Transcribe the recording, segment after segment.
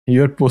You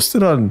had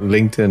posted on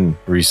LinkedIn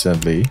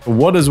recently.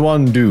 What does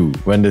one do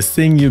when the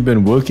thing you've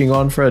been working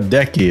on for a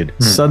decade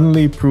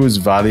suddenly proves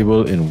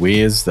valuable in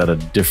ways that are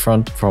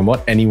different from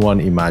what anyone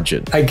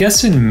imagined? I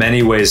guess in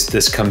many ways,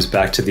 this comes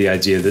back to the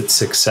idea that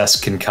success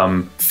can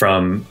come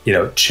from,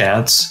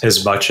 chance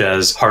as much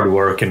as hard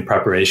work and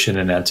preparation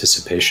and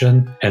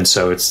anticipation. And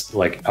so it's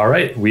like, all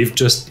right, we've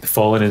just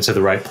fallen into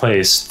the right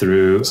place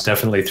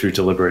definitely through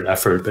deliberate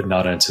effort, but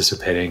not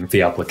anticipating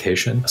the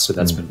application. So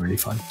that's been really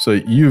fun. So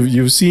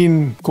you've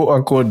seen quote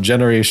unquote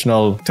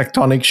generational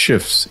tectonic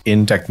shifts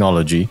in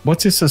technology.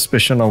 What's your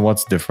suspicion on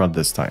what's different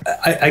this time?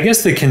 I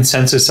guess the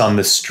consensus on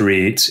the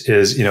street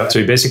is, so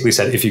he basically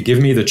said, if you give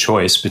me the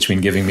choice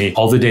between giving me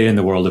all the data in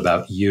the world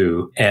about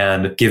you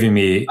and giving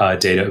me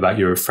data about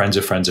your friends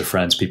of friends of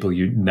friends, people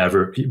you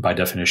never, by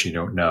definition, you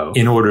don't know,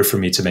 in order for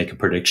me to make a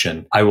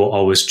prediction, I will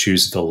always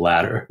choose the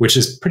latter, which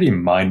is pretty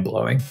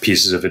mind-blowing.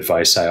 Pieces of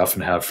advice I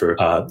often have for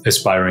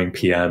aspiring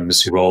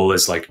PMs whose role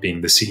is like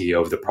being the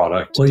CEO of the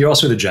product. Well, you're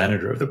also the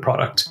janitor of the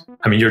product.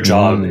 I mean, your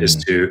job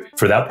is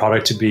for that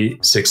product to be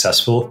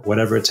successful,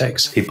 whatever it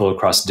takes. People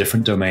across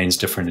different domains,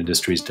 different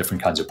industries,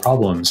 different kinds of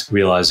problems,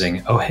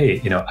 realizing, oh,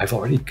 hey, I've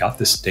already got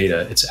this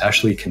data. It's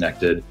actually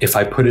connected. If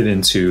I put it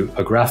into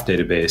a graph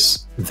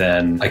database,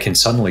 then I can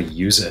suddenly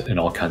use it in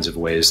all kinds of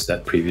ways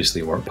that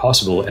previously weren't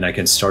possible. And I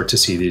can start to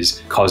see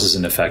these causes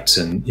and effects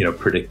and,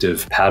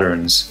 predictive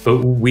patterns. But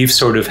we've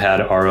sort of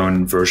had our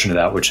own version of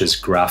that, which is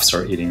graphs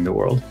are eating the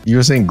world. You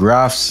were saying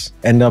graphs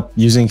end up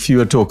using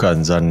fewer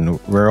tokens, and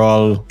we're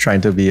all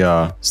trying to be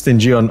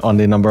stingy on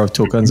the number of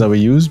tokens that we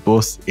use,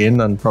 both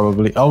in and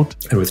probably out.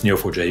 And with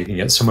Neo4j, you can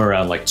get somewhere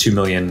around like 2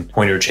 million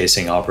pointer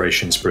chasing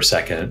operations per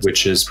second,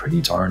 which is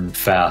pretty darn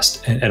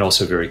fast and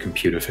also very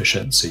compute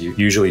efficient. So you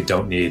usually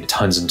don't need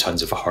tons and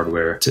tons of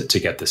hardware to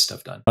get this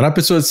stuff done. On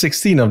episode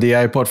 16 of the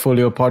AI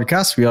Portfolio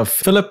podcast, we have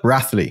Philip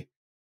Rathle,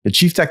 the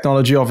Chief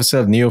Technology Officer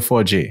of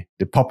Neo4j,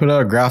 the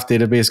popular graph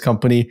database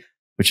company,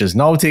 which is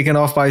now taken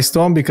off by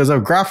storm because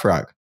of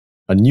GraphRAG,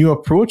 a new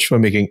approach for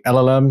making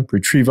LLM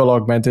retrieval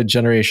augmented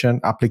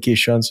generation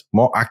applications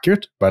more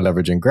accurate by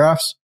leveraging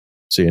graphs.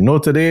 So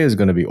today is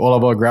going to be all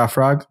about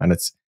GraphRAG and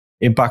its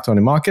impact on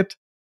the market.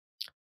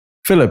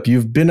 Philip,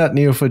 you've been at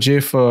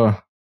Neo4j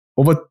for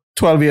over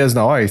 12 years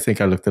now. I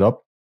think I looked it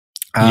up.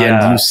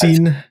 And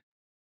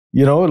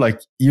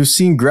you've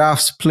seen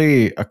graphs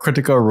play a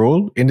critical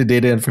role in the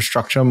data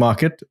infrastructure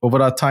market over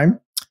that time.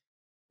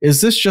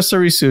 Is this just a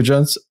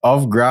resurgence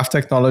of graph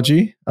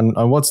technology?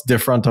 And what's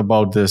different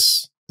about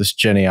this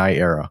GenAI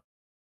era?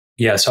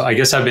 Yeah, so I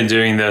guess I've been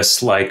doing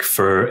this like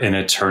for an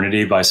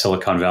eternity by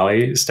Silicon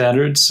Valley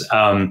standards.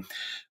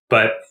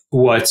 But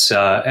what's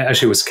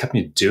kept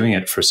me doing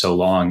it for so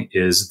long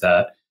is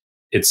that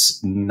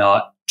it's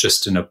not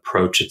just an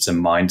approach, it's a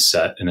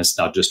mindset, and it's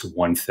not just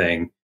one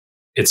thing.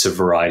 It's a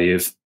variety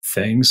of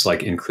things,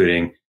 like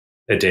including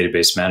a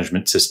database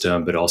management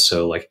system, but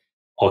also like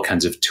all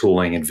kinds of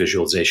tooling and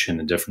visualization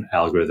and different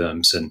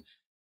algorithms and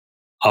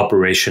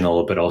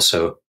operational, but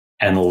also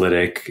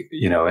analytic,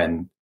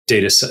 and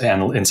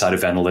data inside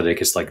of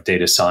analytic is like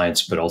data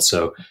science, but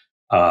also,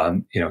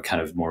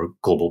 kind of more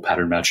global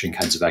pattern matching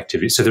kinds of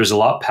activities. So there's a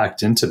lot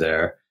packed into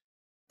there.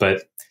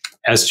 But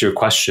as to your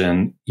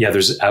question, yeah,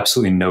 there's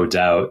absolutely no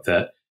doubt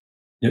that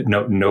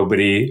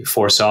nobody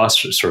foresaw,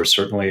 or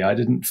certainly I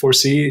didn't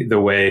foresee the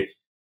way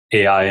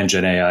AI and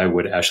GenAI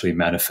would actually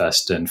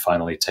manifest and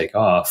finally take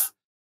off.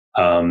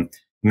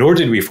 Nor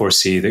did we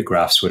foresee that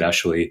graphs would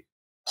actually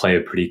play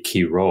a pretty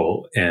key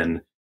role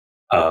in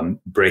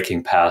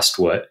breaking past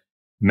what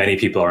many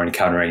people are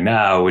encountering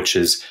now, which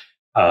is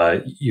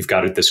you've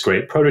got this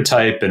great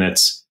prototype and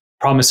it's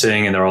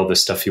promising and there are all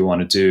this stuff you want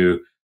to do,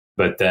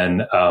 but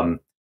then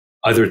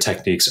other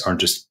techniques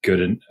aren't just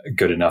good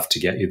enough to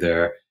get you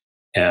there.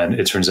 And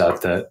it turns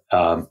out that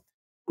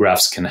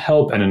graphs can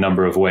help in a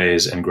number of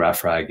ways, and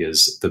GraphRAG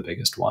is the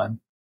biggest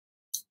one.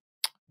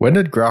 When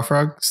did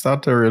GraphRAG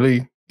start to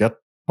really get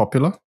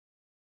popular?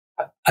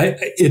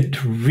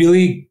 It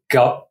really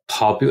got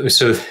popular.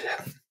 So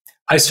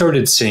I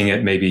started seeing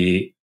it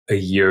maybe a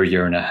year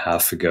and a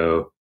half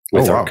ago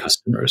with our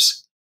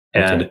customers.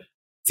 And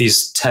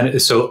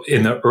so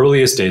in the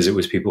earliest days, it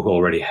was people who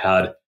already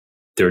had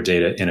their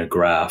data in a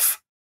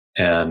graph.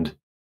 And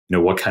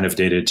what kind of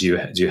data do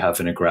you have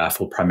in a graph?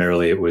 Well,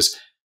 primarily it was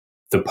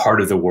the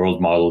part of the world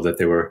model that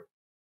they were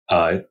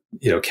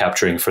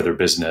capturing for their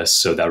business.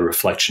 So that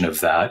reflection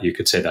of that, you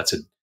could say that's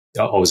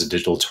always a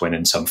digital twin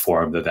in some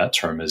form. That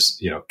term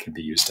is can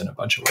be used in a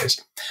bunch of ways.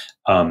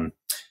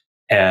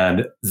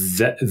 And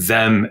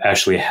them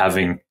actually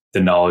having the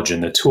knowledge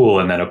and the tool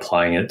and then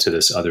applying it to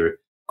this other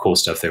cool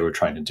stuff they were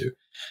trying to do.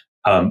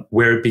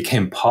 Where it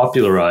became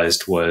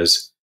popularized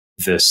was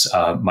this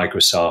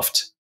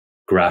Microsoft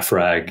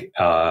GraphRAG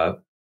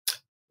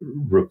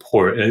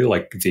report.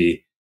 Like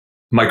the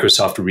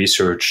Microsoft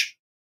research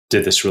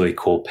did this really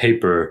cool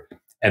paper,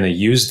 and they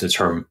used the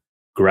term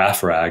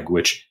GraphRAG,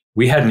 which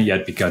we hadn't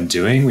yet begun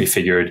doing. We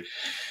figured,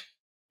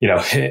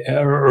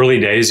 early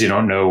days, you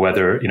don't know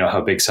whether,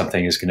 how big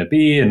something is going to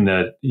be. And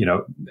that,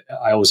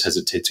 I always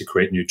hesitate to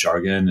create new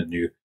jargon and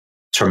new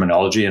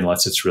terminology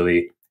unless it's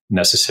really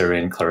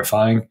necessary and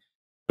clarifying.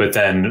 But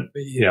then,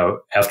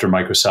 after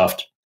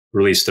Microsoft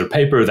released their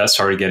paper, that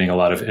started getting a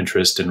lot of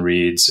interest and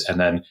reads, and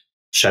then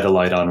shed a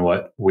light on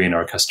what we and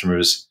our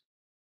customers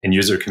and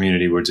user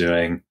community were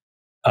doing.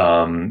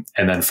 And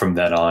then from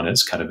then on,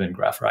 it's kind of been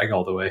GraphRAG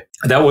all the way.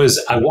 That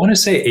was, I want to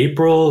say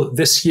April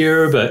this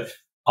year, but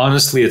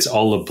honestly, it's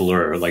all a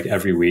blur. Like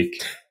every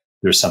week,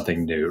 there's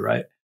something new,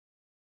 right?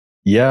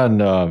 Yeah,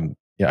 and I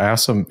have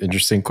some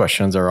interesting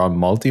questions around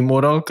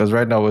multimodal, because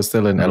right now we're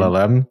still in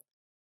LLM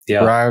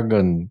RAG,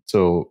 and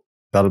so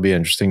that'll be an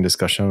interesting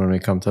discussion when we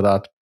come to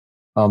that.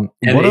 And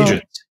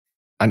agents.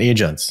 And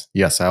agents,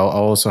 yes, I'll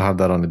also have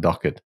that on the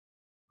docket.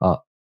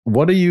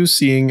 What are you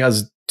seeing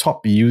as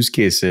top use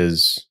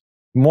cases,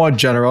 more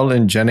general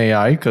in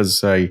GenAI?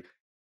 Because I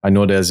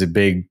know there's a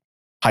big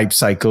hype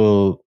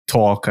cycle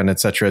talk and et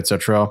cetera, et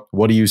cetera.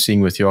 What are you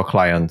seeing with your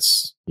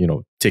clients,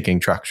 taking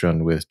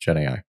traction with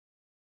GenAI?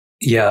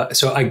 Yeah,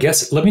 so I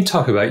guess let me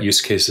talk about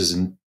use cases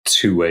in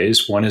two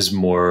ways. One is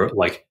more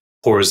like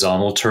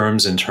horizontal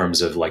terms in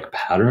terms of like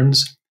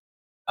patterns.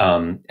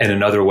 And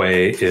another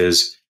way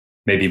is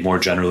maybe more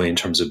generally in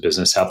terms of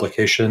business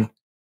application.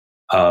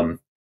 And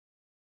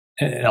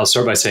I'll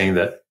start by saying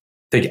that I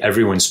think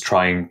everyone's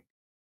trying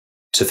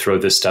to throw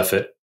this stuff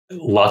at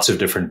lots of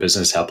different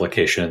business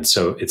applications.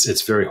 So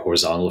it's very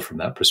horizontal from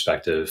that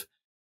perspective.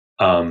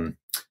 The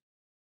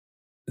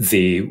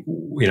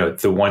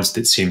ones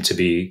that seem to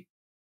be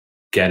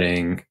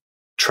getting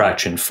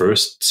traction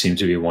first seem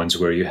to be ones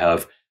where you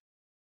have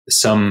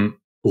some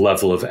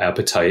level of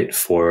appetite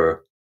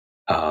for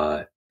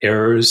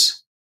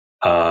errors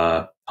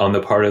on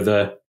the part of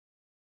the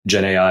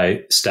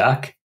GenAI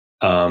stack,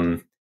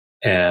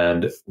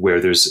 and where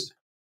there's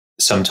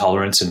some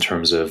tolerance in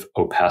terms of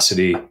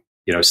opacity,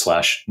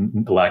 slash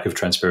lack of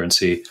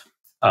transparency.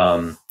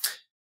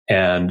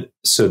 And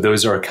so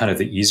those are kind of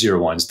the easier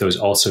ones. Those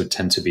also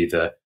tend to be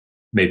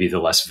maybe the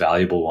less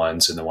valuable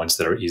ones and the ones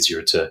that are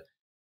easier to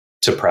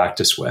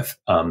practice with.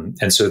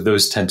 And so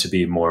those tend to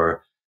be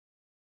more,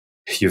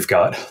 you've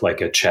got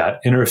like a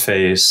chat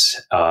interface,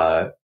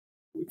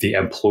 the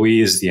employee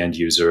is the end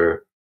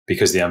user,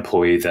 because the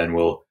employee then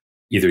will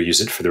either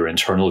use it for their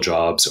internal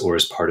jobs or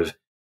as part of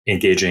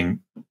engaging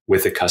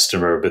with a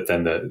customer, but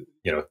then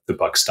the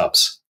buck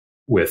stops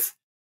with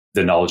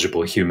the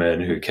knowledgeable human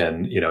who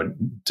can,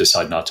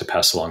 decide not to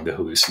pass along the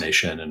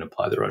hallucination and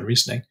apply their own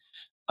reasoning.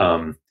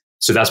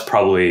 So that's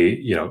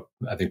probably,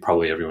 I think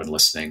probably everyone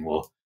listening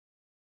will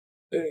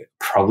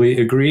probably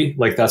agree,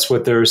 like that's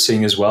what they're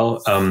seeing as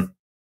well.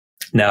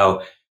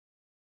 Now,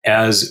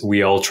 as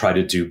we all try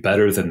to do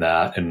better than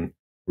that and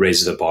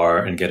raise the bar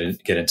and get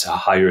into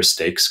higher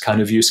stakes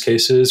kind of use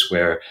cases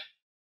where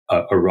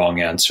a wrong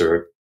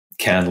answer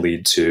can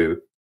lead to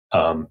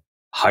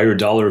higher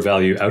dollar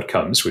value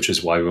outcomes, which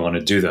is why we want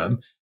to do them.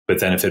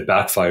 But then if it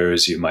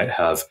backfires, you might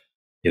have,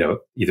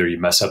 either you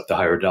mess up the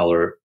higher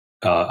dollar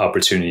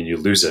opportunity and you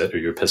lose it, or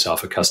you piss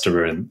off a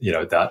customer and,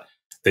 that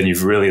then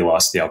you've really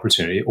lost the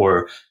opportunity,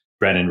 or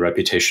brand and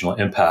reputational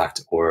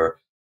impact,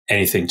 or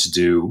anything to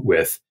do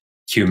with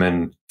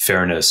human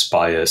fairness,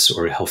 bias,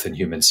 or health and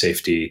human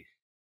safety.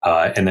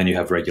 And then you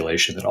have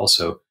regulation that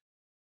also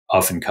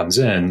often comes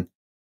in.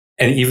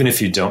 And even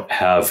if you don't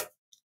have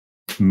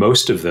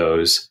most of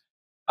those,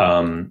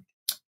 when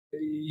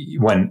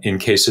in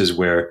cases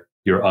where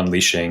you're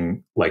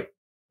unleashing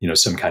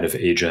some kind of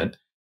agent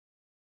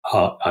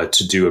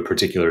to do a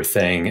particular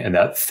thing, and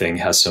that thing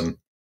has some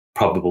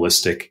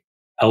probabilistic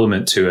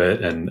element to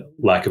it and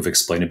lack of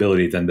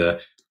explainability, then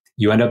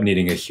you end up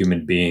needing a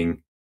human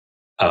being.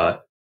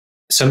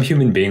 Some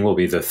human being will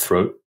be the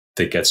throat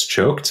that gets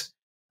choked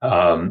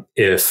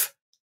if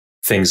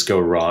things go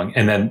wrong.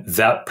 And then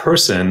that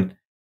person,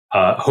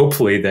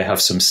 hopefully they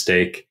have some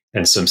stake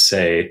and some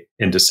say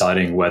in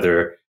deciding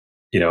whether,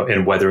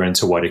 and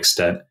to what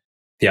extent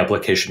the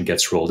application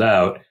gets rolled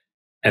out.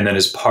 And then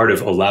as part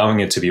of allowing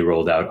it to be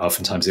rolled out,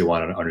 oftentimes they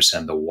want to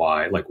understand the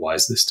why, like why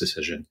is this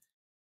decision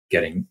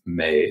getting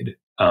made?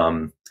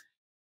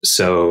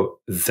 So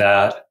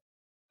that,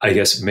 I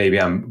guess maybe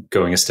I'm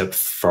going a step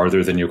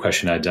farther than your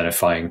question,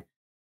 identifying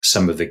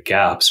some of the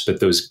gaps, but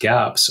those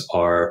gaps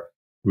are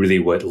really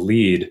what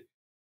lead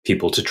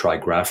people to try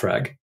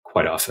GraphRAG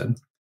quite often.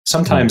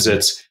 Sometimes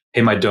it's,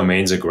 hey, my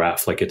domain's a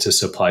graph, like it's a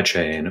supply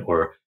chain,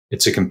 or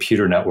it's a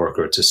computer network,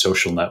 or it's a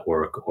social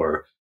network,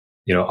 or,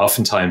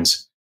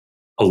 oftentimes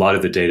a lot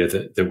of the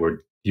data that we're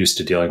used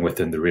to dealing with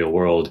in the real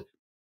world,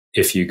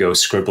 if you go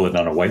scribble it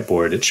on a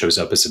whiteboard, it shows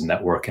up as a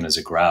network and as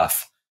a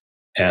graph.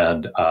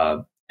 And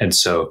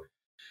so,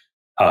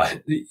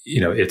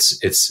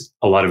 it's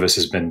a lot of us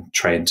has been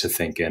trained to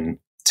think in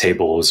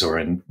tables or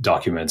in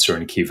documents or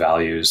in key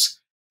values.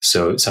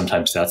 So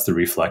sometimes that's the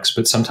reflex,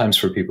 but sometimes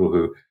for people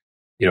who,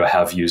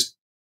 have used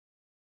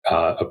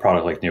a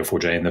product like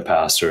Neo4j in the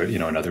past, or,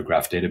 another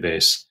graph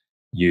database,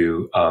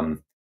 you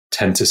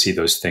tend to see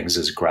those things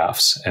as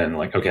graphs and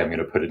like, okay, I'm going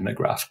to put it in a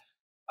graph.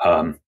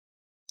 And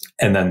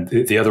then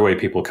the other way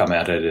people come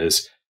at it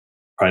is,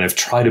 all right, I've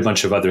tried a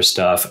bunch of other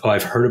stuff. Oh,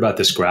 I've heard about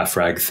this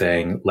GraphRAG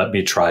thing. Let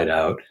me try it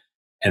out.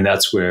 And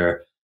that's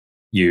where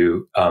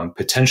you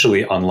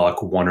potentially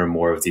unlock one or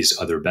more of these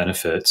other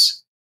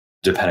benefits,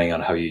 depending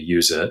on how you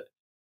use it,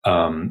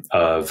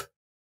 of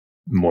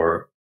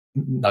more,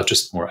 not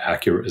just more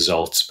accurate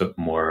results, but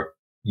more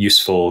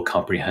useful,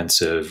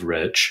 comprehensive,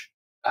 rich,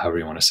 however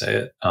you want to say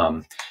it,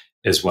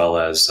 as well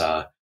as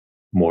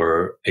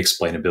more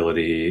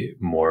explainability,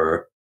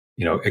 more,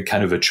 a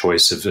kind of a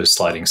choice of a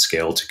sliding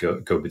scale to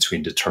go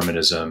between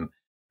determinism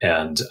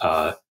and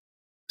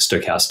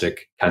stochastic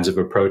kinds of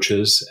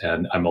approaches.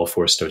 And I'm all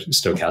for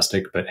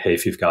stochastic, but hey,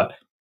 if you've got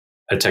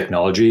a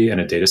technology and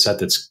a data set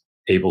that's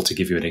able to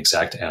give you an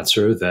exact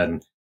answer,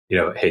 then,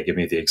 hey, give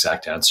me the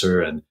exact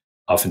answer. And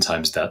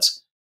oftentimes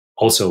that's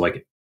also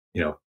like,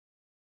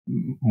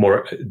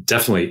 more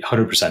definitely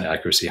 100%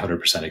 accuracy,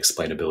 100%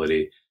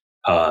 explainability,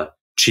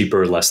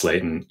 cheaper, less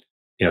latent.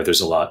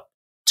 There's a lot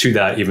to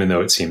that, even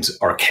though it seems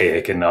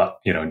archaic and not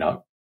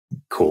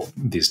cool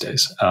these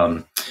days.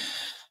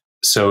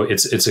 So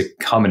it's a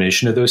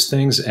combination of those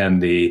things,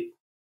 and and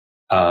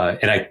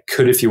I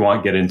could, if you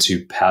want, get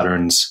into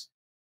patterns,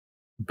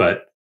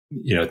 but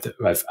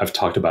I've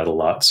talked about it a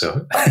lot.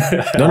 So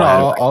no,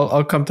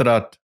 I'll come to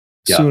that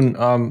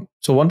soon.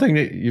 So one thing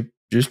that you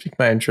just piqued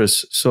my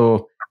interest.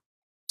 So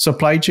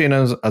supply chain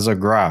as a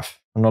graph,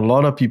 and a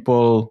lot of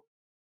people,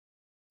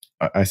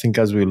 I think,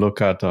 as we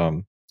look at,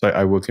 so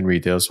I work in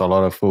retail, so a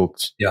lot of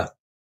folks, and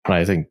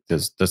I think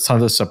there's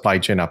tons of supply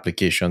chain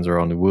applications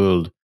around the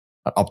world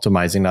at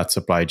optimizing that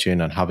supply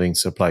chain and having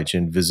supply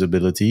chain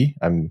visibility.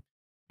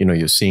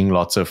 You're seeing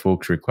lots of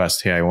folks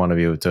request, hey, I want to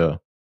be able to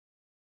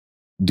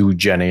do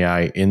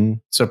GenAI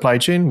in supply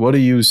chain. What are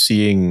you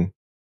seeing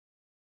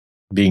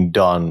being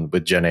done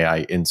with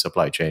GenAI in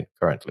supply chain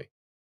currently?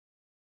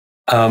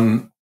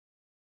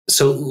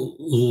 So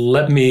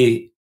let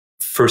me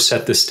first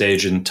set the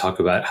stage and talk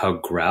about how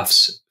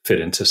graphs fit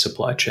into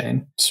supply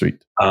chain.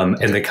 Sweet. And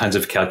the kinds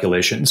of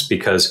calculations,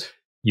 because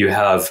you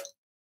have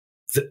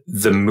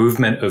the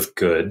movement of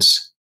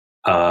goods,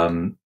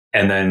 and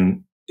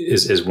then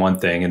is one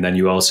thing. And then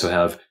you also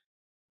have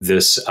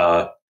this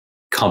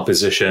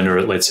composition,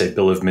 or let's say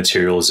bill of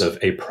materials, of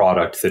a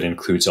product that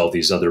includes all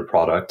these other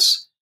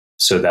products.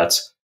 So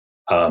that's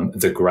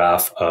the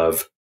graph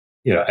of,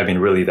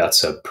 really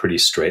that's a pretty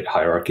straight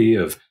hierarchy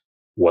of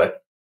what,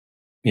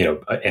 an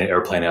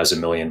airplane has 1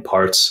 million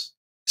parts.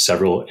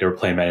 Several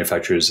airplane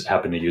manufacturers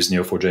happen to use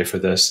Neo4j for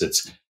this.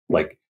 It's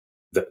like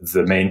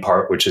the main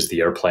part, which is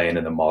the airplane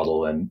and the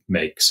model and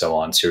make, so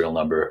on, serial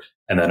number,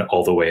 and then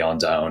all the way on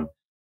down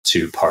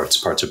to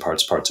parts.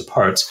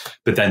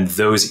 But then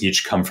those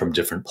each come from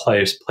different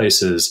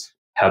places,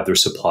 have their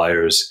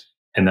suppliers,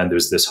 and then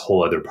there's this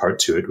whole other part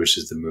to it, which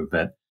is the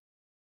movement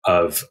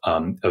of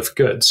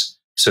goods.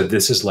 So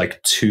this is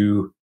like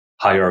two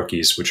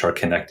hierarchies which are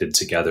connected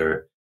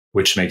together,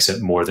 which makes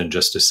it more than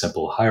just a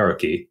simple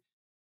hierarchy.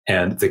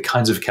 And the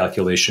kinds of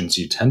calculations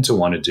you tend to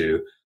want to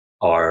do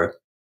are,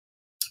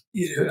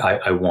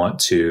 I want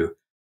to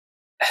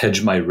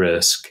hedge my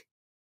risk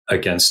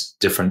against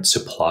different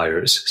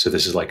suppliers. So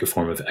this is like a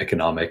form of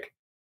economic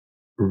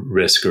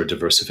risk or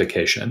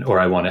diversification. Or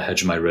I want to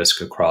hedge my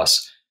risk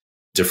across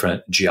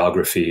different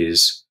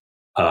geographies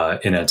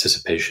in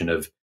anticipation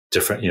of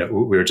different,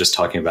 we were just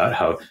talking about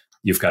how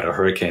you've got a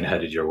hurricane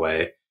headed your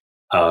way.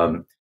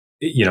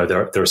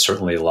 There are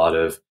certainly a lot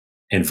of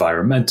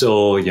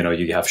environmental,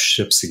 you have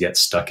ships that get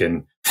stuck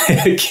in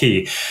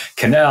key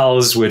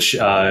canals, which,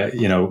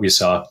 we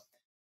saw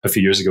a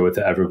few years ago with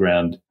the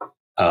Evergrande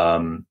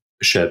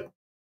ship,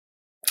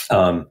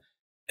 and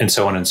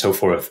so on and so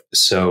forth.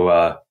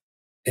 So,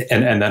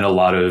 and then a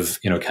lot of,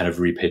 kind of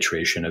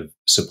repatriation of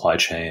supply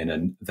chain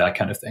and that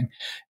kind of thing.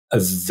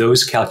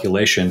 Those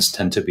calculations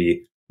tend to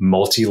be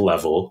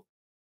multi-level,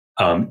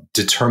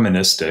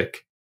 deterministic,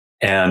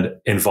 and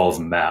involve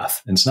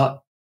math. And it's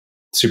not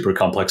super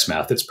complex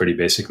math. It's pretty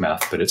basic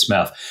math, but it's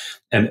math.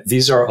 And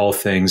these are all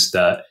things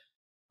that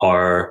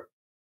are,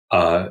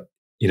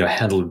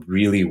 handled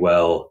really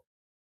well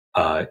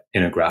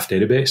in a graph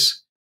database.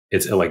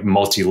 It's like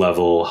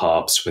multi-level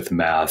hops with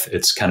math.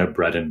 It's kind of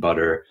bread and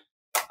butter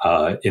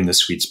in the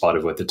sweet spot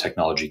of what the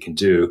technology can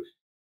do.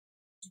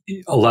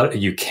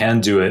 You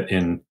can do it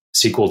in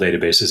SQL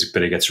databases,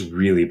 but it gets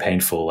really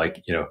painful.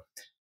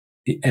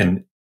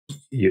 And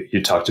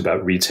you talked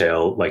about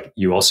retail, like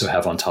you also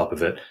have on top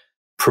of it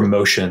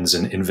promotions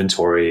and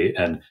inventory.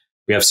 And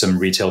we have some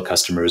retail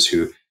customers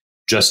who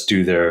just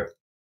do their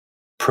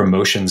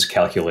promotions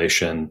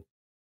calculation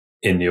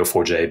in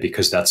Neo4j,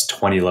 because that's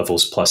 20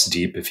 levels plus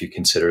deep if you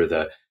consider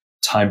the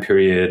time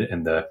period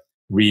and the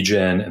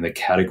region and the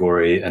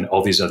category and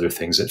all these other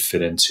things that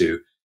fit into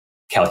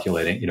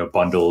calculating,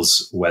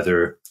 bundles,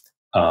 weather,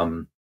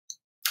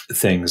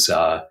 things,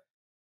 how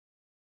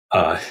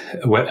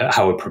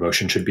a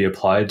promotion should be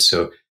applied.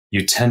 So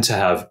you tend to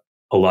have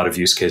a lot of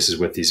use cases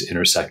with these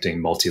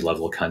intersecting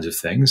multi-level kinds of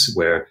things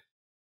where,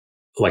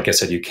 like I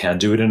said, you can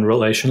do it in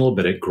relational,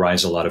 but it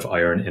grinds a lot of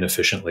iron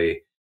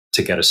inefficiently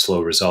to get a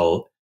slow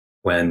result,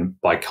 when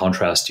by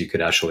contrast, you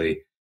could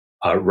actually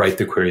write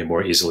the query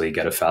more easily,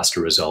 get a faster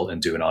result, and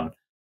do it on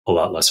a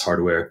lot less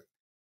hardware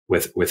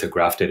with a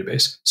graph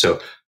database. So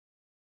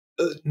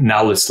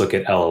now let's look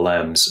at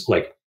LLMs,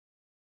 like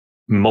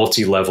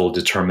multi-level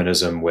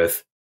determinism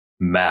with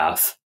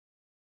math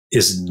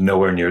is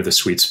nowhere near the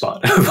sweet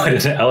spot of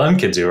what an LM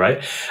can do,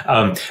 right?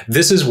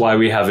 This is why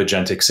we have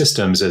agentic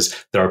systems,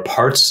 is there are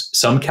parts,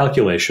 some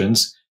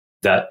calculations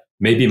that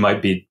maybe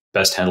might be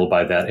best handled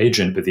by that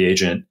agent, but the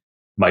agent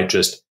might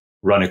just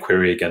run a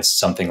query against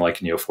something like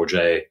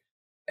Neo4j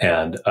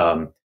and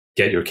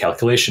get your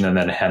calculation and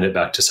then hand it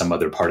back to some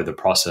other part of the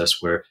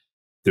process where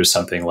there's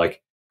something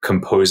like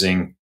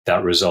composing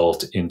that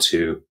result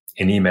into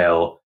an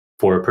email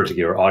for a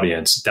particular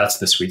audience. That's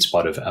the sweet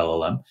spot of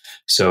LLM.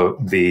 So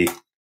the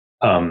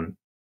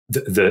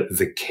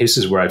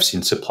cases where I've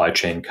seen supply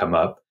chain come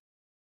up,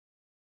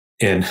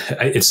 and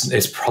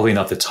it's probably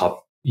not the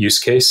top use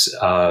case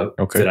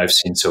that I've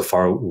seen so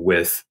far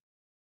with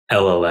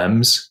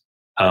LLMs,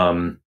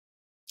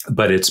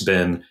 but it's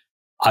been,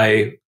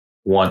 I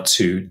want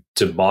to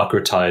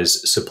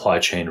democratize supply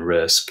chain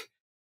risk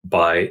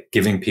by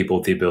giving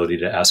people the ability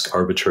to ask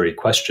arbitrary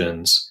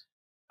questions.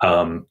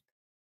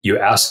 You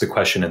ask the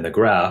question in the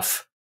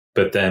graph,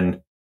 but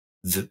then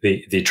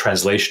the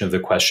translation of the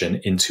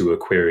question into a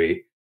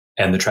query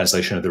and the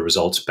translation of the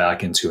results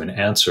back into an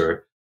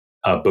answer,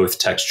 both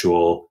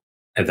textual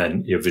and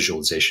then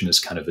visualization is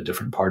kind of a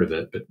different part of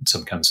it, but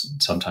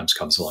sometimes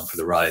comes along for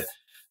the ride.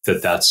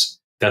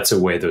 That's a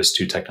way those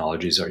two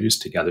technologies are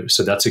used together.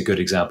 So that's a good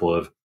example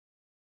of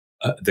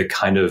the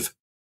kind of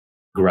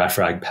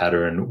GraphRAG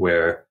pattern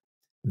where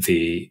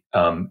the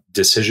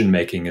decision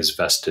making is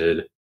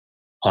vested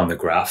on the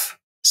graph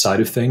side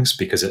of things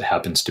because it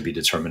happens to be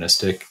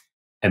deterministic,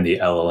 and the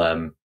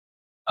LLM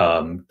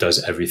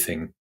does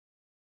everything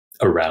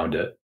around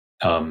it.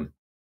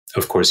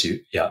 Of course,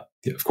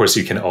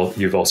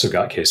 you've also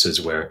got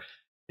cases where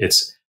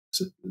it's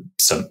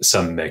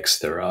some mix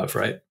thereof,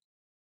 right?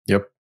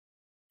 Yep.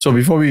 So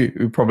before we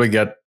probably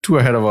get too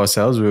ahead of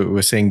ourselves,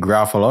 we're saying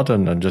graph a lot,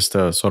 and just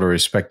to sort of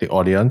respect the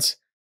audience,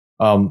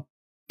 can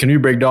you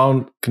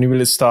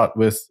really start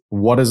with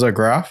what is a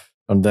graph,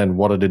 and then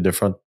what are the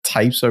different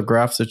types of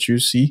graphs that you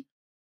see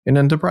in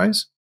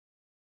enterprise?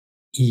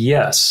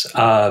 Yes.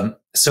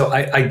 So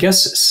I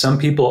guess some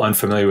people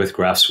unfamiliar with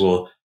graphs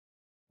will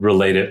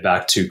relate it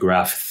back to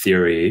graph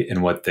theory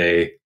and what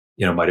they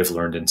might have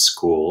learned in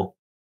school.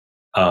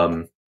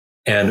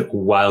 And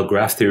while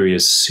graph theory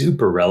is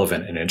super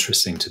relevant and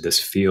interesting to this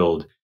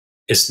field,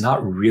 it's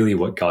not really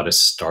what got us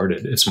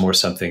started. It's more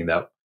something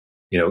that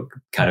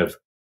kind of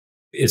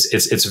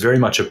it's very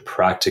much a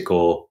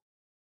practical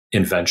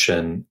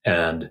invention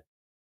and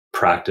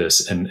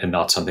practice, and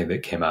not something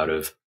that came out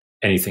of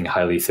anything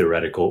highly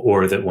theoretical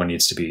or that one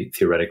needs to be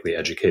theoretically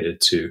educated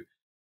to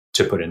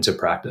put into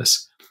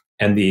practice.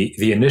 And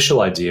the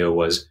initial idea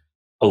was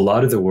a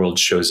lot of the world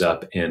shows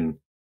up in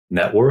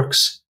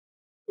networks,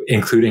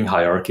 including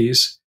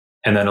hierarchies.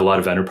 And then a lot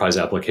of enterprise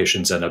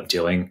applications end up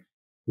dealing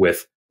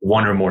with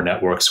one or more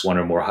networks, one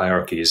or more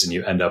hierarchies. And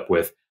you end up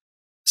with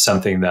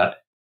something that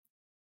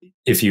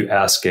if you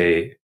ask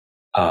a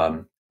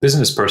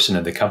business person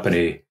in the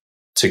company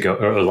to go,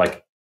 or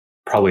like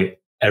probably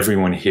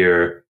everyone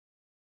here,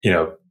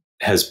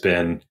 has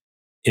been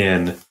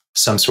in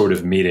some sort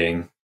of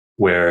meeting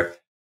where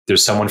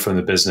there's someone from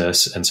the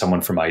business and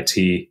someone from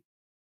IT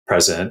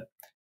present,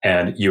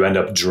 and you end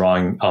up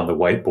drawing on the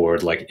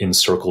whiteboard, like in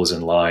circles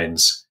and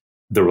lines,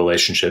 the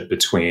relationship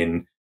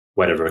between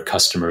whatever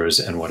customers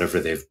and whatever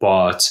they've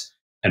bought,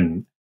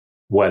 and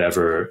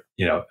whatever,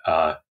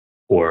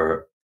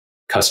 or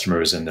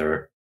customers and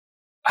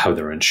how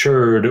they're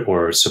insured,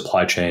 or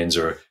supply chains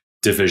or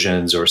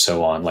divisions or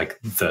so on, like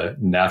the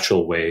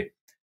natural way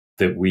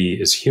that we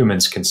as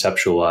humans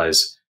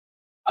conceptualize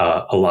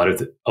a lot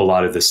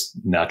of this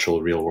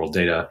natural real world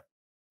data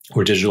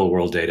or digital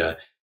world data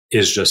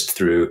is just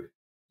through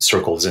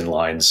circles and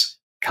lines,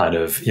 kind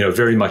of,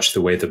 very much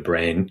the way the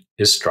brain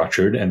is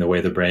structured and the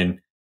way the brain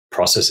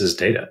processes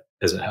data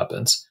as it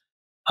happens.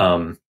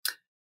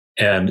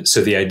 And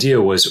so the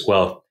idea was,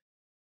 well,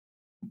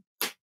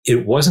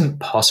 it wasn't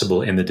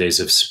possible in the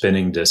days of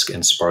spinning disk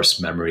and sparse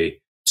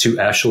memory to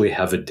actually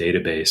have a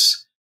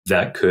database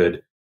that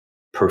could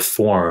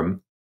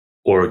perform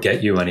or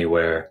get you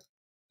anywhere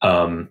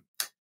and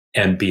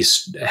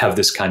have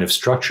this kind of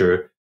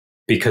structure,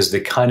 because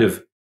the kind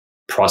of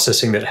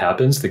processing that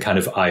happens, the kind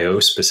of I/O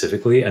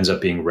specifically, ends up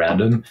being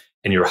random,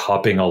 and you're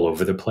hopping all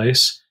over the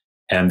place,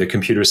 and the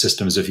computer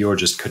systems of yore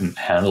just couldn't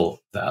handle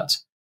that.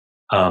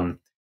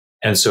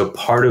 And so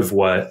part of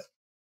what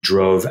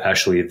drove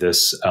actually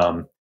this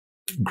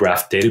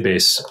graph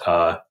database,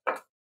 I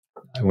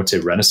won't say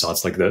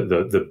renaissance, like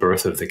the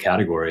birth of the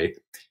category,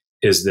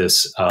 is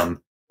this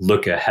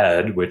look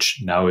ahead,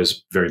 which now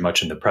is very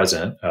much in the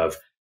present, of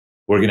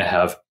we're going to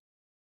have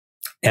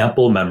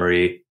ample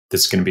memory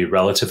that's going to be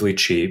relatively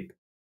cheap,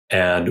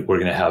 and we're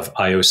going to have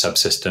I/O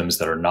subsystems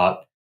that are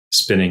not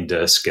spinning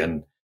disk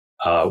and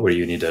where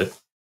you need to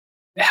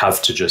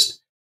have to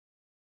just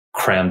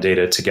cram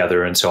data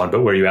together and so on,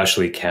 but where you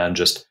actually can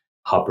just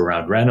hop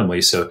around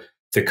randomly. So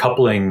the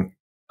coupling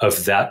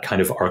of that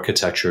kind of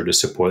architecture to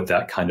support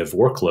that kind of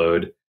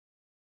workload,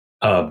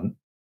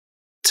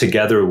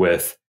 together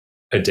with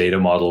a data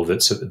model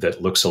that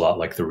looks a lot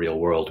like the real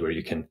world, where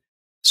you can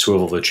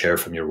swivel the chair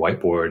from your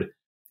whiteboard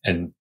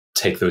and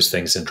take those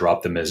things and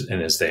drop them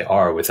as they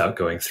are without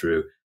going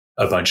through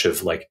a bunch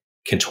of like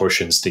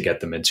contortions to get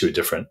them into a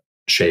different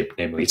shape,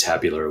 namely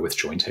tabular with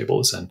join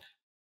tables and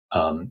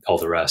all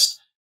the rest.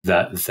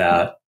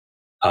 That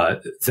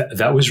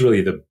was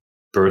really the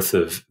birth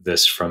of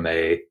this from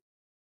a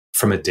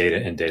data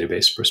and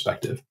database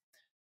perspective.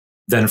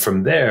 Then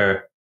from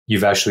there,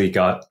 you've actually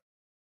got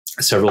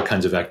several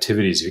kinds of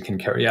activities you can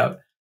carry out.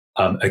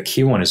 A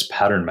key one is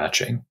pattern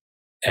matching.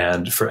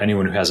 And for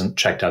anyone who hasn't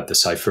checked out the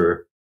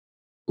Cypher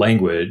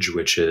language,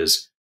 which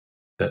is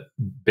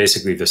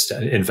basically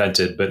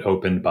invented but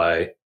opened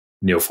by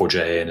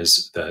Neo4j and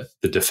is the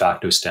de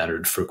facto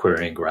standard for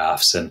querying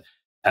graphs, and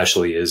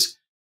actually is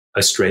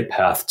a straight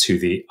path to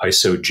the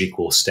ISO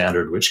GQL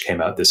standard, which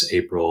came out this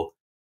April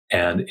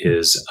and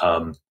is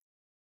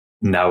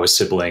now a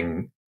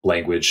sibling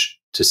language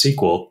to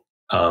SQL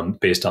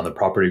based on the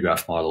property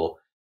graph model.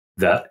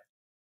 That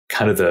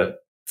kind of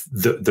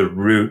the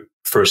root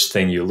first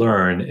thing you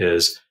learn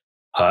is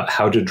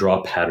how to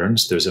draw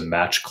patterns. There's a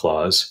match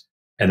clause,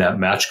 and that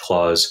match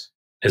clause,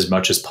 as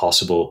much as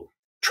possible,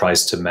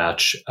 tries to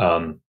match,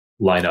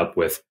 line up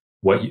with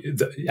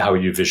how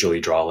you visually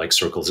draw like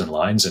circles and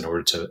lines in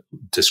order to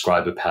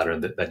describe a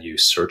pattern that then you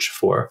search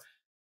for.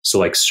 So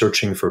like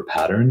searching for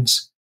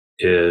patterns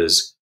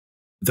is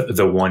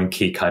the one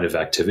key kind of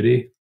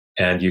activity.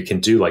 And you can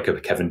do like a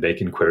Kevin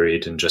Bacon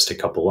query in just a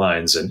couple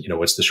lines, and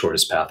what's the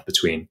shortest path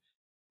between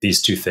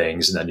these two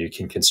things, and then you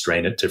can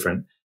constrain it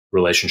different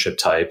relationship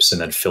types, and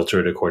then filter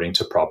it according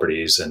to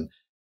properties, and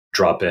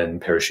drop in,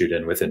 parachute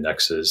in with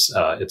indexes,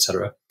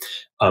 etc.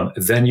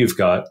 Then you've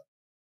got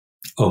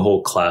a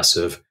whole class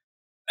of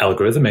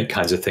algorithmic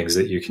kinds of things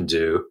that you can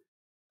do.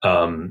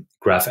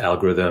 Graph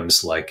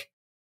algorithms, like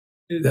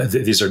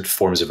these are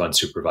forms of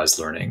unsupervised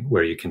learning,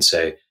 where you can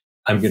say,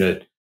 I'm going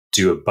to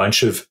do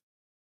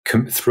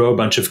throw a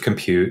bunch of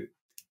compute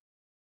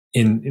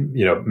in,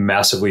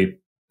 massively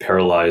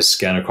parallelize,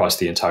 scan across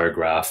the entire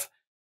graph,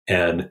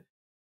 and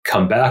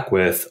come back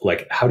with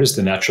like, how does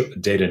the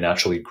data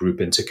naturally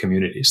group into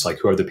communities? Like,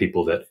 who are the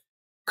people that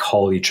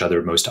call each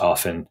other most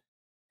often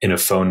in a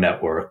phone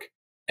network,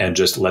 and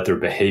just let their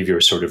behavior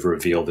sort of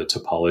reveal the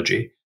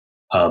topology.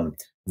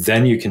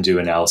 Then you can do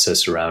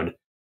analysis around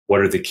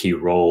what are the key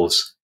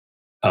roles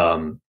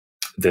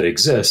that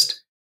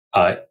exist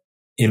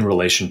in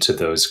relation to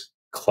those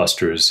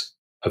clusters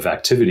of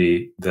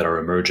activity that are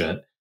emergent.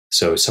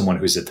 So someone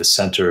who's at the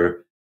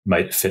center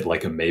might fit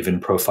like a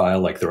Maven profile,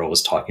 like they're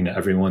always talking to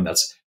everyone.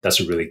 That's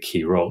a really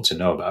key role to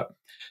know about.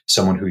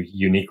 Someone who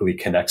uniquely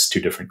connects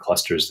two different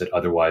clusters that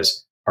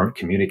otherwise aren't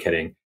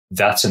communicating,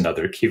 that's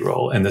another key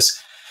role. And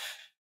this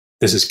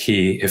is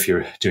key if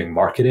you're doing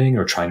marketing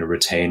or trying to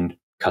retain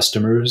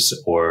customers,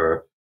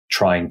 or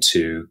trying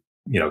to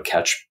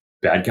catch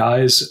bad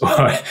guys,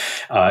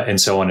 and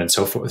so on and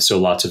so forth. So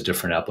lots of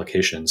different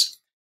applications.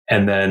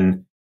 And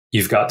then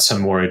you've got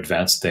some more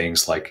advanced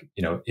things like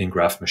in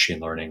graph machine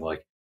learning,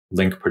 like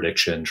link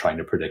prediction, trying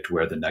to predict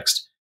where the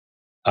next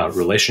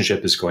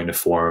relationship is going to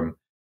form,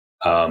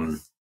 and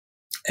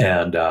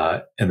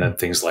then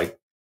things like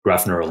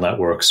graph neural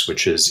networks,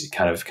 which is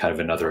kind of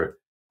another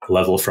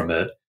level from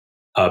it.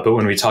 But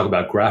when we talk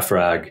about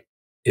GraphRAG,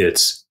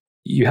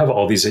 you have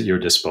all these at your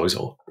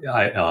disposal,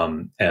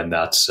 and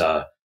that's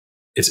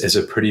it's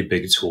a pretty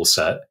big tool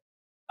set,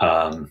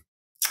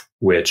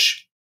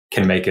 which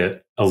can make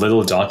it a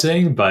little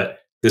daunting. But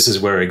this is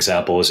where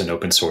examples and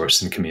open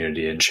source and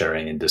community and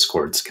sharing and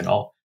discords can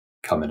all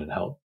come in and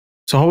help.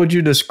 So how would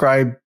you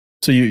describe?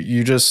 So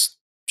you just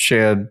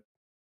shared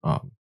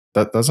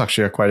that's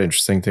actually a quite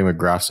interesting thing with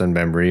graphs and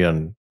memory,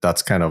 and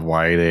that's kind of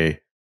why they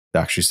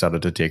actually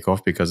started to take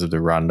off, because of the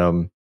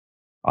random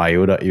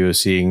I/O that you were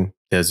seeing.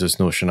 There's this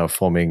notion of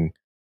forming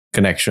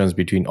connections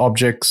between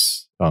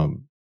objects.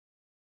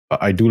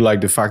 I do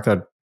like the fact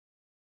that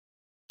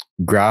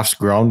graphs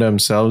ground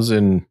themselves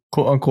in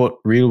quote unquote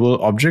real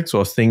world objects,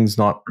 or things,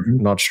 not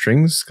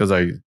strings, because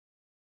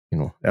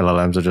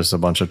LLMs are just a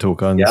bunch of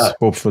tokens. Yeah.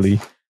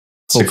 Hopefully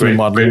it's a great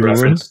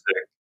reference to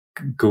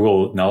the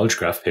Google Knowledge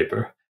Graph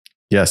paper.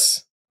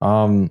 Yes.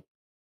 How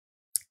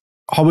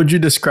would you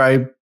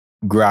describe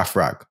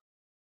GraphRAG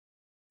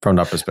from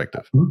that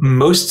perspective?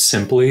 Most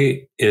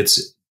simply,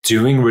 it's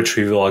doing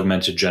retrieval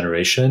augmented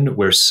generation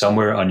where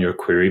somewhere on your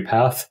query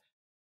path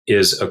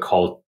is a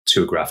call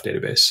to a graph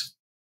database.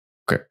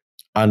 Okay.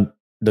 And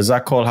does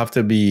that call have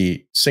to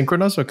be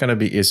synchronous, or can it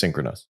be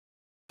asynchronous?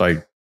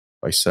 I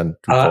send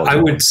two calls. I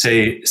would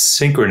say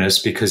synchronous,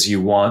 because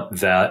you want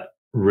that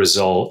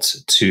result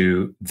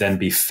to then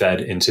be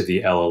fed into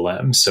the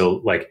LLM.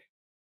 So like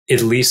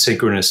at least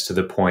synchronous to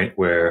the point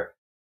where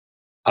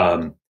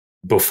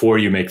before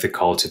you make the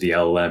call to the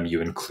LLM,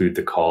 you include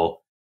the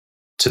call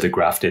to the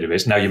graph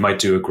database. Now you might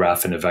do a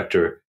graph and a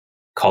vector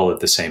call at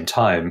the same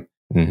time,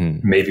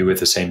 maybe with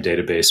the same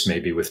database,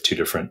 maybe with two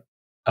different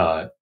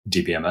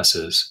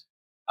DBMSs.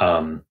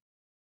 And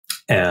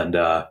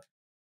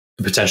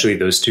potentially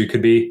those two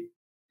could be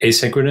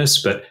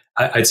asynchronous, but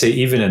I'd say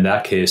even in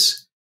that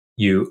case,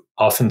 you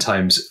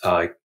oftentimes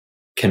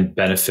can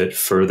benefit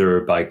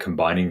further by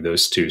combining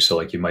those two. So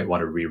like you might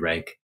want to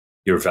re-rank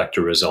your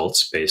vector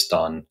results based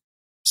on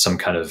some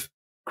kind of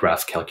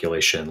graph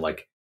calculation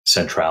like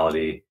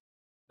centrality.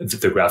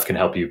 The graph can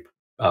help you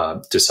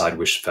decide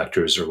which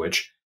vectors or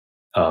which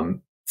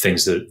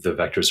things that the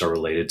vectors are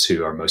related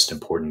to are most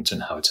important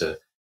and how to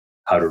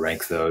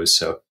rank those.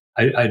 So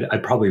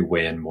I'd probably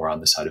weigh in more on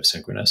the side of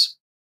synchronous.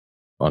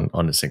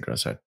 On the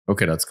synchronous side.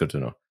 Okay, that's good to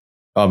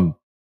know.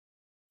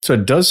 So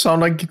it does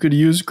sound like you could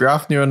use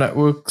graph neural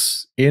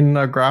networks in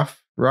a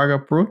GraphRAG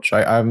approach.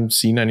 I haven't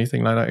seen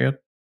anything like that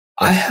yet.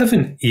 I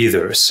haven't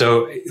either.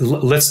 So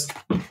let's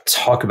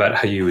talk about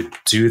how you would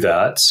do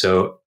that.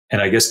 So, and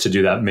I guess to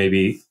do that,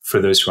 maybe for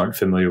those who aren't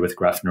familiar with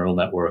graph neural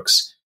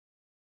networks,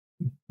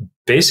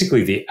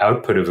 basically the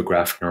output of a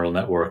graph neural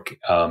network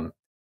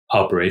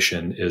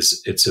operation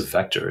it's a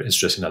vector. It's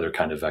just another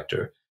kind of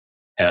vector.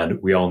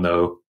 And we all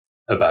know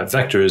about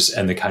vectors,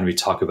 and the kind we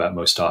talk about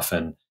most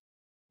often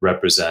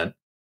represent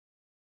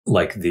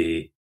like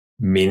the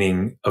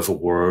meaning of a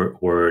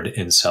word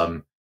in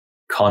some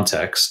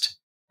context.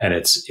 And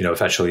it's,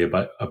 effectively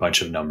a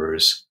bunch of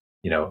numbers,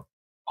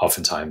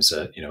 oftentimes,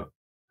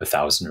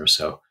 1,000 or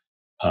so,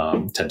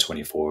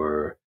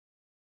 1024,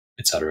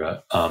 et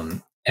cetera.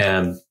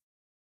 And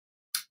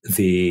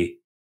the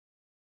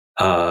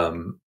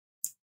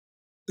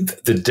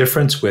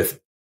difference with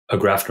a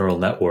graph neural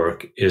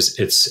network is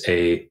it's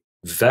a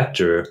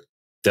vector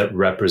that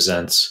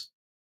represents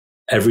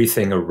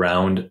everything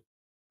around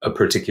a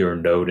particular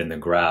node in the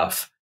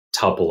graph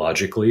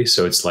topologically.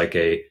 So it's like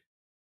a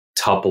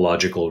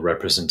topological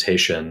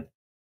representation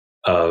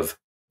of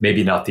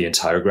maybe not the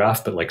entire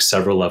graph, but like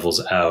several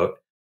levels out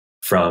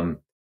from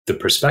the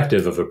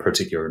perspective of a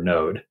particular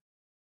node.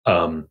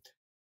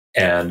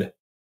 And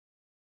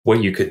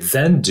what you could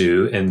then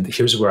do, and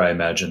here's where I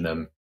imagine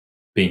them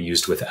being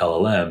used with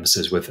LLMs,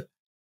 is with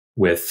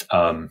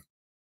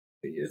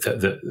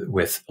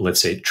let's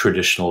say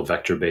traditional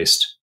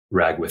vector-based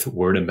RAG with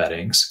word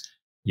embeddings.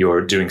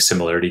 You're doing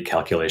similarity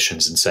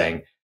calculations and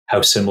saying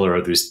how similar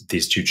are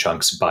these two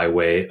chunks by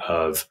way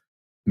of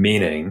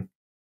meaning.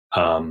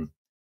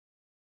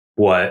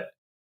 What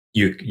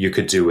you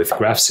could do with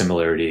graph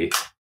similarity,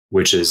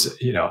 which is,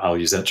 I'll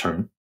use that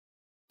term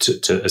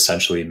to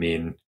essentially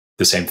mean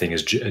the same thing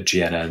as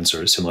GNNs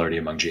or similarity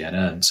among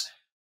GNNs,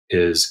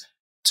 is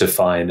to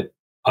find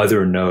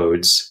other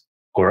nodes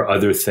or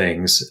other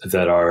things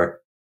that are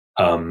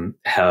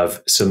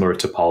have similar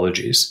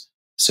topologies.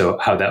 So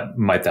how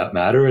might that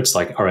matter? It's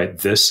like, all right,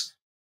 this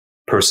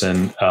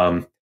person,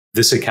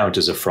 this account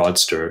is a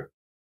fraudster.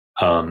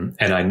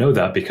 And I know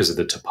that because of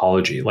the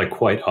topology. Like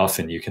quite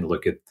often you can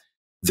look at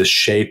the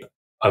shape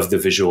of the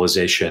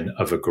visualization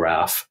of a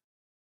graph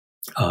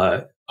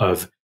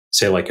of,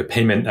 say, like a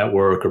payment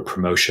network or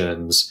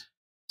promotions.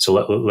 So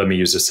let me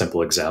use a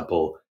simple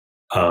example.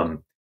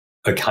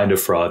 A kind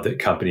of fraud that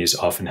companies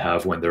often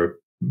have when they're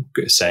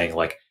saying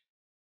like,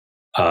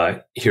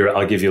 here,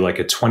 I'll give you like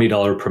a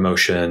 $20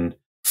 promotion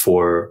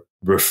for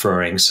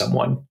referring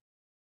someone.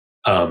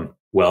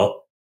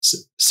 Well,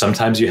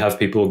 sometimes you have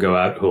people go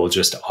out who will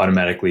just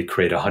automatically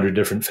create 100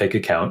 different fake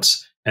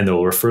accounts and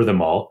they'll refer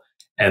them all.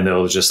 And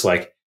they'll just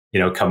like,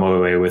 come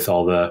away with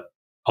all the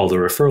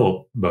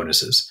referral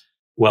bonuses.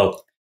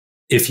 Well,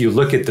 if you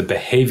look at the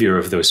behavior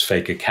of those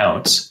fake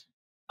accounts,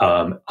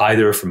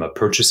 either from a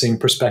purchasing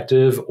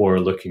perspective or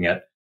looking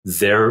at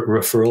their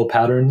referral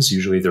patterns,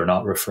 usually they're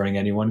not referring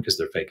anyone because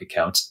they're fake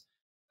accounts,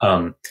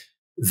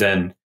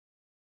 then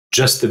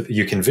just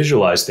you can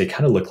visualize they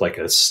kind of look like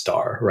a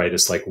star, right?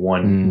 It's like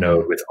one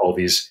node with all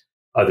these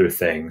other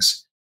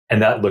things. And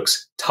that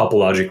looks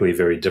topologically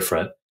very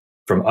different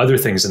from other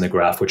things in the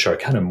graph, which are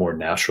kind of more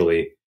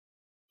naturally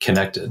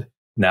connected.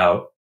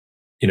 Now,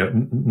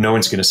 no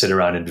one's going to sit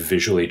around and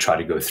visually try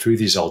to go through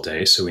these all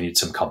day. So we need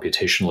some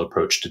computational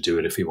approach to do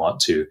it if we want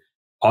to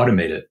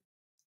automate it.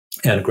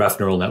 And graph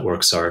neural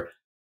networks are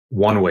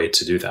one way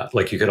to do that.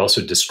 Like you could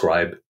also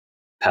describe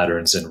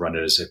patterns and run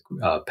it as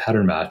a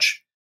pattern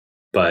match.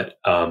 But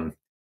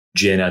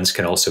GNNs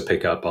can also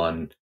pick up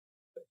on,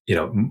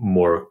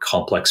 more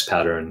complex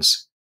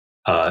patterns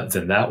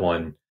than that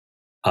one.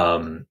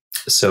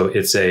 So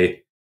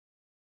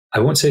I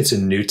won't say it's a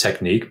new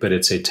technique, but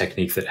it's a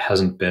technique that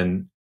hasn't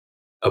been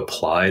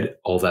applied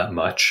all that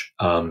much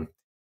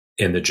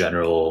in the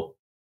general,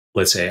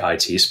 let's say,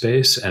 IT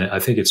space. And I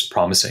think it's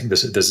promising.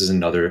 This is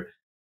another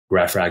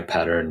GraphRAG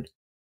pattern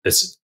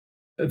that's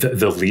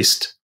the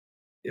least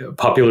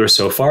popular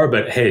so far,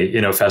 but hey,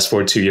 fast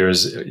forward 2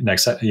 years,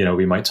 next,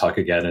 we might talk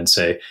again and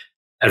say,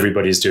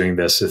 everybody's doing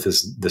this. This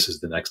is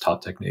the next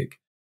hot technique.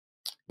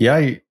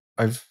 Yeah,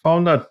 I've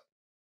found that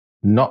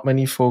not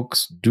many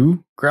folks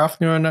do graph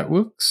neural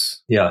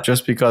networks. Yeah.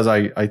 Just because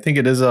I think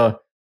it is a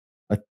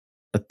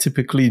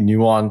typically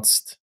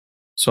nuanced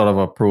sort of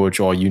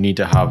approach, or you need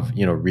to have,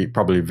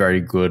 probably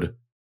very good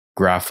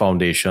graph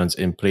foundations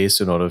in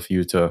place in order for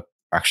you to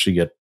actually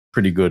get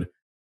pretty good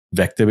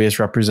vector-based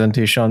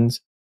representations.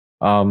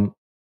 And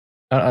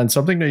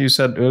something that you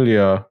said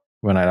earlier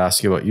when I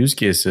asked you about use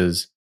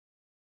cases,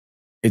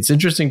 it's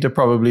interesting to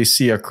probably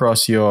see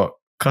across your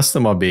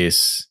customer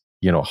base,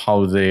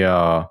 how they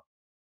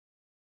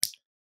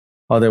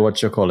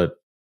what you call it,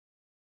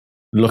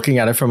 looking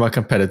at it from a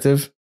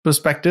competitive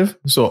perspective.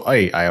 So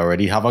I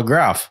already have a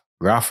graph.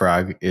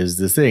 GraphRAG is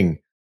the thing.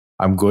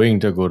 I'm going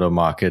to go to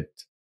market,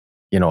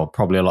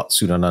 probably a lot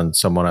sooner than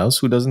someone else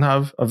who doesn't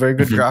have a very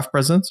good graph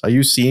presence. Are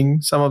you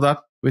seeing some of that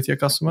with your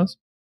customers?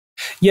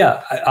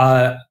 Yeah,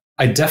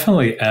 I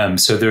definitely am.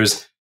 So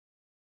there's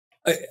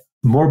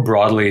more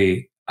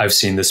broadly, I've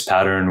seen this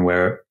pattern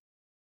where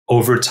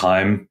over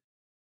time,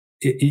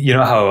 you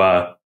know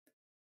how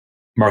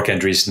Mark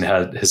Andreessen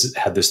has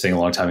had this thing a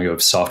long time ago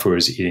of software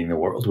is eating the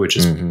world, which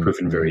has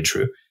proven very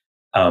true.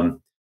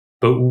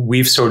 But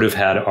we've sort of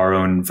had our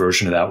own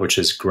version of that, which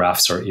is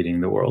graphs are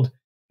eating the world.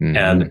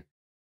 And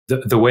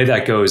the way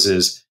that goes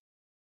is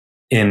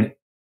I'm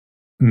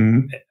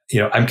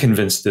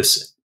convinced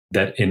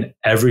that in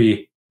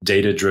every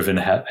data-driven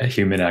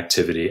human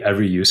activity,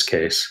 every use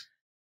case,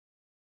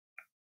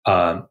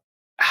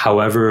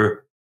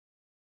 however,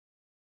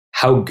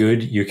 how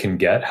good you can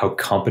get, how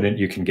competent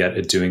you can get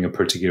at doing a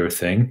particular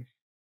thing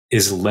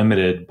is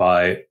limited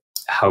by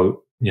how,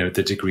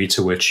 the degree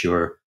to which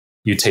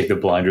you take the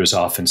blinders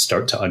off and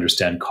start to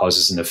understand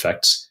causes and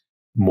effects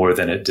more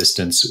than at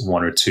distance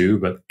 1 or 2,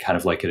 but kind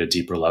of like at a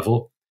deeper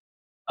level.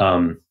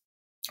 And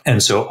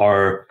so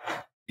our,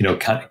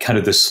 kind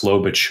of the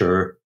slow but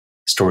sure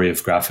story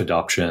of graph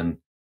adoption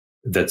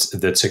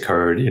that's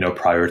occurred,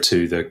 prior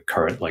to the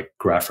current like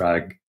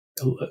GraphRAG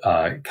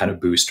kind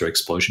of boost or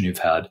explosion you've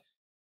had,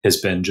 has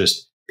been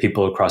just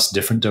people across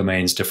different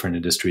domains, different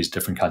industries,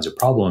 different kinds of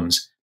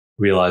problems,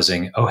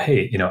 realizing, oh,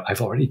 hey,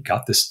 I've already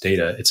got this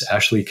data. It's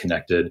actually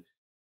connected.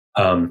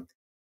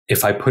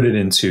 If I put it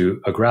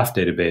into a graph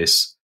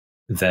database,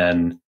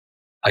 then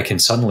I can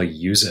suddenly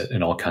use it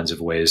in all kinds of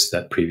ways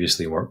that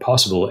previously weren't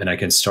possible. And I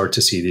can start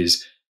to see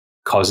these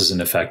causes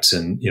and effects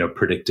and,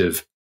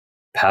 predictive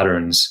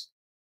patterns.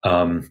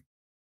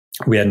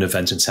 We had an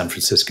event in San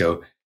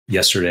Francisco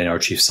yesterday, and our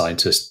chief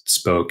scientist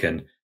spoke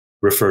and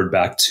referred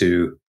back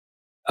to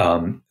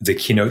the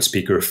keynote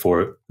speaker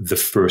for the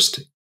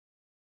first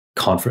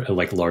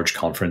large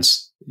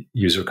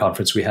user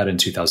conference we had in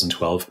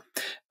 2012,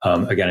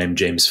 a guy named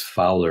James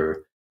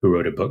Fowler, who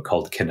wrote a book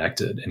called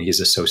Connected, and he's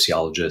a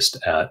sociologist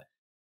at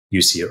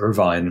UC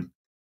Irvine.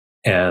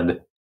 And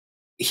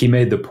he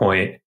made the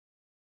point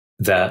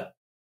that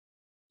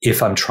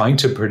if I'm trying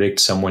to predict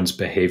someone's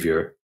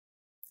behavior,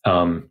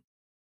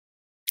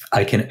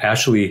 I can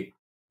actually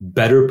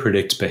better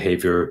predict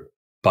behavior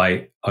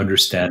by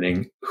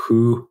understanding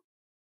who,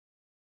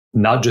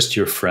 not just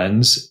your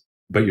friends,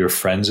 but your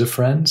friends of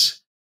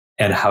friends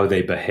and how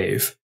they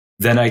behave.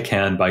 Then I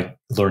can by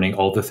learning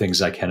all the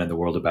things I can in the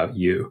world about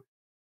you.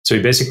 So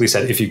he basically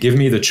said, if you give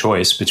me the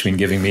choice between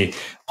giving me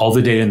all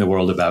the data in the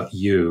world about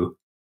you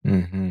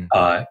and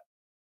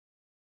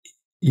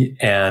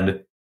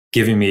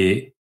giving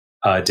me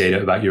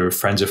data about your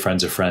friends of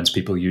friends of friends,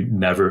 people you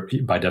never,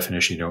 by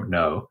definition, you don't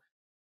know,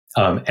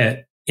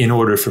 and in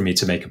order for me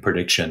to make a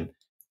prediction,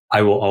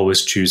 I will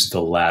always choose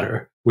the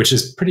latter, which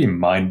is pretty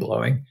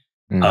mind-blowing.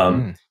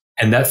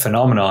 And that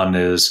phenomenon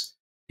is,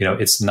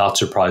 it's not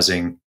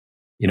surprising,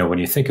 when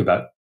you think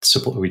about,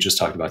 we just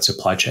talked about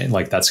supply chain,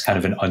 like that's kind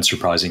of an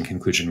unsurprising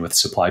conclusion with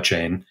supply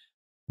chain,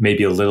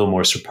 maybe a little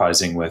more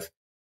surprising with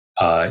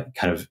kind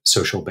of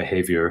social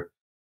behavior.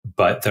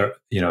 But there,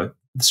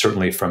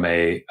 certainly from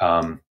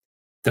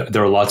there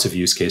are lots of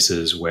use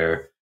cases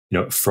where,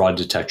 fraud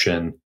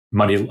detection,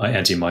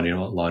 anti-money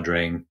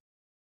laundering,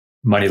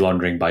 money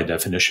laundering by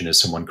definition is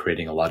someone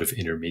creating a lot of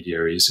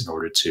intermediaries in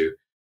order to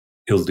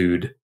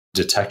elude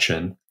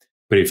detection.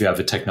 But if you have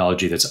a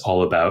technology that's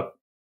all about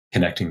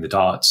connecting the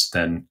dots,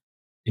 then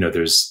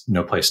there's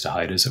no place to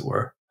hide, as it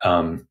were.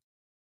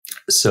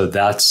 So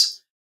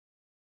that's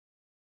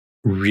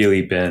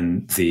really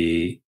been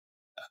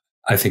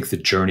I think the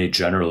journey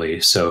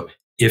generally. So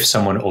if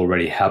someone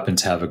already happened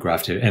to have a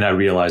graph data, and I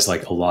realize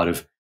like a lot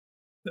of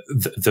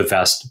the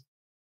vast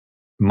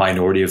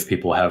minority of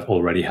people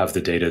already have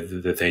the data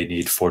that they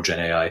need for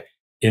GenAI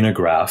in a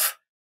graph.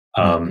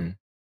 A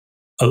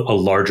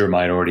larger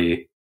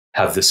minority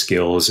have the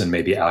skills and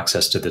maybe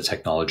access to the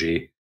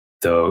technology,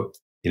 though,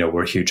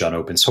 we're huge on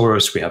open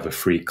source. We have a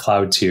free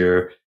cloud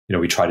tier.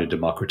 We try to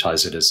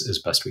democratize it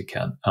as best we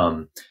can.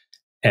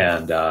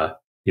 And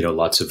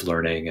lots of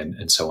learning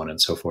and so on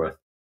and so forth.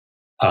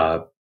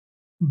 But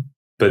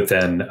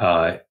then,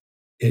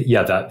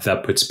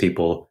 that puts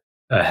people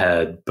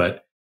ahead,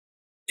 but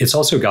it's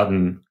also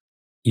gotten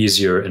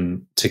easier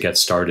and to get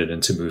started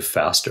and to move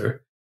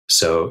faster.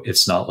 So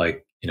it's not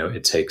like,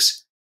 it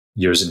takes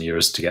years and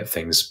years to get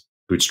things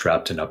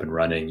bootstrapped and up and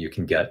running. You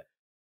can get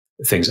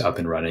things up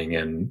and running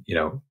in,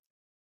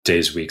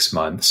 days, weeks,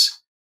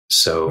 months.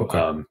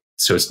 So,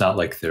 so it's not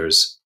like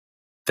there's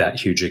that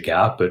huge a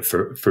gap, but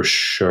for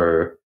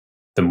sure,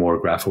 the more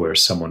graph aware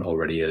someone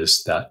already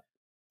is, that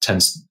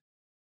tends,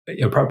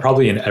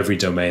 probably in every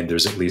domain,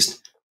 there's at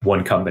least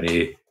one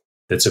company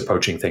that's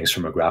approaching things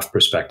from a graph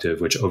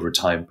perspective, which over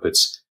time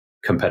puts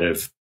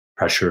competitive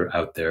pressure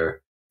out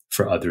there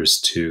for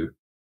others to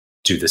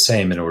do the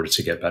same in order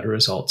to get better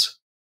results.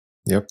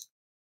 Yep.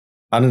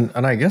 And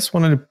I guess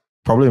one of the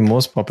probably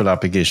most popular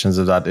applications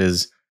of that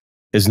is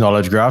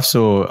knowledge graph.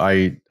 So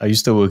I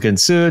used to work in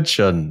search,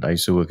 and I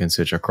used to work in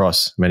search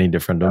across many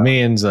different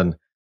domains. And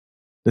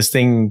this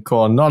thing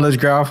called knowledge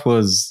graph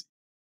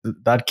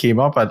that came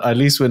up at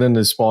least within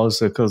the small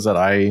circles that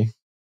I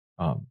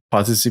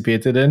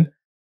participated in.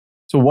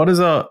 So what is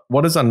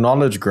a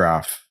knowledge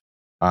graph,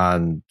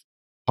 and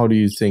how do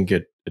you think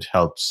it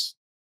helps?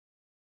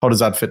 How does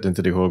that fit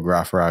into the whole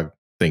GraphRAG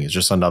thing? It's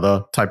just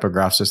another type of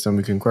graph system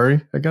we can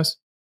query, I guess.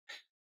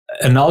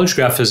 A knowledge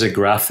graph is a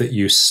graph that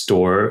you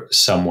store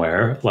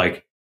somewhere.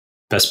 Like,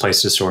 best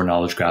place to store a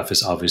knowledge graph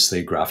is obviously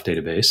a graph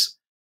database.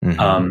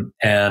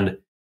 And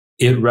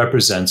it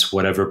represents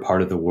whatever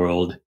part of the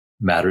world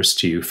matters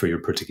to you for your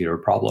particular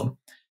problem.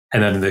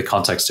 And then in the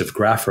context of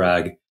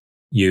GraphRAG,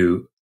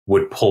 you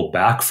would pull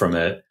back from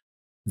it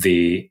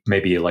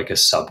maybe like a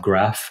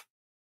subgraph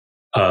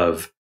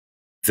of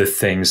the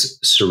things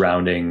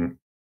surrounding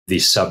the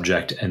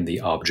subject and the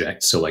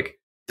object. So like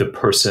the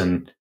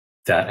person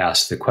that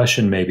asked the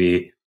question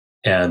maybe,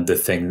 and the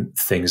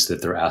things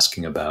that they're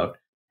asking about,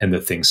 and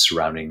the things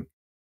surrounding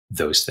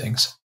those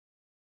things.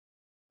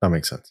 That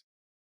makes sense.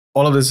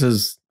 All of this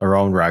is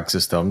around RAG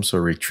systems, so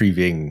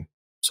retrieving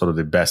sort of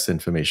the best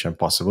information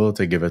possible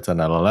to give it an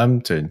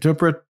LLM to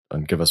interpret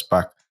and give us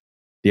back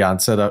the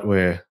answer that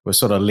we're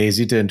sort of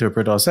lazy to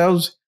interpret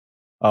ourselves.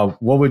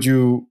 What would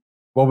you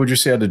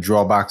say are the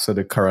drawbacks of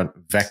the current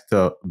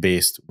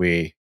vector-based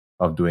way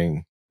of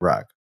doing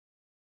RAG?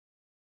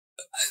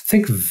 I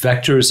think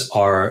vectors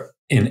are,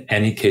 in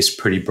any case,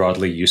 pretty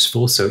broadly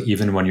useful. So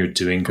even when you're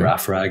doing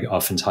GraphRAG,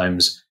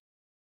 oftentimes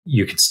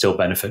you could still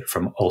benefit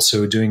from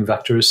also doing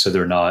vectors. So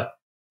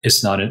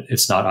it's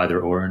not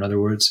either or, in other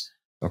words.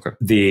 Okay.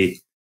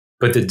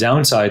 But the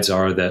downsides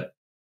are that,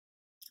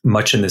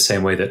 much in the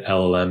same way that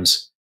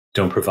LLMs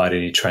don't provide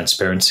any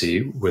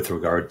transparency with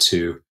regard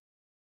to,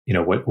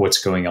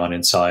 what's going on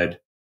inside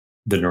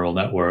the neural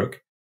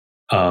network,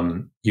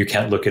 you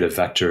can't look at a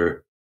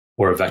vector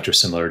or a vector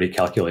similarity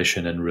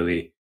calculation and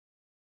really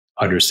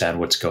understand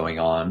what's going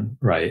on,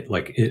 right?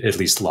 Like, at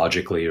least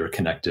logically, or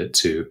connect it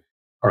to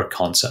our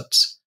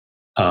concepts.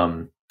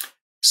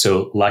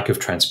 So lack of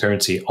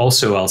transparency.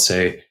 Also, I'll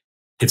say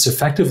it's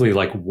effectively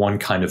like one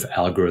kind of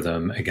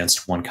algorithm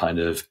against one kind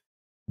of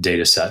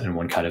data set and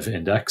one kind of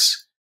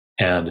index.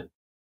 And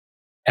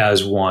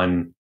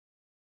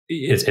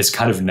it's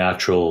kind of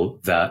natural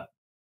that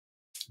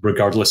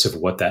regardless of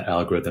what that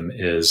algorithm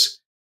is,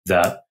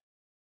 that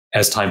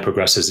as time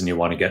progresses and you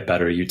want to get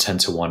better, you tend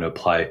to want to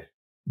apply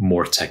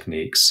more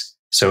techniques.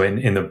 So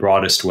in the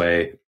broadest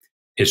way,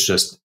 it's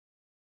just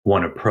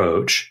one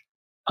approach.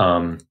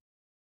 And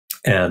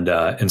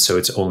so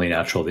it's only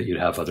natural that you'd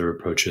have other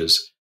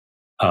approaches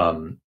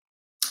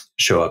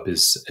show up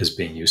as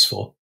being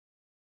useful.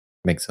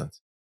 Makes sense.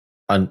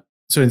 And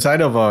so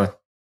inside of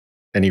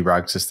any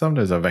RAG system,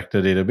 there's a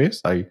vector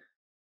database. I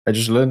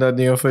just learned that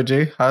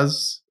Neo4j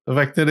has a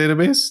vector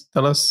database.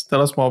 Tell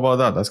us more about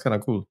that. That's kind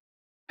of cool.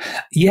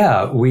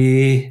 Yeah,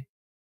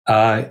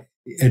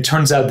 it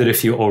turns out that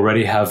if you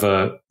already have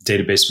a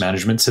database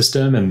management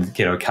system and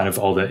kind of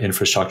all the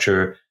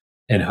infrastructure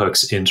and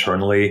hooks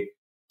internally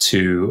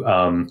to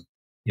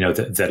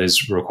that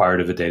is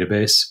required of a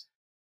database,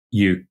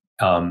 you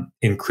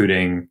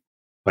including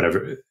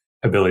whatever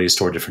ability to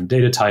store different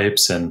data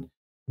types and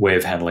way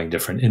of handling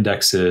different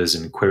indexes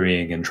and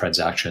querying and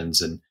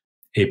transactions and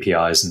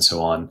APIs and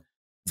so on,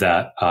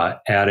 that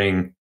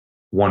adding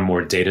one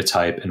more data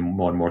type and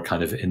one more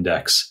kind of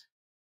index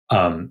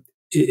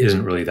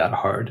isn't really that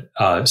hard.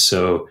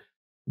 So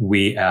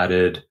we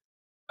added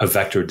a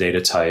vector data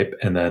type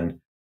and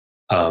then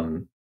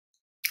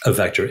a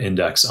vector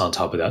index on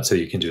top of that, so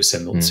you can do a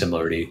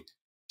similarity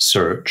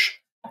search.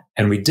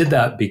 And we did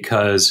that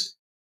because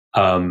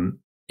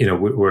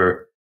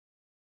we're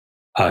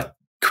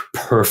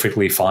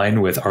perfectly fine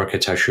with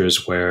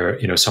architectures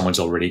where someone's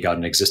already got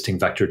an existing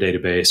vector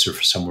database, or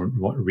for some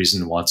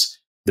reason wants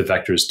the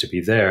vectors to be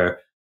there.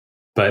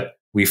 But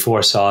we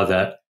foresaw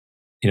that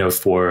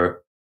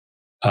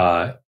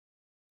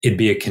it'd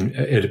be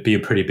a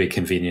pretty big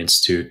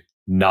convenience to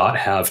not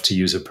have to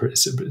use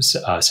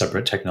a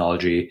separate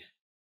technology.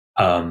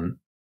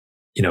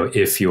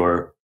 If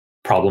your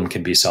problem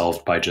can be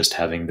solved by just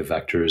having the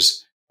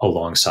vectors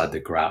alongside the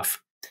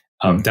graph.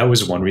 That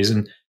was one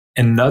reason.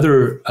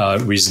 Another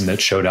reason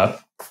that showed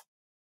up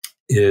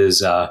is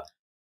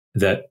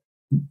that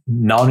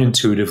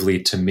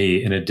non-intuitively to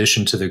me, in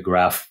addition to the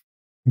graph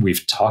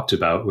we've talked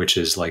about, which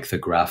is like the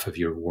graph of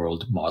your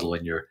world model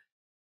in your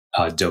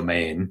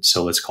domain.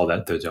 So let's call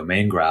that the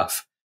domain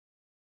graph.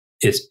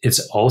 It's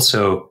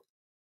also,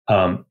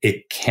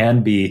 it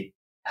can be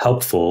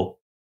helpful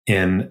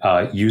in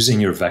using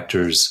your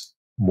vectors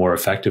more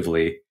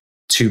effectively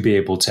to be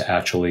able to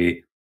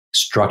actually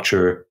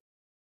structure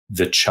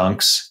the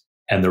chunks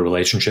and the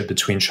relationship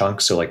between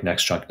chunks. So like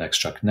next chunk, next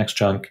chunk, next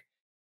chunk.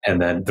 And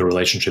then the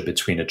relationship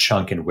between a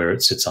chunk and where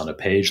it sits on a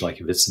page. Like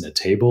if it's in a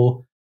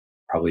table,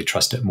 probably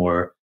trust it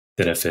more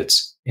than if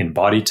it's in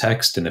body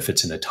text, and if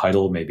it's in a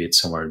title, maybe it's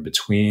somewhere in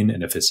between,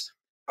 and if it's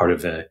part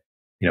of a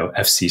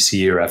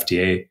FCC or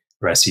FDA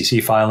or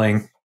SEC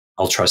filing,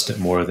 I'll trust it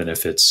more than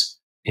if it's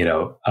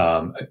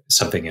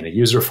something in a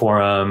user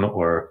forum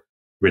or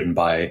written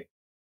by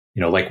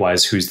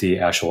likewise, who's the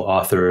actual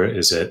author?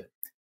 Is it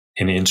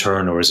an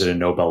intern or is it a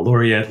Nobel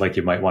laureate? Like,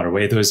 you might want to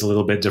weigh those a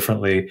little bit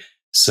differently.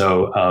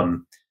 So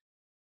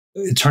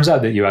it turns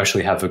out that you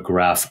actually have a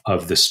graph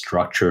of the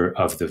structure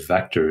of the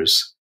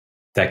vectors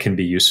that can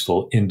be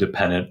useful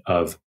independent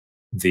of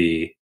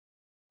the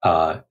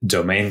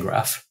domain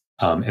graph.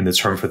 And the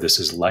term for this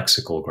is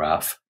lexical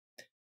graph.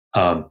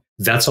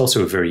 That's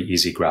also a very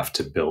easy graph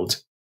to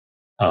build.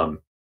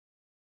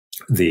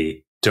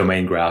 The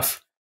domain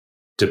graph,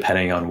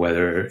 depending on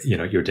whether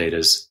your data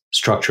is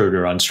structured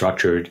or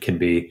unstructured, can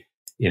be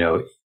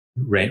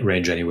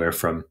range anywhere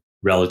from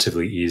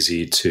relatively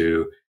easy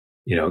to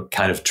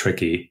kind of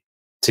tricky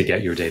to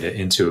get your data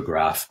into a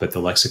graph. But the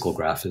lexical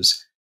graph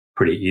is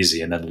pretty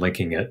easy, and then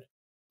linking it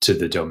to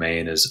the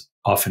domain is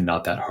often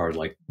not that hard,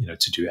 like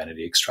to do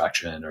entity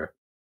extraction or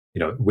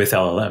with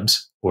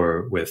LLMs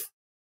or with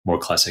more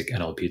classic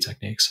NLP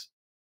techniques.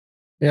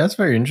 Yeah, that's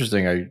very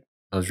interesting. I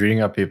was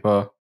reading a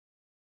paper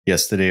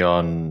yesterday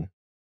on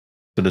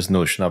this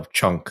notion of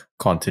chunk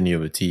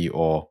continuity,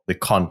 or the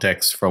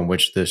context from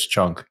which this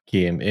chunk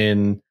came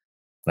in.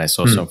 And I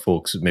saw some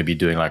folks maybe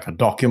doing like a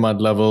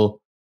document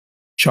level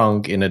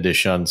chunk in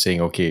addition,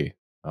 saying, okay,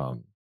 so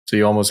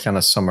you're almost kind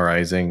of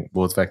summarizing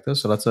both vectors.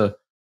 So that's a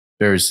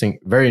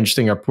very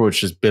interesting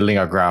approach, just building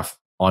a graph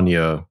on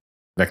your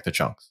vector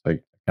chunks.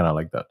 Like, kind of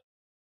like that.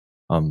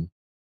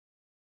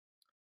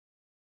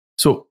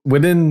 So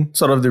within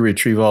sort of the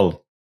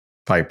retrieval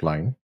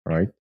pipeline,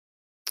 right?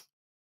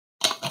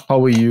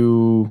 How are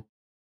you,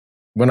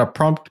 when a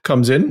prompt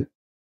comes in,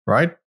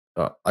 right?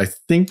 I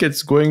think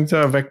it's going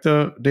to a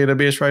vector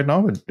database right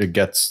now. It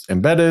gets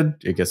embedded,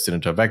 it gets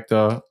into a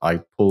vector.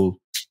 I pull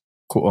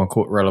quote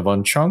unquote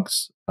relevant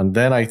chunks, and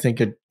then I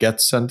think it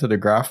gets sent to the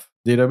graph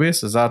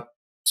database. Is that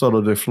sort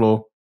of the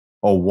flow,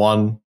 or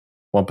one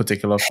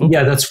particular flow?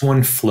 Yeah, that's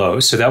one flow.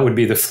 So that would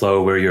be the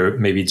flow where you're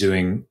maybe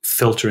doing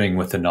filtering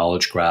with the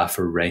knowledge graph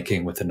or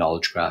ranking with the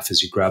knowledge graph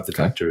as you grab the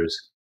vectors.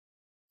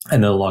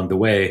 And then along the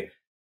way,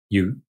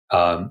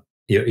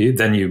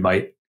 then you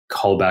might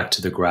call back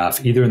to the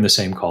graph, either in the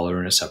same call or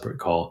in a separate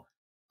call,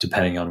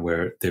 depending on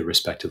where they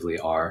respectively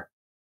are.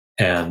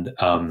 And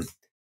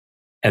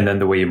then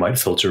the way you might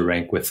filter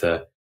rank with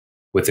the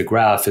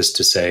graph is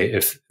to say,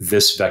 if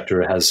this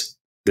vector has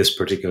this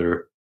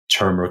particular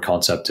term or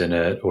concept in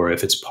it, or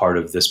if it's part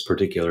of this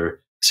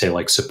particular, say,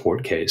 like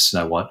support case,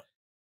 and I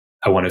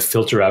want to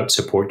filter out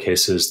support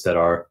cases that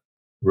are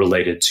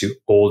related to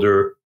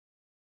older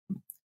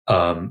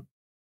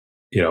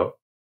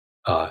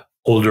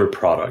older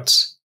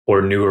products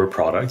or newer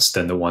products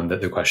than the one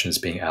that the question is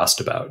being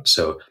asked about.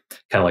 So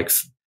kind of like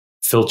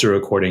filter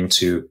according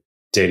to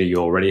data you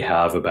already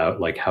have about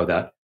like how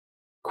that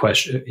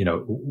question,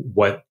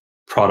 what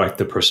product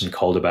the person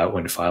called about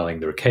when filing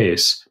their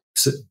case,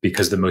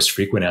 because the most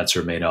frequent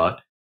answer may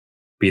not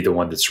be the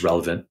one that's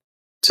relevant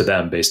to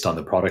them based on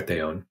the product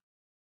they own,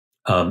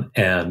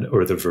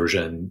 or the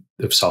version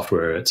of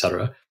software, et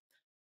cetera.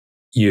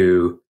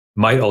 You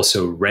might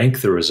also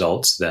rank the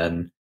results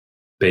then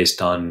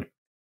based on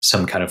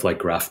some kind of like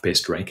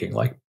graph-based ranking,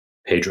 like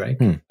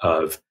PageRank,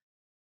 of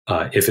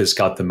if it's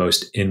got the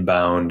most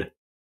inbound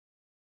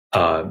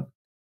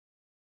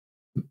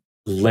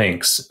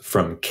links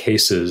from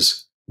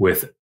cases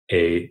with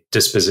a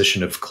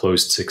disposition of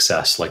closed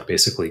success, like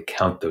basically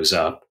count those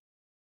up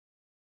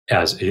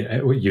as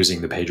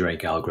using the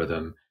PageRank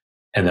algorithm.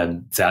 And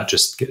then that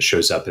just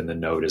shows up in the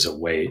node as a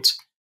weight.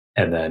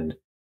 And then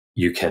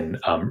you can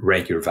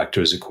rank your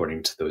vectors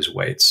according to those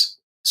weights.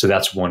 So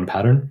that's one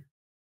pattern.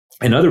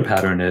 Another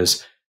pattern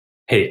is,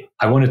 hey,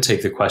 I want to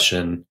take the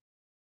question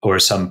or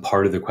some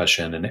part of the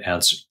question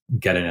and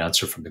get an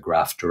answer from the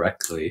graph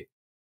directly.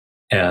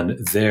 And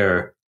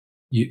there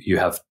you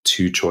have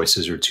two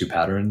choices or two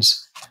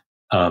patterns.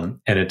 And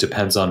it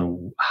depends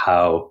on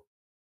how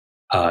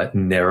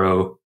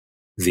narrow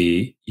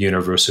the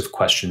universe of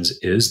questions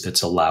is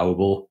that's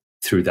allowable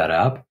through that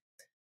app.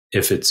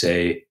 If it's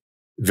a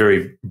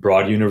very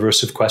broad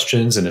universe of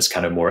questions and it's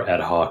kind of more ad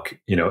hoc,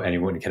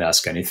 anyone can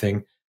ask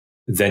anything,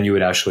 then you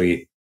would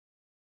actually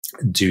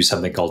do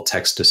something called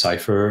text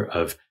decipher,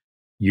 of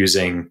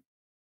using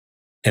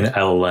an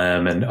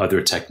LLM and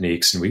other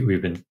techniques. And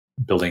we've been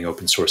building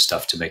open source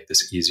stuff to make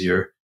this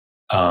easier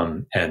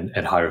and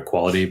higher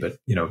quality. But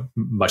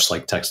much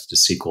like text to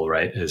SQL,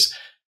 right? Is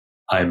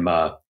I'm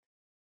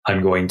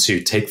going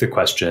to take the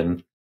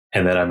question,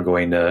 and then I'm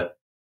going to,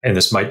 and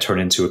this might turn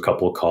into a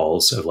couple of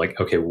calls of like,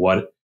 okay,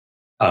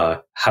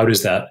 how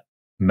does that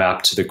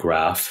map to the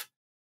graph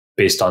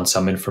based on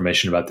some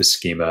information about the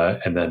schema,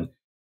 and then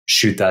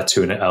shoot that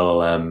to an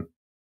LLM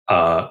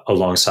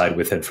alongside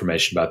with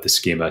information about the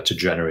schema to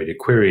generate a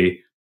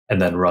query,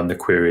 and then run the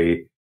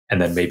query. And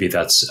then maybe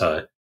that's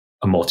a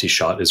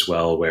multi-shot as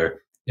well,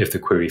 where if the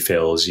query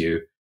fails,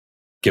 you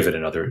give it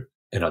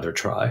another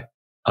try.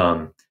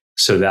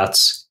 So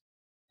that's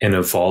an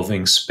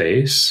evolving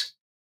space.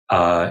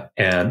 But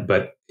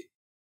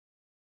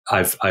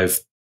I've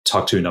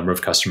talked to a number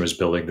of customers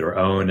building their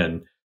own,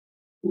 and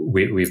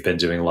we've been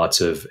doing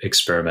lots of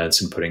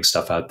experiments and putting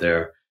stuff out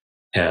there.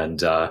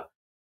 And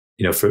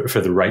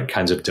for the right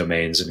kinds of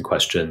domains and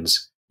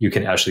questions, you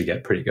can actually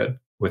get pretty good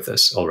with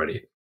this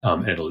already,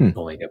 and it'll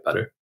only get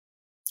better.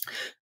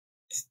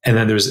 And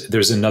then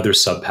there's another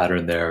sub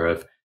pattern there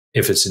of,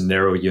 if it's a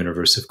narrow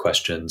universe of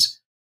questions,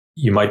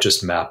 you might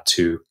just map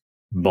to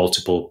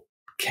multiple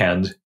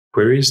canned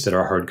queries that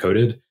are hard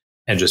coded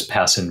and just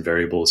pass in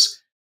variables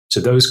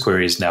to those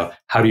queries. Now,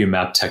 how do you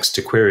map text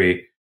to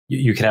query?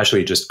 You can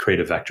actually just create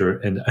a vector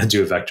and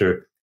do a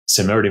vector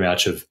similarity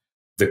match of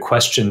the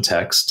question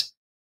text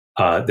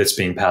that's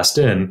being passed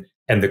in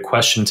and the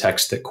question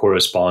text that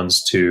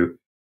corresponds to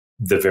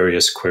the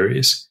various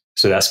queries.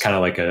 So that's kind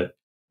of like a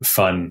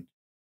fun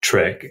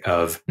trick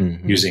of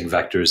using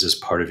vectors as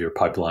part of your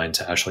pipeline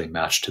to actually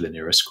match to the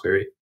nearest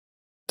query.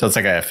 So it's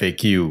like a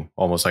FAQ,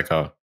 almost like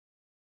I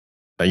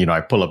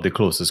pull up the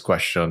closest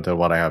question to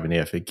what I have in the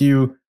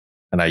FAQ,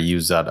 and I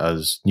use that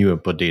as new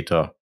input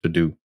data to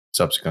do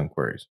subsequent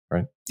queries,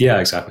 right? Yeah,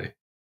 exactly.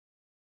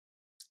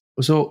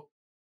 So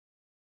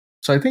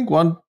I think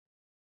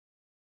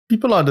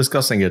people are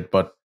discussing it,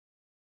 but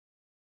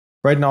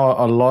right now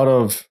a lot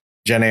of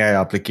GenAI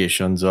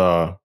applications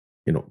are,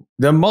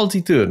 they're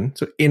multi-turn,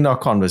 so in our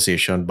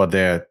conversation, but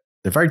they're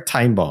very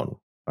time-bound.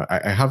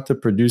 I have to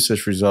produce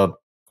this result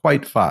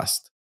quite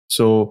fast.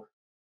 So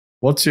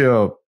what's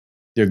your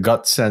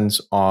gut sense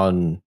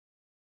on,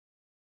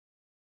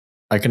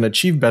 I can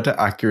achieve better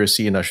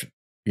accuracy in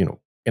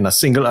a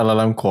single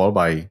LLM call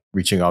by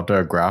reaching out to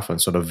a graph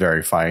and sort of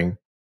verifying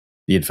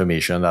the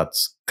information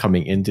that's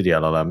coming into the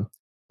LLM.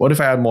 What if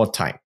I had more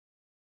time?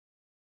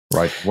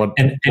 Right? What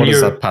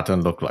does that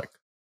pattern look like?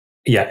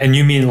 Yeah, and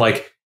you mean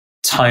like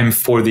time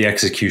for the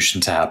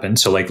execution to happen?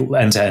 So like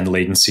end-to-end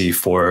latency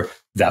for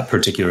that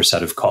particular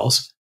set of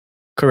calls?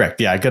 Correct.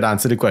 Yeah, I could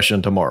answer the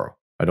question tomorrow.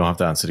 I don't have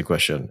to answer the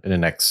question in the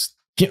next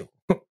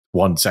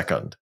 1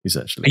 second,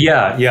 essentially.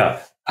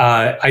 Yeah.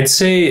 I'd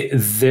say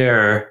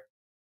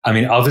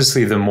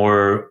obviously the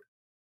more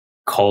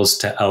calls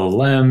to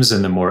LLMs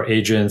and the more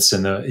agents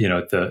and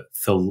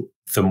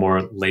the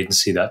more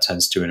latency that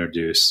tends to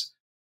introduce.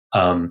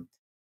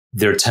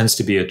 There tends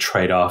to be a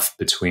trade-off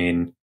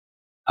between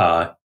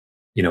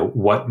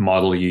what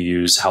model you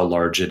use, how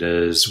large it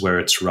is, where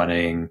it's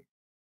running,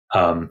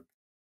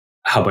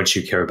 how much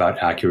you care about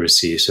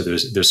accuracy. So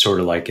there's sort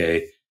of like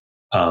a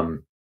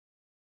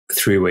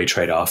three-way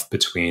trade-off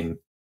between,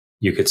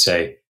 you could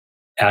say,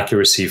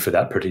 accuracy for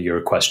that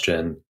particular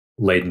question,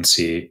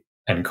 latency,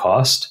 and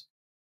cost.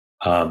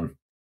 And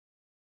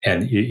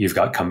you've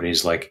got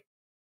companies like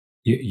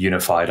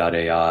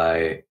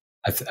Unify.ai.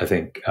 I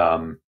think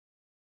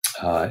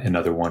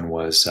another one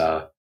was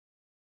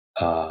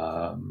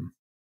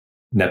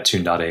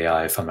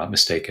Neptune.ai, if I'm not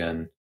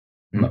mistaken.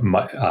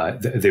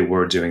 They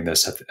were doing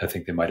this. I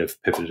think they might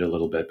have pivoted a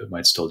little bit, but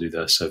might still do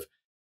this of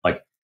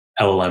like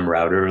LLM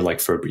router, like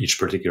for each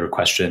particular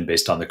question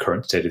based on the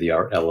current state of the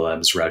art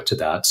LLMs route to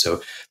that.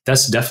 So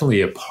that's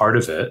definitely a part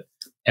of it.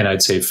 And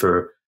I'd say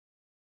for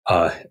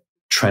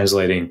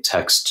translating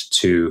text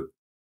to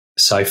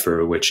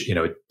cipher, which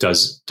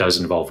does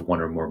involve one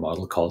or more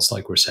model calls,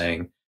 like we're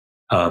saying,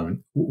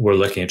 we're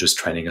looking at just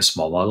training a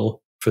small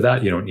model for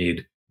that. You don't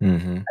need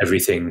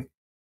everything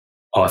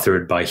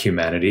authored by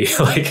humanity,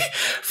 like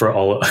for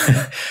all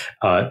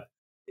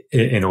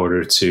in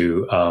order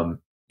to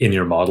in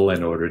your model,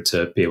 in order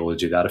to be able to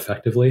do that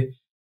effectively.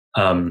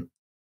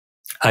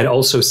 I'd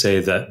also say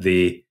that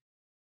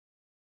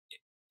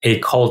a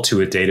call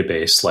to a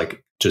database,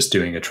 like just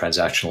doing a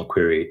transactional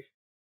query,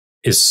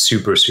 is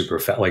super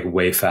fast, like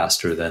way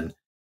faster than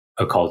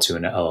a call to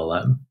an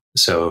LLM.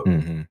 So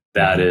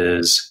that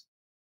is,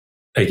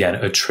 again,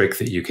 a trick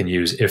that you can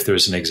use. If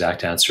there's an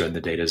exact answer and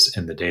the data's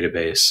in the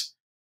database,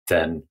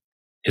 then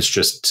it's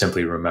just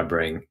simply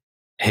remembering,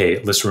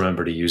 hey, let's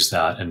remember to use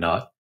that and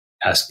not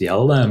ask the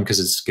LLM, because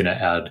it's going to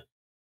add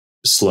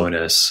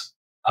slowness.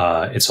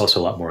 It's also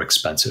a lot more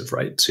expensive,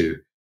 right, to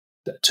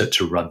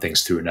run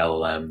things through an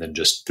LLM than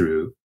just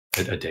through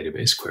a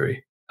database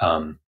query.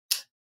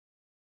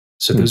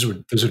 So those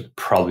would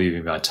probably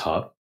be my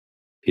top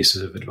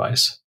pieces of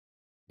advice.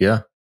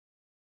 Yeah.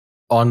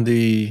 On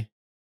the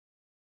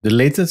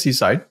latency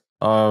side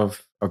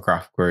of a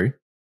graph query,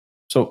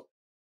 so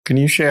can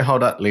you share how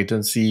that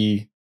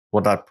latency,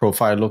 what that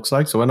profile looks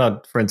like? So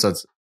for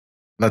instance,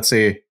 let's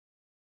say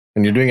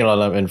when you're doing an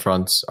LLM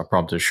inference, a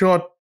prompt is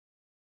short,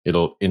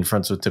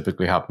 inference will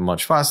typically happen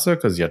much faster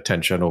because the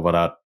attention over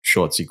that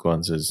short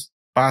sequence is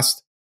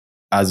fast.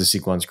 As the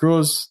sequence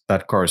grows,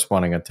 that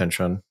corresponding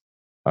attention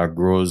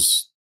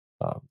grows.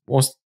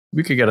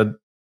 We could get it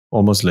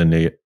almost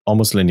linear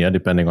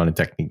depending on the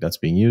technique that's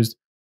being used.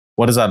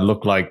 What does that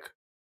look like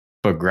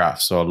for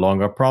graphs? So a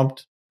longer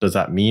prompt, does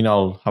that mean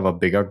I'll have a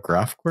bigger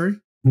graph query?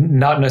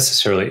 Not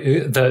necessarily.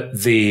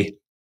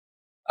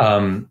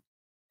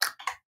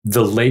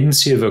 The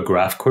latency of a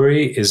graph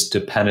query is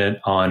dependent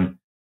on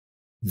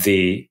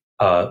the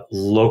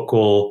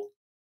local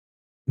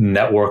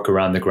network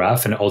around the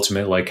graph and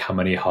ultimately like how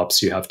many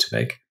hops you have to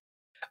make.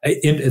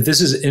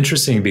 This is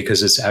interesting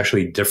because it's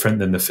actually different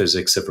than the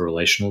physics of a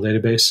relational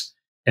database.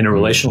 In a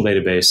relational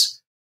database,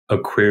 a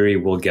query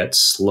will get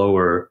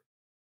slower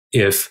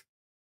if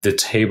the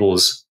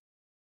tables,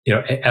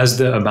 as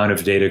the amount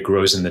of data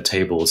grows in the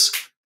tables,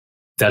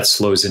 that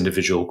slows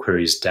individual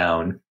queries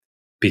down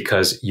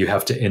because you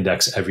have to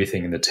index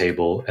everything in the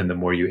table. And the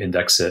more you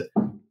index it,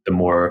 the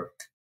more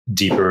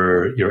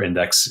deeper your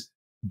index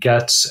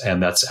gets.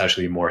 And that's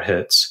actually more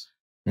hits.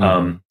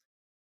 And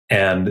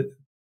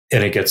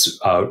it gets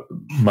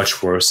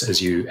much worse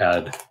as you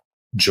add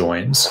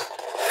joins.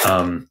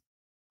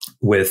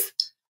 With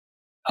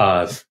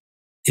at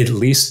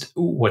least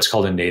what's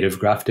called a native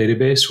graph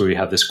database, where you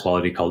have this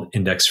quality called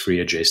index-free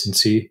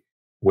adjacency,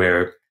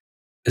 where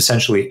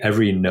essentially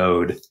every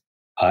node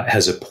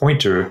has a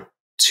pointer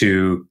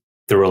to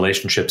the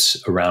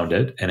relationships around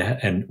it,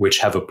 and which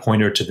have a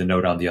pointer to the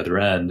node on the other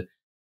end.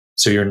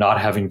 So you're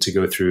not having to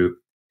go through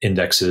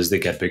indexes that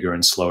get bigger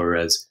and slower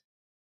as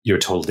your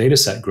total data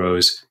set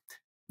grows.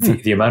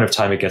 The amount of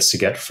time it gets to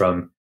get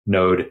from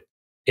node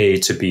A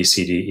to B,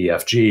 C, D, E,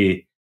 F,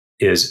 G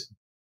is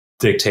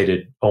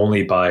dictated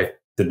only by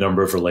the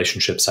number of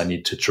relationships I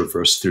need to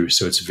traverse through.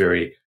 So it's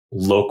very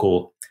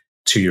local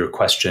to your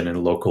question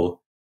and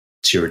local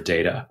to your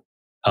data.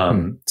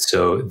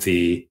 So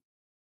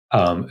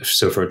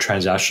for a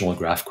transactional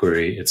graph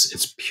query,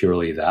 it's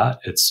purely that.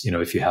 It's,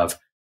 if you have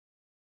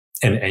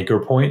an anchor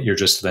point, you're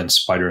just then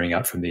spidering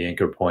out from the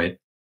anchor point.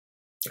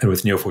 And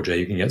with Neo4j,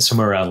 you can get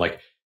somewhere around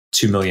like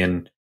 2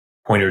 million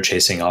pointer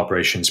chasing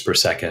operations per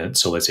second.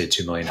 So let's say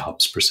 2 million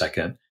hops per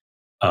second,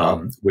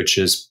 which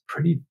is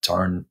pretty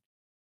darn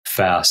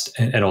fast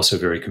and also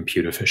very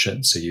compute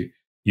efficient. So you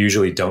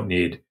usually don't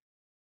need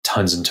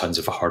tons and tons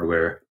of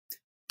hardware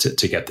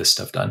to get this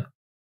stuff done.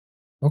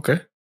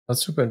 Okay,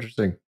 that's super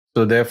interesting.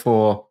 So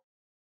therefore,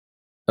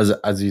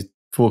 as you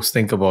folks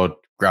think about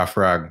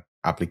GraphRAG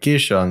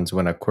applications,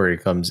 when a query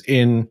comes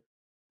in,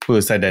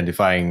 first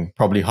identifying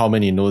probably how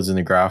many nodes in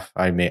the graph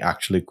I may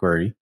actually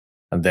query,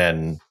 and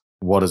then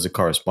what is the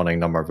corresponding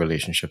number of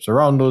relationships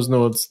around those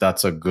nodes.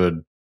 That's a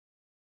good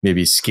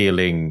maybe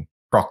scaling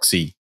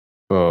proxy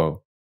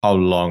for how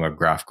long a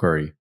graph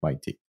query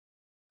might take.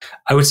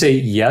 I would say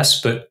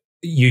yes, but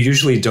you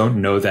usually don't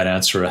know that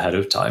answer ahead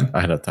of time.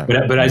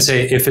 But I'd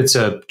say if it's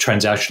a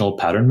transactional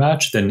pattern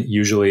match, then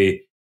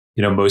usually,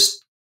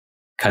 most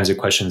kinds of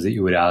questions that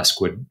you would ask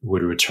would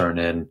return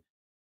in,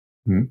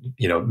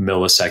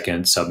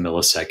 millisecond,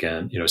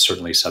 sub-millisecond,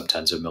 certainly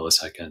sub-tens of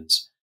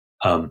milliseconds.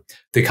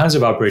 The kinds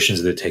of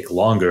operations that take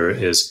longer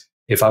is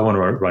if I want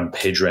to run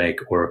PageRank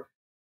or,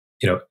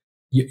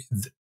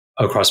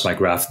 across my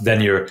graph, then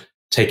you're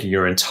taking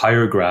your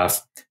entire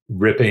graph,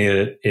 ripping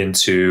it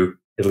into,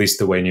 at least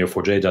the way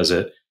Neo4j does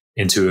it,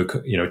 into a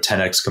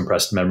 10x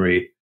compressed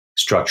memory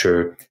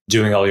structure,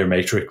 doing all your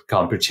matrix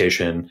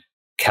computation,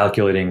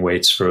 calculating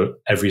weights for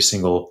every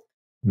single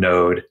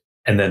node,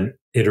 and then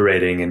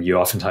iterating. And you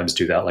oftentimes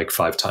do that like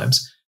 5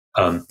 times.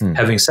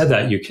 Having said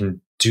that, you can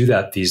do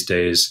that these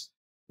days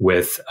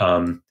with,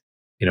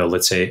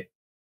 let's say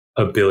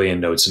 1 billion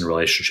nodes and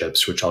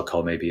relationships, which I'll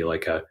call maybe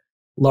like a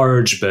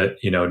large, but,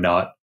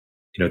 not,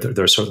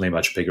 there are certainly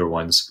much bigger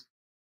ones.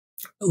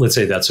 Let's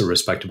say that's a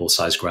respectable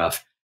size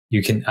graph.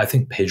 I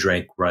think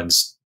PageRank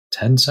runs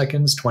 10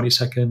 seconds, 20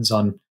 seconds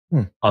on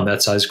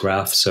that size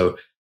graph. So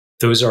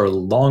those are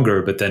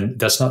longer, but then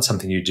that's not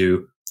something you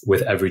do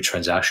with every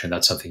transaction.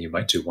 That's something you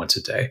might do once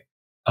a day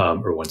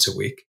or once a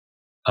week.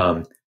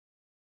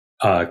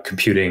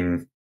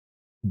 Computing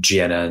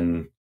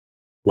GNN,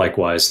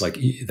 likewise, like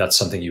that's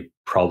something you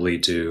probably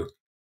do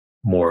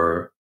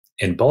more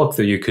in bulk,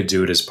 though you could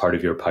do it as part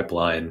of your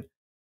pipeline.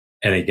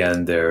 And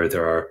again, there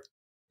are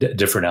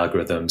different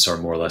algorithms are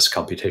more or less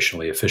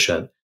computationally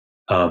efficient.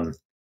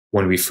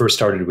 When we first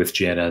started with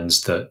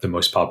GNNs, the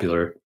most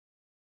popular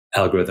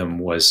algorithm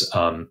was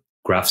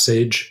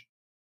GraphSage,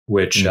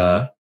 which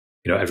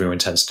everyone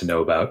tends to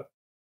know about.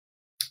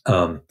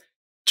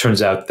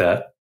 Turns out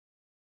that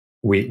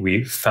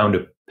we found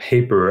a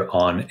paper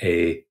on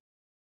an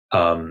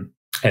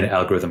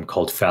algorithm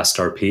called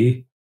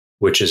FastRP,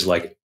 which is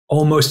like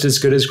almost as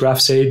good as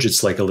GraphSage.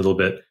 It's like a little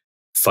bit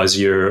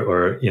fuzzier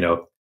or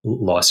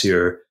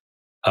lossier,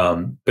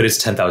 but it's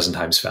 10,000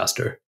 times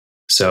faster.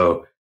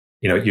 So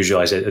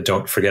usually I say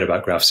don't forget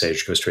about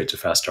GraphSage, go straight to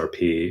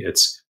FastRP.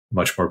 It's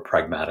much more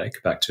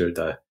pragmatic. Back to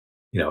the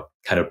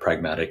kind of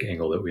pragmatic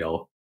angle that we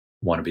all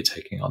want to be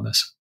taking on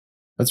this.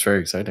 That's very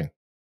exciting.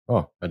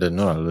 Oh, I didn't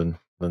know. I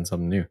learned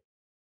something new.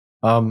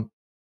 How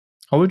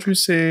would you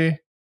say?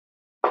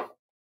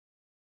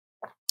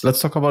 Let's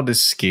talk about the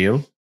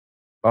scale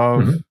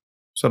of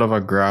sort of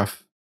a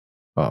graph.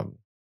 At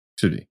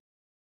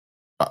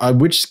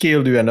which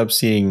scale do you end up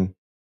seeing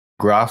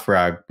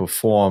GraphRAG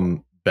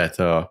perform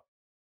better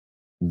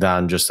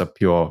than just a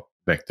pure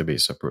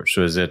vector-based approach?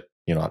 So is it,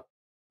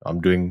 I'm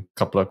doing a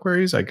couple of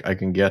queries, I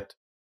can get,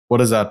 what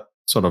does that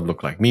sort of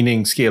look like?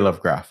 Meaning scale of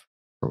graph,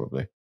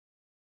 probably.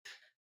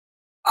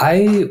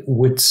 I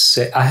would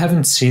say I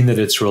haven't seen that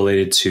it's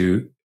related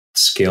to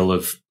scale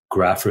of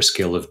graph or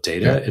scale of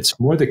data. It's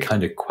more the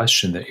kind of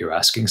question that you're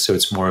asking. So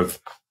it's more of,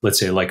 let's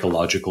say, like a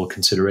logical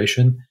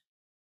consideration.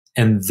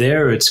 And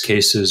there it's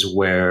cases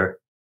where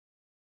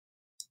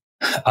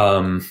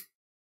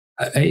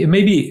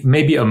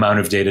maybe amount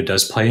of data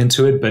does play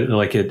into it, but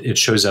like it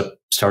shows up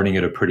starting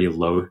at a pretty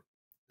low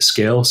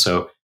scale.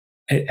 So,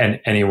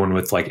 and anyone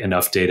with like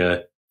enough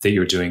data that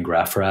you're doing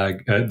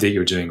GraphRAG, that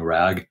you're doing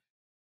RAG,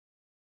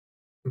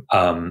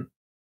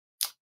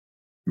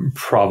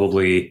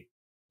 probably,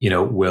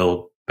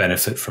 will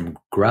benefit from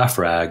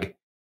GraphRAG.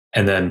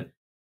 And then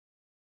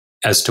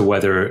as to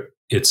whether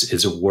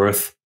it's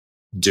worth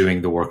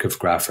doing the work of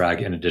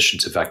GraphRAG in addition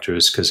to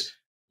vectors, because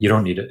you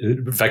don't need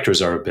it.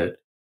 Vectors are a bit,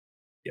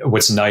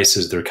 what's nice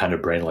is they're kind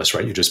of brainless,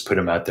 right? You just put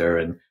them out there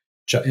and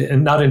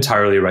not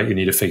entirely, right? You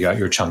need to figure out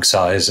your chunk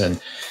size,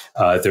 and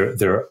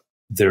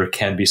there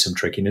can be some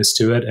trickiness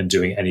to it, and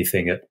doing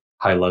anything at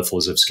high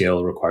levels of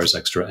scale requires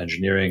extra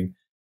engineering,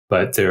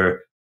 but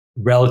they're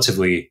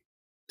relatively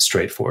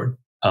straightforward.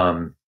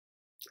 And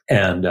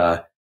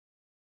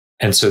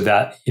so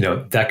that,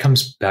 that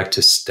comes back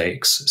to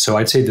stakes. So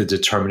I'd say the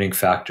determining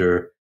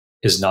factor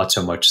is not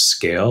so much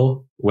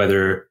scale,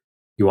 whether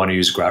you want to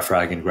use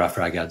GraphRAG and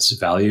GraphRAG adds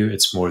value.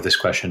 It's more this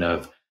question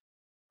of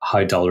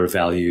high dollar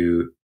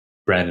value,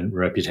 brand and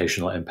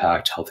reputational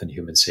impact, health and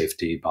human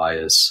safety,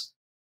 bias,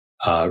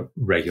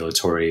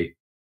 regulatory,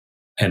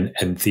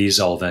 and these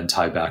all then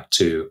tie back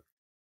to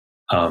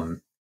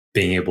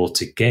being able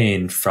to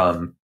gain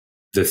from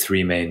the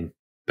three main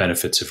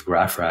benefits of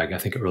GraphRAG. I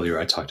think earlier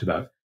I talked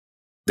about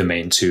the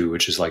main two,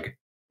 which is like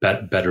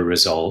better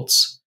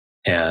results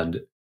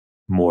and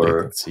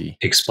more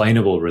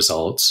explainable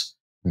results.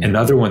 Mm-hmm.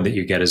 Another one that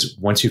you get is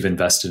once you've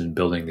invested in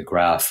building the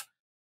graph,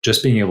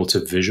 just being able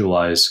to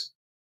visualize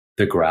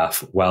the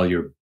graph while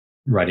you're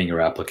writing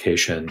your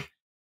application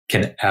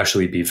can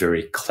actually be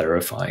very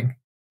clarifying.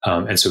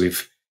 And so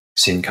we've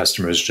seen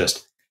customers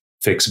just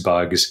fix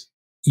bugs,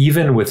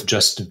 even with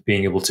just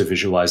being able to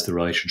visualize the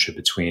relationship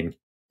between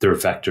their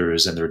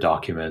vectors and their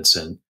documents.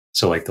 And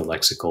so like the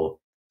lexical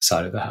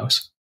side of the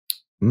house.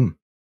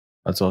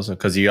 That's awesome,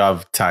 because you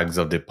have tags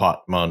of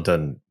department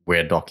and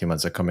where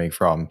documents are coming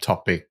from,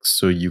 topics,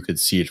 so you could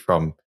see it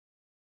from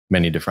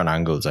many different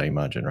angles, I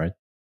imagine, right?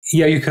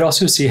 Yeah, you could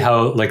also see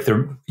how like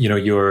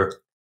your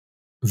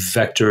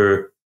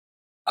vector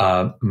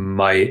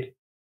might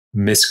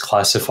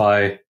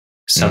misclassify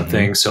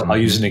something. Mm-hmm. So I'll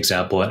use an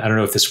example, and I don't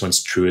know if this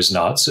one's true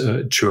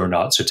or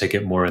not. So take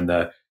it more in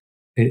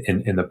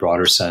the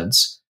broader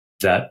sense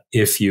that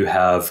if you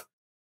have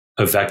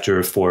a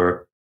vector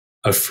for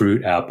a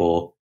fruit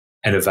apple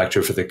and a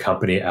vector for the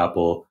company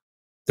Apple,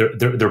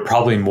 they're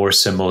probably more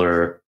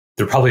similar.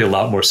 They're probably a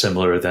lot more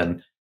similar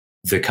than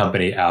the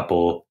company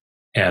Apple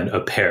and a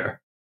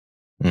pear.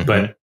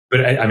 Mm-hmm.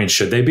 But I mean,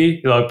 should they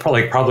be?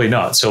 Probably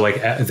not. So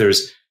like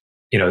there's,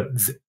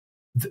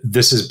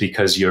 this is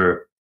because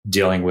you're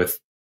dealing with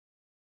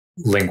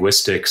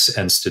linguistics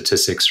and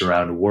statistics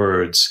around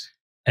words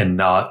and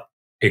not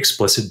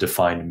explicit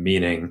defined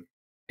meaning.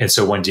 And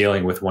so when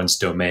dealing with one's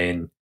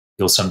domain,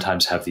 you'll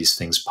sometimes have these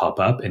things pop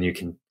up, and you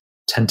can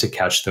tend to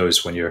catch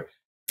those when you're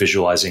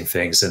visualizing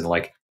things and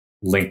like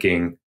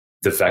linking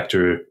the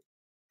vector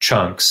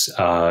chunks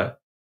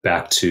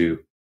back to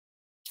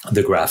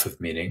the graph of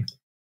meaning.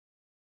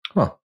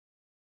 Huh.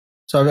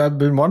 So I've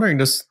been wondering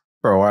this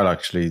for a while,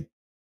 actually.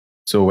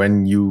 So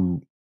when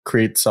you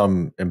create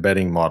some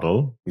embedding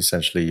model,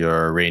 essentially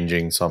you're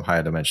arranging some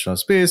higher dimensional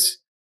space.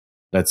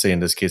 Let's say in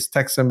this case,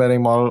 text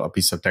embedding model, a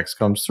piece of text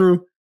comes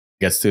through,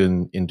 gets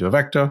into a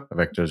vector. A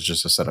vector is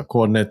just a set of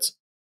coordinates.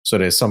 So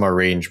there's some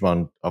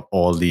arrangement of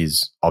all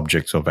these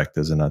objects or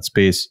vectors in that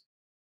space.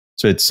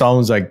 So it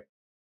sounds like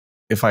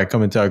if I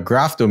come into a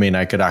graph domain,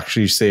 I could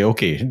actually say,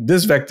 okay,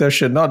 this vector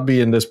should not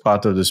be in this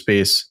part of the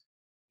space.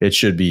 It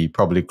should be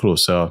probably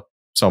closer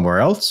somewhere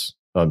else.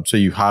 So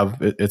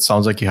it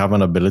sounds like you have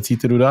an ability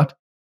to do that.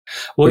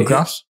 Well, with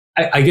graphs?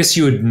 I guess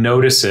you would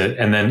notice it,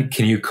 and then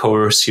can you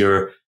coerce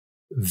your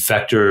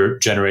vector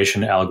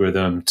generation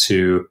algorithm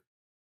to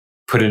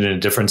put it in a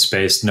different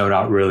space? No,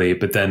 not really.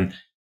 But then,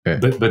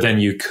 but then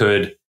you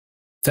could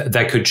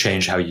that could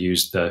change how you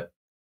use the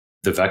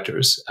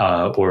vectors,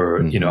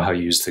 or mm-hmm. How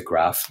you use the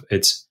graph.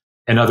 It's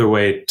another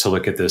way to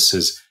look at this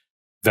is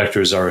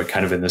vectors are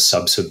kind of in the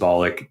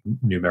sub-symbolic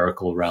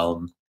numerical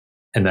realm,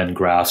 and then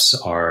graphs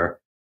are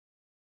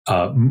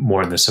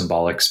more in the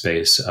symbolic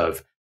space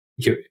of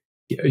here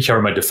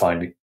are my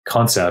defined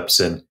concepts.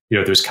 And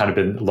there's kind of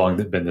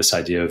been this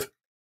idea of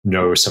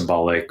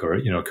neurosymbolic,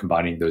 or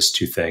combining those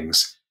two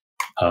things.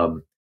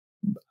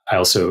 I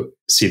also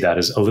see that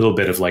as a little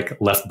bit of like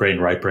left brain,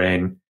 right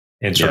brain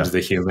in terms of the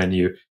human.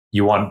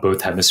 You want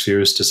both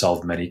hemispheres to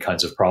solve many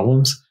kinds of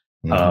problems.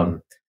 Mm-hmm.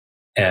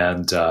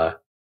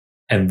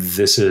 And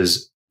this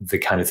is the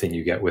kind of thing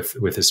you get with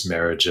this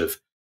marriage of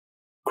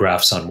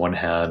graphs on one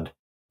hand,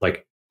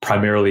 like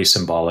primarily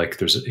symbolic.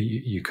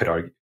 You could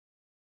argue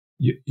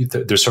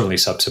there's certainly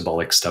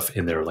sub-symbolic stuff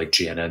in there, like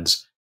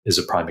GNNs is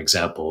a prime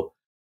example,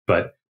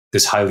 but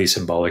this highly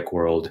symbolic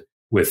world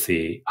with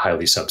the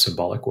highly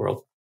sub-symbolic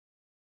world.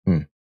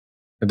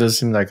 It does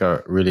seem like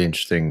a really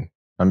interesting.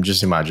 I'm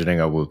just imagining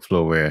a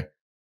workflow where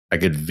I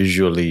could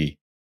visually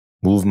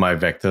move my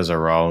vectors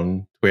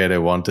around where they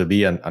want to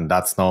be. And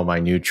that's now my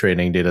new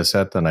training data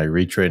set. And I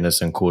retrain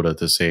this encoder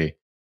to say,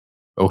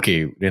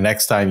 okay, the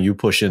next time you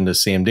push in the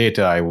same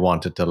data, I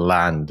want it to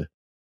land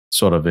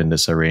sort of in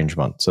this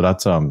arrangement. So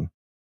that's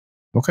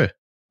okay.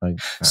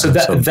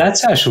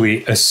 That's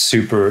actually a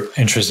super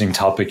interesting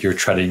topic you're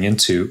treading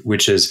into,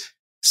 which is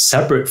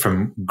separate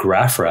from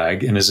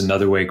GraphRAG and is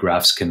another way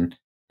graphs can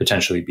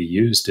potentially be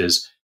used,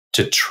 is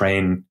to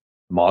train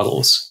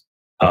models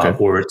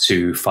or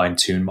to fine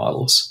tune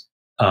models.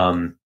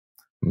 And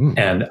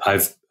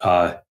I've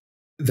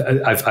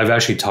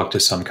actually talked to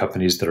some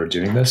companies that are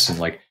doing this and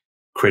like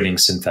creating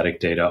synthetic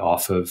data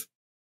off of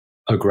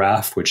a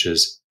graph,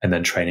 and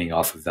then training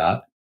off of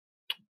that.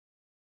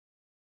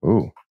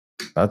 Oh,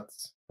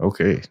 that's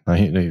okay. Now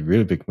you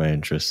really piqued my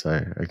interest.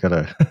 I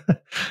gotta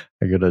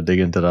I gotta dig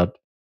into that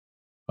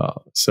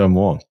some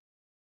more.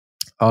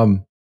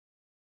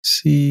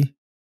 See.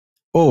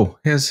 Oh,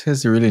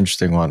 here's a really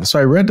interesting one. So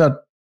I read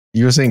that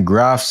you were saying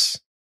graphs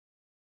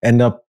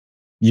end up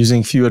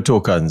using fewer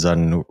tokens,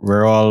 and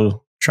we're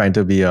all trying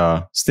to be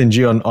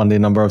stingy on the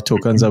number of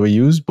tokens that we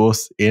use,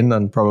 both in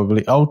and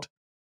probably out.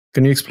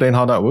 Can you explain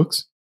how that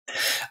works?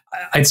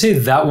 I'd say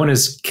that one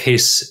is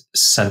case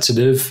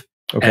sensitive,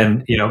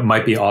 and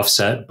might be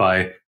offset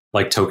by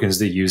like tokens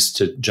they use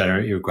to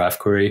generate your graph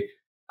query.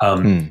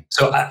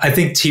 So I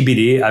think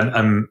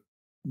TBD.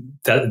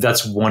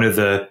 That's one of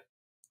the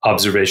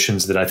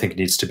observations that I think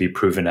needs to be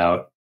proven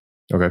out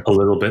a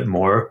little bit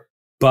more.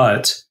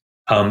 But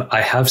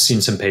I have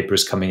seen some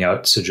papers coming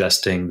out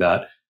suggesting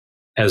that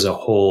as a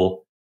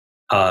whole,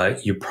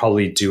 you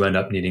probably do end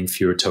up needing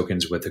fewer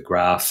tokens with a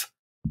graph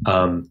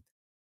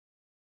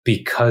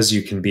because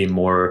you can be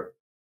more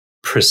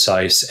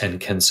precise and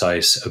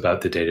concise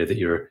about the data that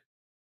you're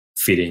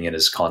feeding in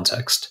as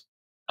context.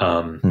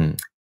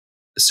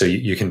 So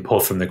you can pull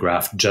from the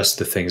graph just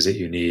the things that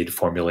you need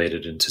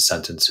formulated into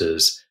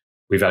sentences.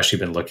 We've actually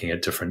been looking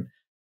at different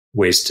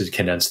ways to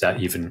condense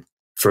that even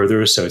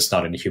further. So it's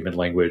not in human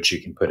language. You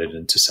can put it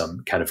into some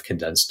kind of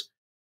condensed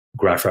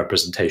graph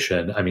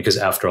representation. I mean, because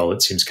after all,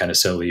 it seems kind of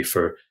silly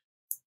for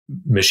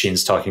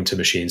machines talking to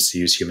machines to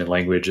use human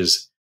language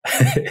is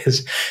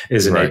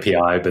an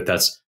API, but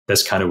that's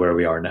kind of where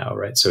we are now,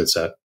 right? So it's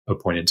a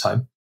point in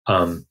time.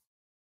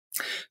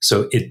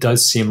 So it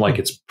does seem like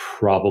it's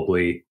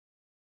probably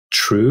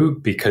true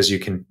because you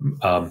can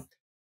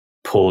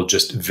pull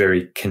just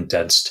very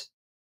condensed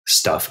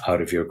stuff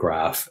out of your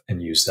graph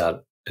and use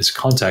that as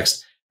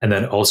context. And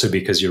then also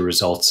because your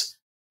results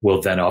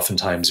will then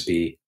oftentimes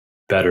be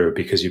better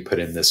because you put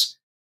in this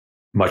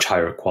much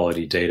higher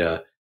quality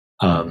data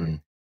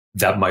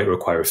that might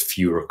require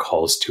fewer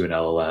calls to an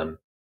LLM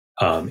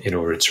in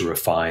order to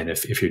refine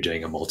if you're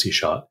doing a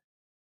multi-shot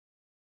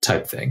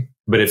type thing.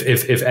 But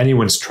if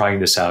anyone's trying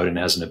this out and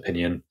has an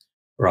opinion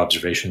or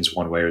observations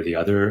one way or the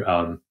other,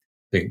 I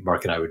think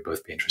Mark and I would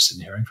both be interested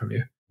in hearing from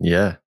you.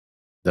 Yeah,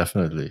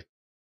 definitely.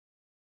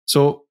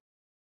 So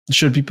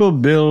should people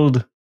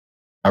build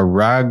a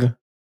RAG,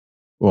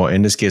 or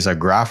in this case, a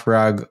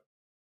GraphRAG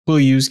per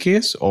use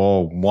case,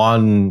 or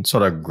one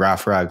sort of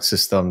GraphRAG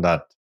system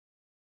that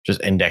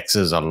just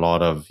indexes a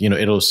lot of,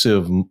 it'll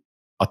serve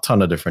a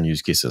ton of different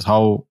use cases?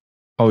 How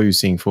are you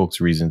seeing folks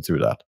reason through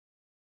that?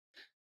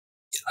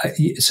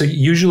 So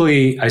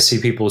usually I see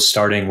people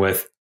starting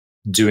with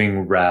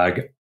doing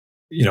RAG,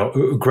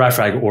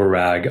 GraphRAG or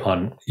RAG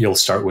you'll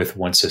start with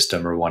one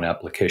system or one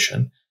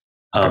application.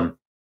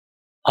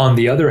 On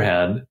the other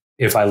hand,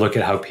 if I look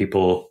at how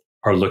people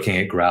are looking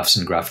at graphs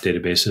and graph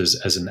databases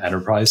as an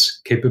enterprise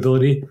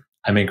capability,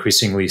 I'm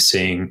increasingly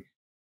seeing,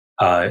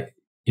 like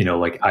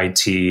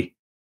IT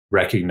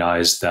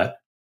recognize that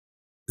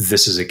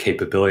this is a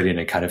capability and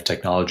a kind of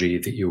technology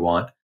that you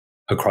want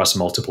across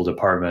multiple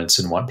departments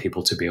and want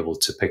people to be able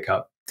to pick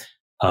up.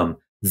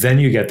 Then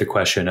you get the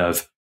question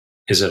of,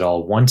 is it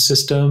all one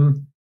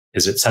system?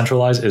 Is it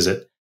centralized? Is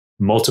it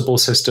multiple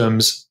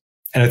systems?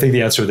 And I think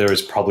the answer there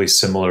is probably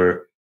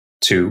similar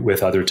to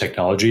with other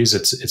technologies.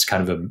 It's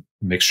kind of a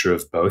mixture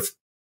of both.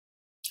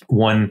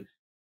 One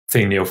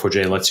thing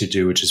Neo4j lets you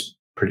do, which is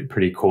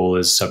pretty cool,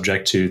 is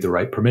subject to the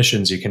right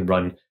permissions, you can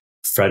run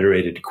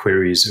federated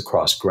queries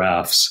across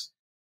graphs.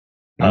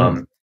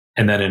 And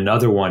then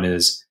another one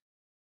is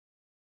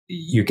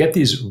you get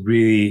these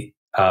really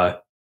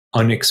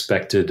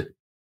unexpected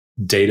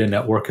data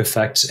network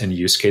effects and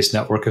use case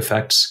network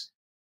effects.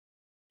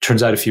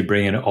 Turns out if you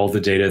bring in all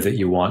the data that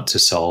you want to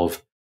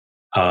solve,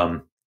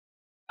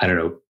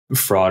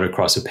 fraud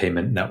across a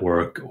payment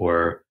network,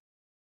 or,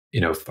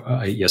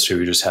 yesterday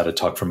we just had a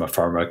talk from a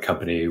pharma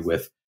company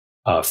with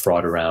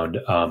fraud around,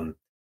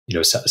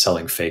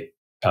 selling fake,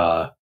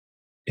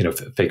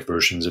 fake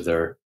versions of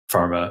their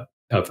pharma,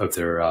 of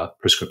their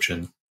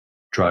prescription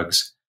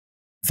drugs.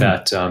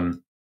 That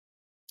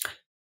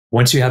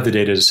once you have the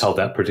data to solve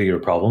that particular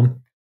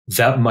problem,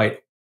 that might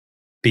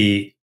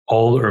be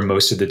all or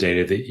most of the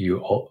data that you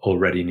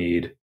already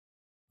need,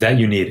 that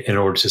you need in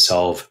order to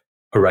solve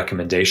a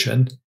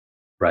recommendation,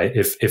 right?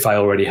 If I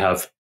already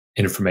have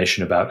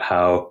information about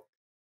how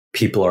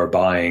people are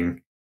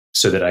buying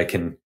so that I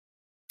can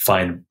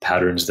find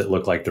patterns that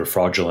look like they're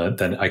fraudulent,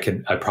 then I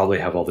probably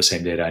have all the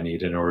same data I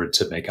need in order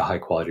to make a high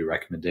quality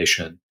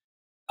recommendation.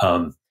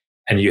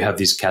 And you have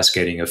these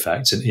cascading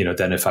effects. And,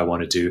 then if I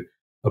want to do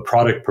a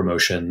product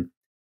promotion,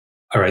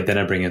 all right, then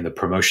I bring in the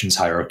promotions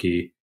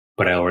hierarchy,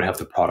 but I already have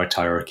the product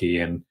hierarchy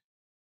and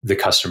the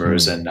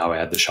customers, and now I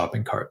add the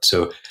shopping cart.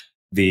 So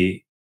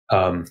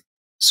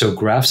so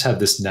graphs have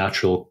this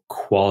natural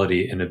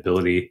quality and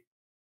ability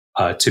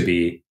to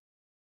be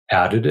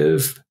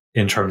additive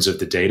in terms of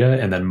the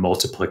data, and then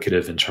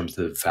multiplicative in terms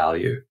of the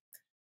value.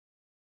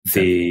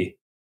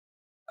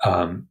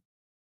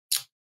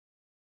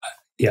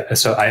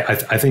 So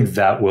I think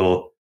that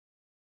will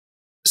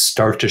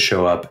start to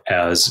show up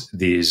as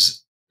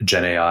these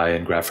GenAI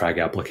and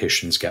GraphRAG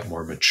applications get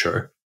more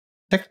mature.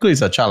 Technically,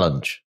 it's a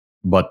challenge,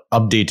 but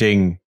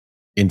updating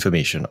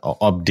information or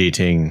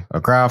updating a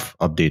graph,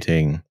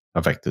 updating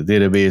a vector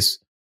database.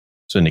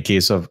 So in the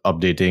case of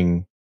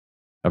updating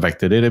a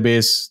vector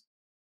database,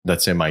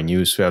 let's say my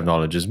new sphere of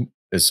knowledge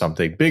is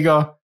something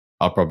bigger,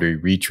 I'll probably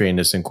retrain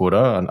this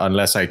encoder, and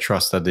unless I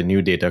trust that the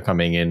new data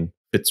coming in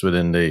fits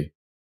within the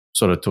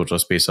sort of total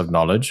space of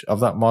knowledge of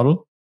that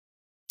model.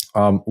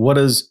 What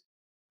does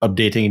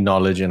updating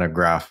knowledge in a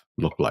graph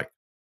look like?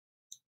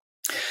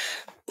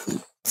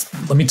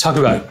 Let me talk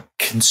about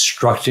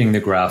constructing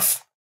the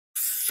graph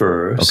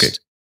first.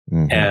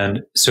 Okay.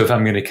 And so if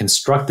I'm going to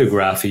construct the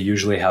graph, you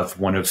usually have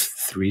one of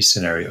three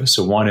scenarios.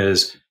 So one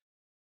is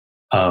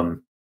I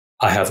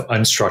have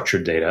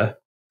unstructured data.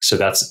 So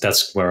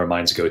that's where our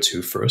minds go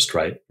to first,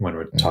 right? When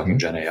we're talking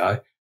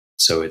GenAI.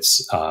 So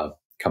it's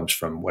comes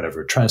from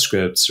whatever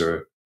transcripts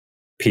or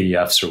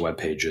PDFs or web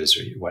pages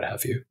or what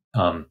have you.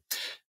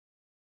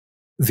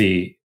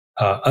 The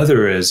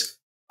other is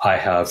I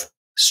have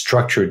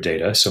structured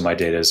data. So my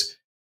data is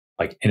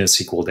like in a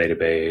SQL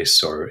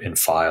database or in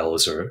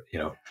files or,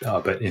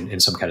 but in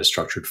some kind of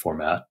structured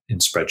format in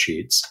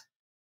spreadsheets.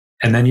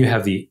 And then you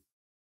have the,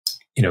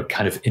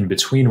 kind of in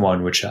between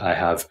one, which I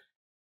have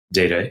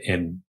data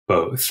in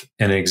both.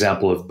 And an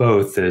example of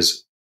both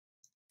is,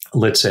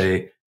 let's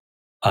say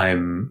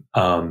I'm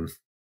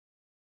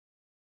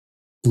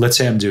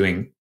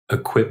doing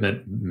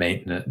equipment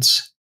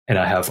maintenance and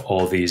I have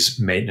all these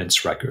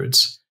maintenance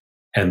records,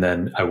 and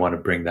then I want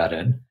to bring that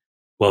in.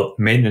 Well,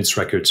 maintenance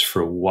records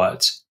for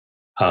what?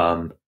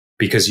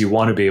 Because you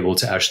want to be able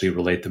to actually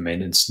relate the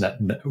maintenance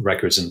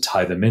records and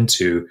tie them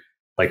into,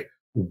 like,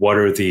 what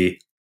are the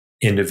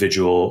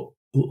individual,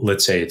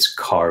 let's say it's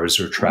cars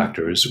or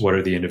tractors, what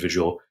are the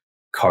individual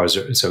cars?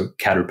 So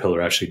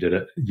Caterpillar actually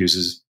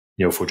uses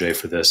Neo4j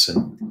for this.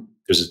 And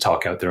there's a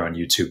talk out there on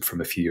YouTube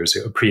from a few years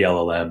ago,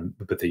 pre-LLM,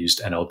 but they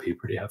used NLP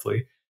pretty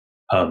heavily.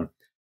 I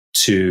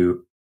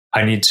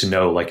need to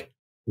know, like,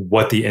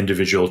 what the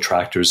individual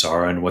tractors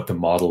are and what the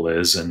model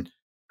is and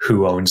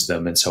who owns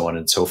them and so on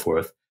and so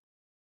forth.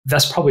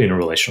 That's probably in a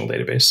relational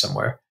database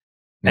somewhere.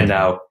 And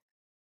now,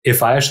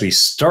 if I actually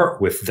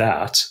start with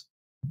that,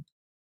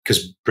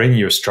 because bringing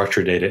your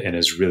structured data in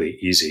is really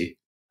easy.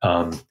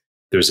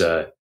 There's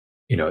a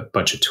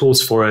bunch of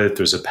tools for it.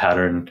 There's a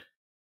pattern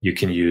you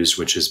can use,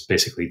 which is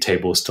basically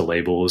tables to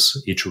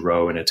labels. Each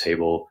row in a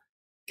table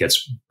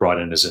gets brought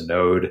in as a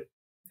node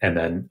and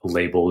then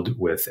labeled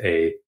with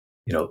a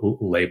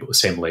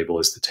same label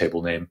as the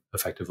table name,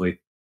 effectively.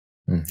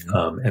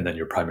 And then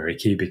your primary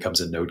key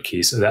becomes a node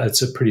key. So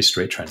that's a pretty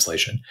straight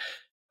translation.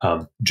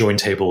 Join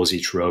tables,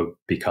 each row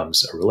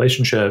becomes a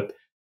relationship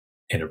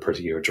in a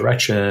particular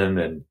direction,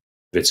 and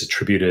if it's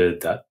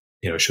attributed, that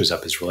shows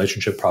up as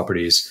relationship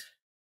properties.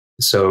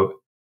 So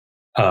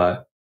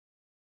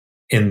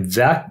in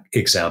that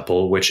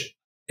example, which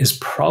is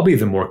probably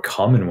the more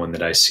common one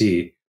that I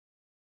see,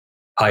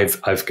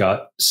 I've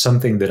got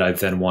something that I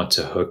then want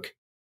to hook,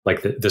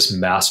 like this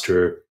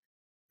master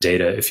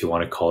data, if you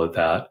want to call it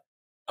that,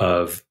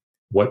 of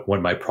what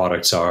my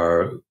products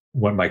are,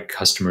 what my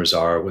customers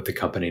are, what the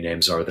company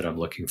names are that I'm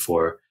looking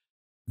for,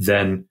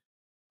 then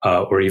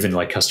or even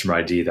like customer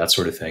ID, that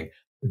sort of thing.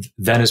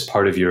 Then as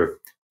part of your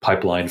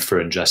pipeline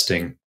for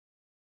ingesting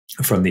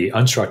from the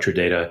unstructured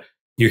data,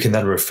 you can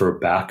then refer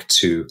back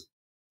to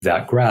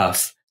that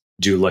graph,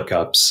 do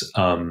lookups,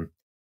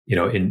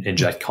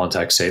 inject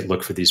context, say,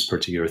 look for these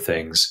particular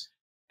things,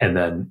 and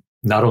then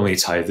not only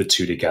tie the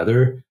two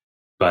together,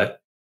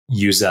 but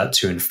use that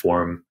to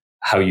inform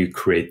how you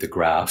create the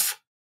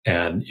graph.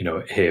 And,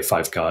 hey, if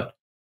I've got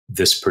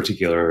this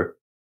particular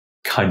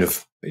kind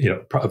of,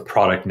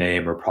 product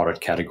name or product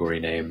category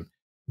name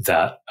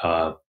that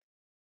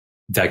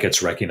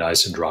gets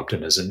recognized and dropped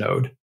in as a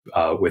node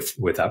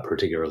with that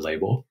particular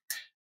label.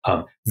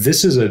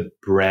 This is a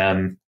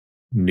brand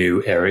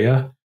new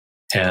area,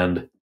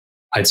 and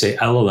I'd say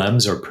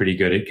LLMs are pretty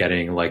good at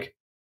getting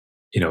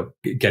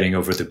getting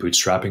over the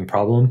bootstrapping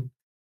problem.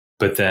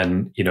 But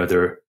then,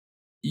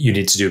 you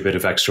need to do a bit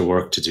of extra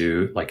work to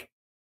do like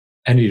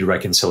entity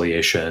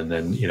reconciliation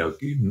and,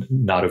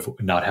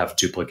 not have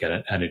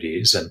duplicate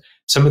entities. And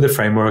some of the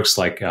frameworks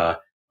like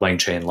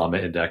LangChain, Llama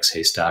Index,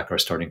 Haystack are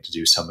starting to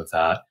do some of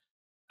that.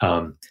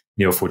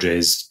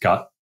 Neo4j's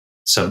got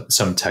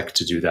some tech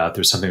to do that.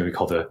 There's something we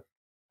call the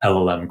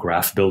LLM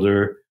Graph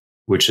Builder,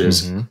 which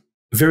is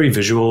very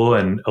visual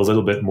and a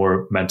little bit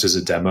more meant as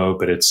a demo,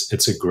 but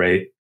it's a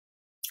great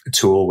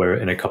tool where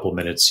in a couple of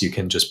minutes you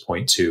can just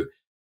point to,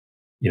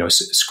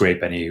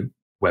 scrape any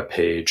web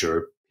page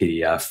or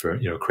PDF or,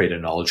 create a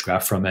knowledge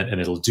graph from it, and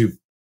it'll do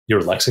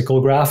your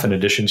lexical graph in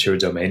addition to your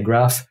domain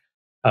graph.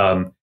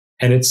 And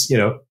it's,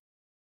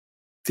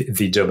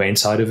 the domain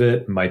side of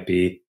it might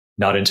be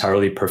not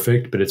entirely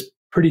perfect, but it's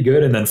pretty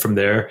good. And then from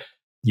there,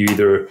 you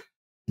either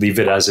leave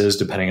it as is,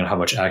 depending on how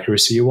much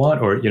accuracy you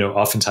want, or,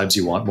 oftentimes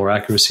you want more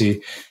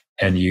accuracy,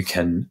 and you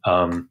can,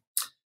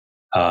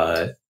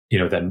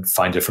 then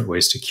find different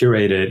ways to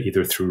curate it,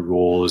 either through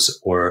rules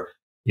or,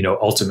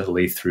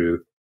 ultimately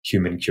through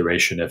human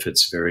curation if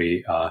it's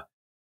very,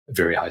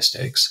 very high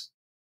stakes.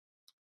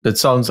 It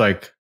sounds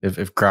like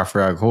if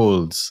GraphRAG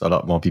holds, a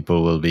lot more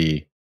people will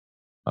be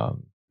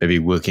maybe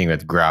working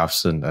with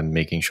graphs and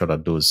making sure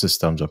that those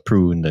systems are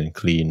pruned and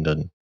cleaned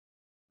and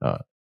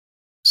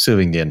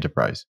serving the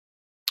enterprise.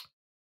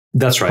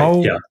 That's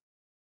right. Yeah.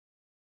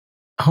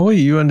 How are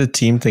you and the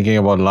team thinking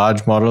about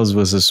large models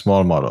versus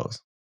small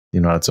models?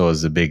 That's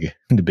always the big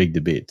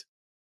debate.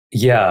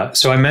 Yeah.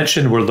 So I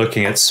mentioned we're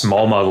looking at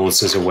small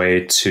models as a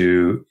way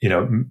to,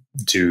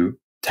 do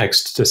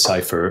text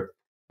decipher.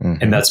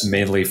 And that's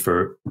mainly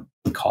for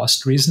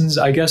cost reasons,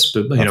 I guess.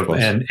 But,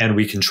 and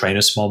we can train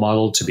a small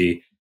model to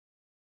be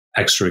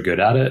extra good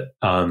at it.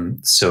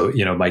 So,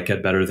 might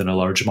get better than a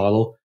large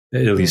model.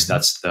 At least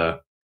that's the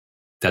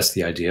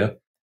idea.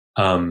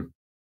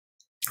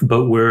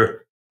 But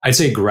I'd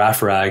say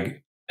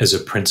GraphRAG as a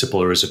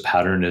principle or as a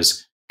pattern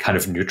is kind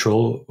of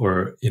neutral,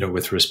 or,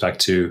 with respect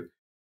to,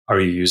 are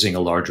you using a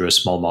large or a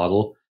small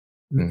model?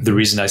 The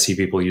reason I see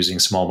people using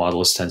small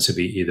models tends to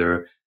be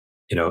either,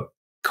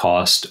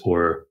 cost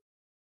or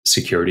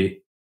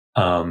security.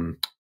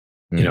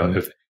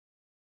 If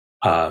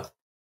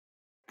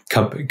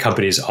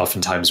companies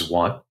oftentimes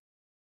want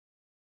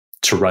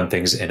to run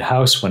things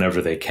in-house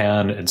whenever they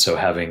can, and so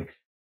having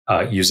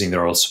using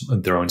their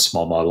own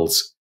small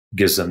models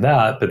gives them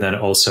that. But then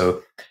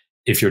also,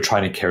 if you're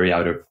trying to carry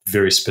out a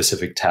very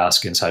specific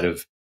task inside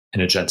of an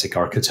agentic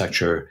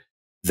architecture,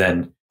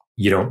 then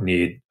you don't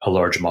need a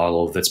large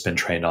model that's been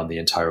trained on the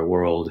entire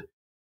world,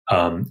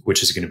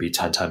 which is going to be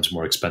 10 times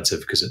more expensive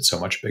because it's so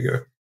much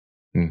bigger.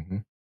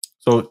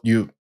 So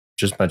you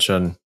just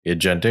mentioned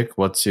agentic.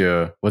 What's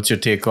your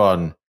take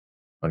on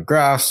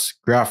graphs,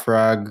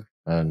 GraphRAG,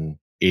 and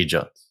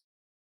agents?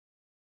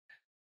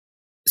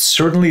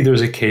 Certainly,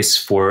 there's a case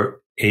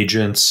for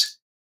agents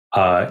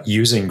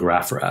using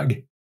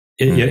GraphRAG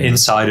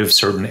inside of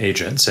certain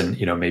agents, and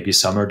maybe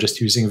some are just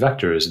using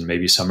vectors, and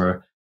maybe some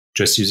are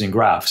just using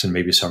graphs, and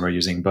maybe some are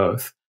using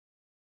both.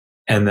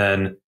 And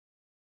then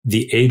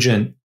the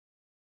agent,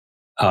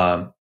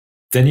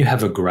 then you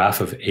have a graph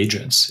of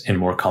agents in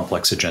more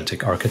complex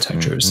agentic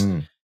architectures.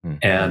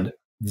 And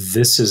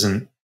this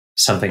isn't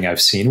something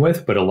I've seen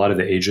with, but a lot of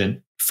the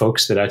agent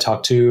folks that I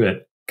talk to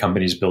at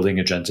companies building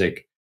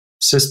agentic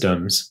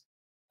systems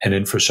and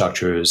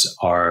infrastructures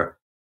are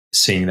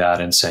seeing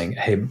that and saying,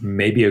 hey,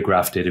 maybe a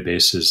graph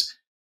database is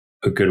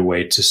a good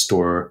way to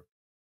store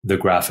the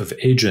graph of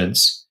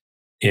agents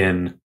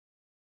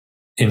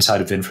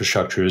inside of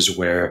infrastructures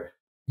where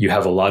you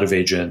have a lot of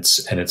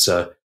agents and it's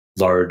a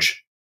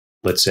large,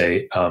 let's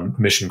say,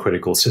 mission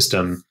critical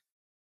system,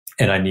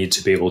 and I need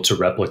to be able to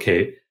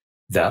replicate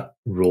that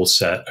rule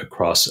set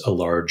across a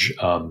large,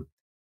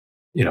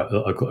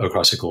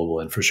 across a global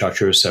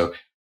infrastructure. So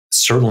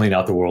certainly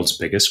not the world's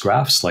biggest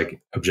graphs.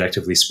 Like,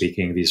 objectively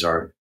speaking, these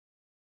are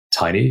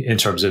tiny in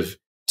terms of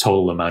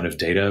total amount of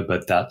data,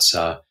 but that's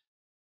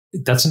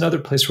another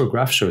place where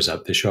graph shows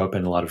up. They show up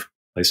in a lot of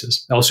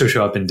places. They also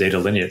show up in data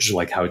lineage,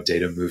 like how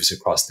data moves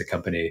across the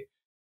company.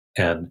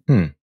 And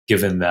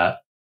given that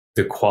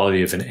the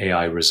quality of an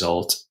AI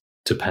result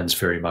depends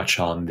very much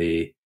on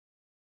the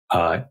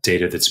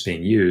data that's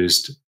being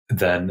used,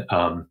 then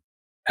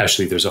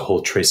actually there's a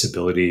whole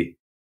traceability,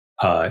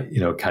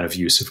 kind of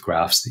use of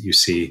graphs that you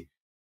see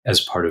as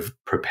part of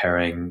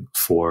preparing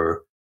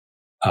your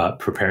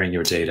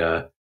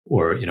data,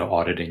 or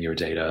auditing your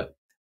data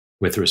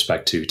with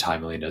respect to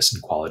timeliness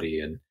and quality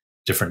and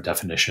different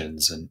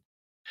definitions,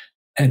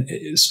 and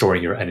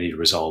storing your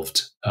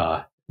resolved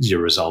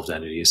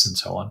entities and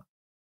so on.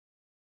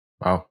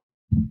 Wow.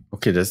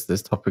 Okay,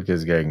 this topic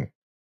is getting.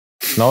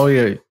 Now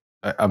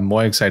I'm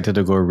more excited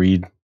to go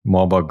read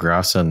more about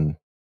graphs and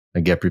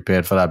get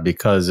prepared for that,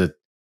 because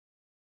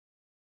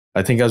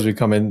I think as we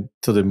come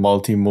into the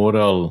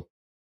multimodal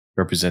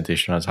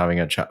representation, I was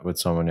having a chat with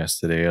someone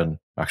yesterday, and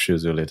actually it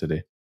was earlier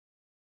today.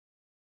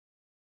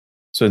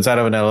 So inside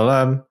of an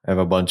LLM, I have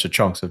a bunch of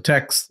chunks of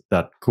text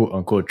that quote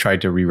unquote try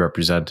to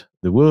re-represent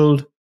the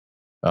world.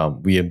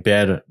 We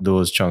embed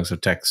those chunks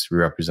of text,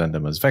 re-represent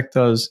them as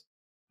vectors.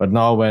 But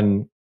now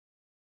when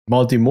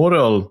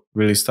multimodal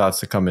really starts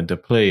to come into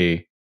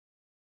play,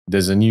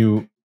 there's a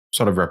new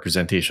sort of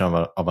representation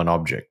of an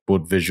object,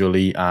 both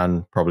visually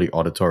and probably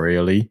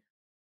auditorially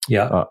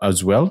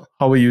as well.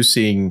 How are you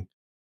seeing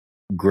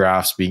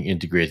graphs being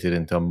integrated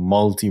into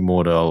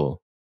multimodal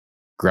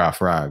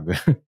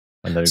GraphRAG?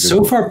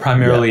 So far,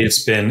 primarily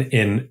it's been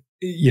in,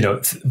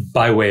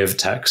 by way of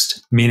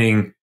text,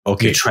 meaning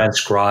you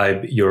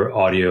transcribe your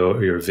audio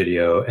or your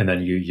video, and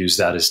then you use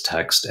that as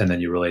text, and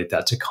then you relate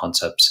that to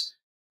concepts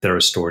that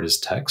are stored as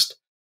text.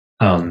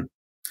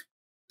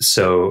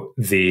 So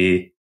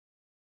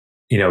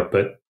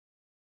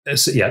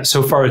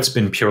so far it's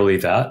been purely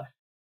that.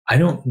 I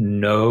don't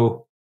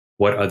know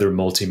what other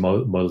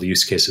multimodal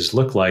use cases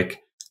look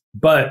like,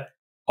 but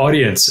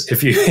audience,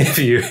 if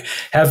you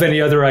have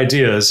any other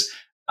ideas,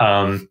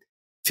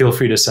 feel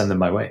free to send them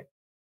my way.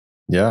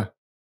 Yeah.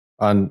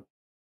 And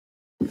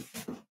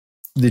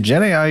the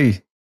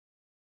GenAI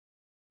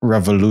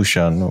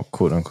revolution, or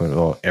quote unquote,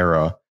 or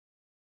era,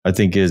 I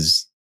think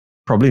is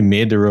probably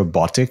made the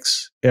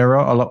robotics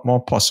era a lot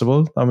more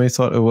possible than we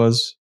thought it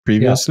was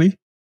previously. Yeah.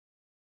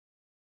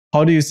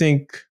 How do you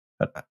think,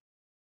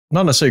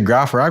 not necessarily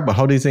GraphRAG, but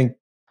how do you think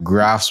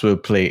graphs will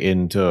play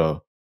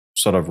into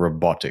sort of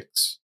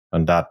robotics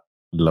and that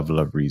level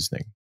of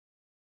reasoning?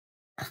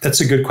 That's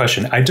a good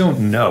question. I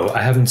don't know.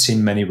 I haven't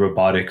seen many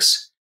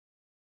robotics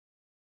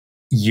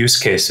use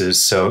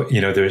cases. So,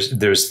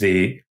 there's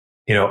the,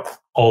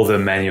 all the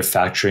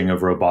manufacturing of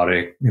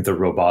the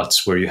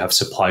robots where you have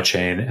supply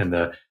chain and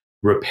the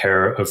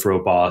repair of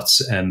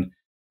robots and,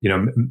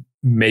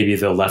 maybe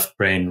the left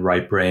brain,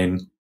 right brain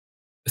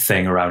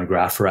thing around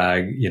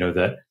GraphRAG,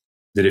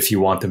 that if you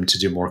want them to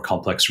do more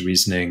complex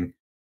reasoning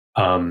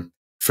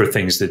for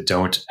things that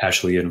don't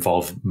actually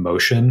involve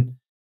motion,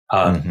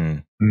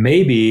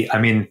 maybe,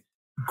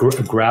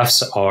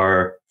 graphs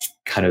are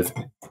kind of,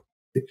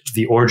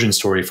 the origin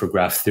story for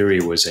graph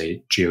theory was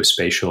a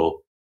geospatial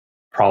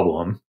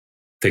problem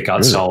that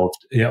got solved,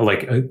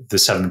 like the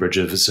Seven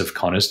Bridges of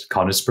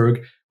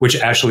Königsberg, which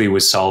actually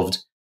was solved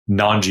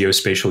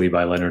non-geospatially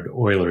by Leonard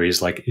Euler.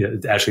 He's like,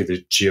 actually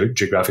the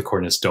geographic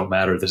coordinates don't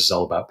matter. This is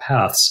all about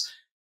paths.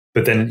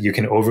 But then you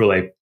can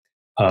overlay,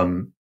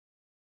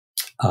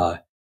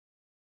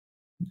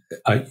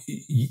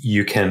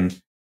 you can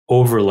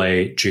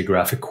overlay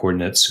geographic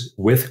coordinates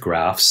with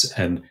graphs,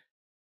 and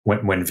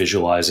when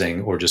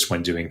visualizing or just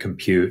when doing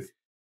compute,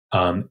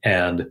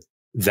 and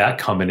that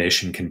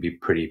combination can be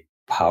pretty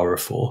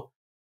powerful.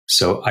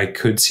 So I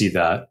could see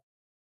that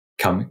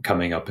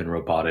coming up in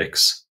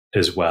robotics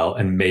as well,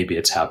 and maybe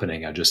it's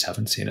happening. I just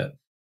haven't seen it.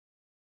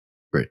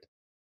 Great.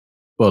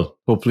 Well,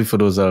 hopefully for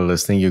those that are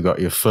listening, you got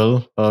your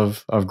fill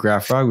of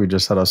GraphRAG. We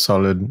just had a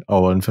solid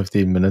hour and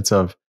 15 minutes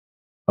of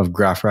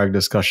GraphRAG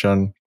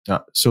discussion.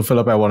 So,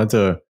 Philip, I wanted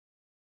to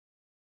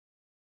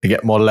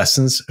get more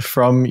lessons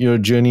from your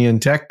journey in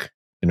tech.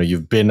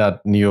 You've been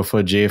at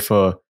Neo4j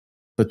for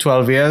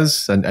 12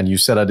 years, and you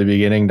said at the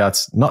beginning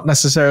that's not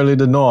necessarily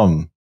the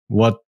norm.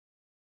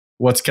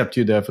 What's kept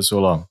you there for so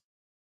long?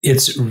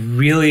 It's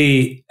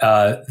really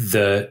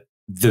the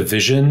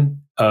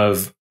vision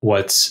of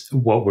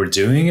what we're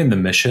doing and the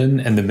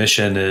mission. And the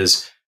mission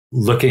is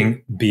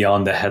looking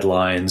beyond the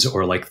headlines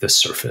or like the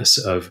surface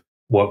of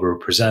what we're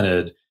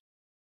presented.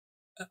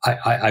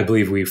 I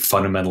believe we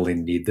fundamentally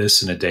need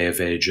this in a day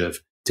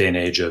and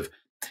age of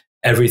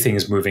everything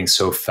is moving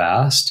so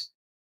fast.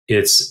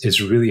 It's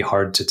really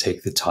hard to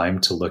take the time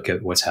to look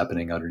at what's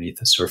happening underneath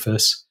the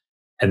surface.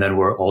 And then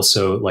we're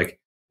also like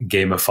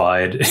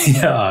gamified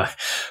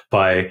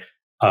by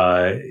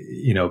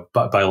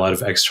a lot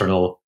of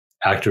external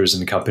actors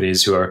and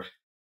companies who are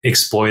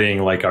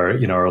exploiting like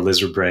our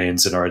lizard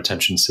brains and our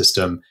attention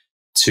system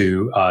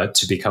to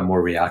become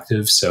more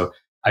reactive. So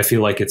I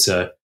feel like it's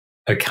a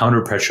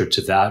counter pressure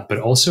to that, but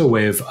also a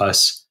way of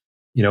us,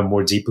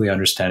 more deeply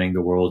understanding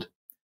the world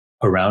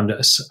around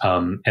us.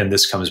 And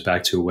this comes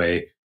back to a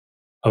way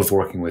of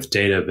working with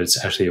data, but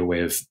it's actually a way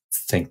of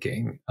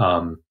thinking.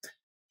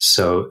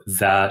 So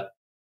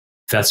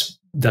that's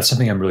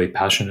something I'm really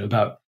passionate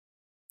about.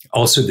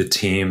 Also, the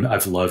team,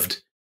 I've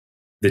loved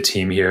the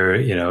team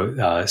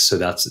here, so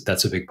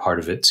that's a big part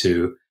of it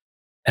too.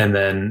 And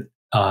then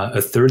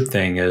a third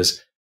thing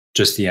is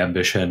just the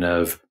ambition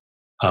of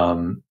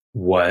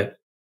what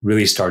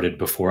really started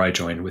before I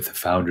joined with the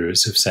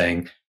founders of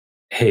saying,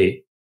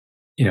 hey,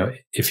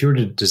 if you were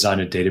to design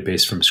a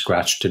database from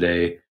scratch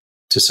today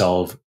to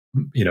solve,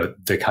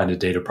 the kind of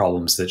data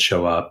problems that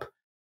show up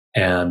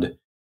and,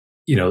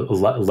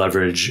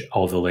 leverage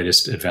all the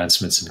latest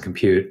advancements in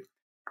compute,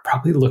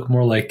 probably look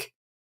more like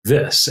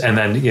this. And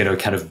then,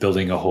 kind of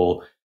building a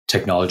whole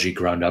technology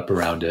ground up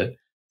around it.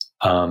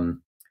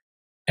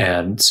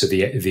 And so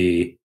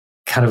the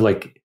kind of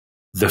like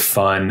the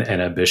fun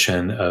and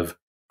ambition of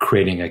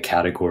creating a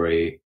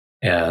category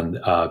and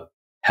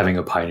having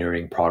a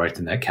pioneering product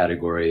in that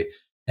category.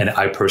 And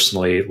I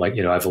personally,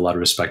 I have a lot of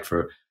respect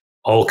for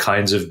all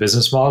kinds of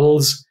business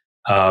models,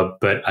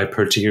 but I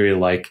particularly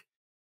like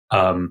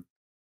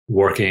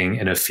working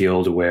in a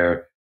field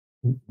where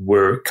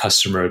we're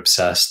customer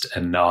obsessed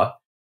and not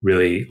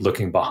really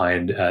looking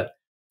behind at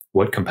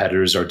what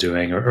competitors are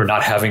doing, or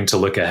not having to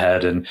look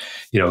ahead and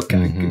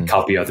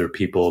copy other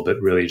people, but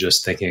really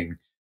just thinking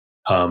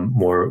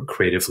more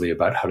creatively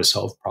about how to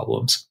solve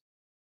problems.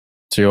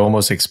 So you're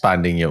almost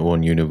expanding your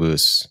own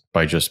universe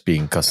by just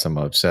being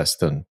customer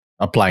obsessed and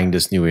applying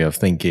this new way of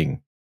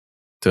thinking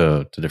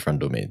to different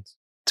domains.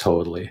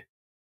 Totally.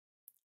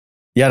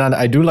 Yeah, and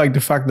I do like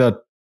the fact that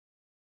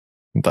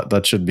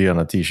that should be on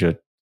a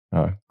t-shirt.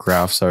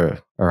 Graphs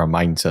are a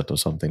mindset or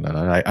something like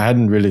that. I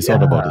hadn't really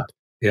thought about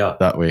it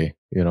that way,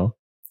 you know.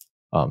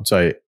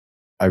 So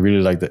I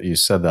really like that you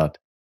said that.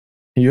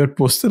 You had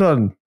posted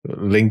on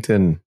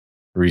LinkedIn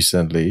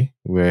recently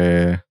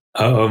where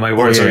my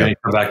words are going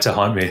to come back to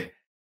haunt me.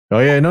 Oh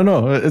yeah,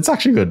 no, it's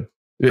actually good.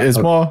 It's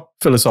more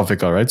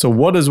philosophical, right? So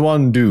what does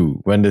one do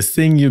when the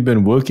thing you've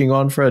been working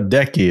on for a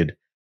decade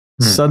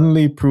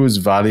suddenly proves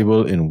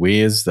valuable in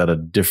ways that are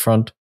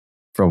different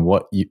from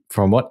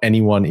what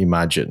anyone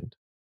imagined?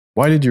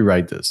 Why did you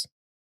write this?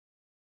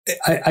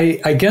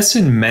 I guess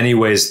in many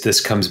ways this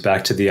comes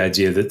back to the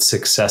idea that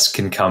success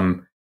can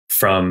come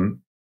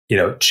from,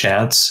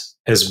 chance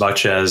as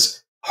much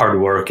as hard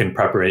work and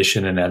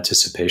preparation and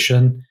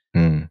anticipation.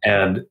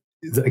 And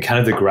the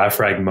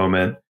GraphRAG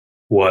moment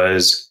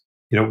was,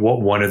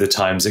 one of the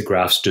times that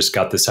graphs just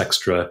got this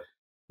extra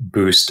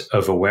boost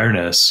of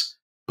awareness.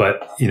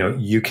 But,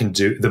 you can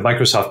do, the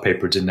Microsoft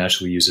paper didn't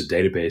actually use a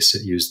database,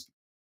 it used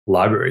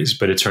libraries.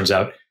 But it turns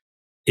out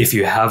if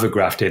you have a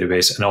graph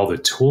database and all the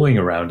tooling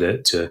around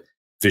it to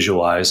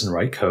visualize and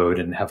write code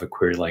and have a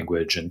query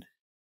language and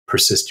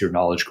persist your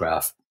knowledge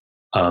graph,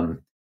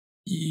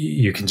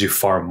 you can do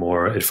far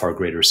more at far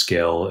greater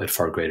scale, at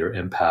far greater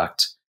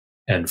impact,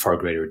 and far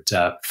greater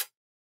depth.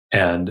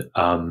 And,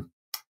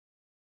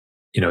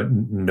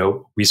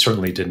 we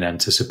certainly didn't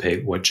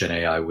anticipate what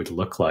GenAI would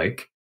look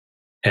like.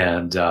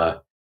 And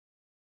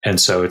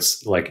so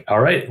it's like, all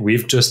right,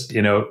 we've just,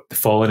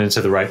 fallen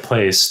into the right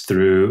place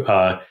through,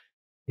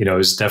 it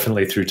was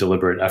definitely through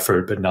deliberate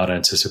effort, but not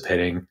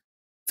anticipating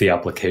the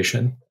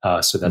application.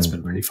 So that's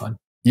been pretty fun.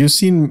 You've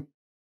seen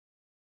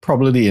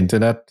probably the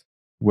internet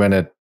when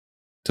it,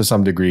 to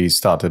some degree,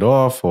 started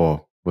off,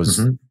 or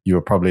was you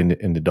were probably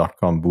in the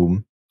 .com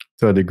boom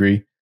to a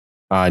degree,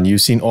 and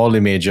you've seen all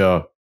the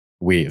major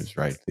waves,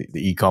 right?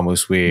 The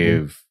e-commerce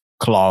wave,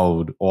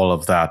 cloud, all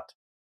of that,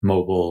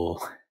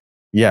 mobile.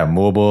 Yeah,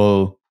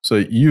 mobile. So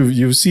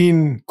you've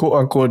seen quote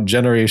unquote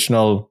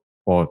generational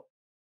or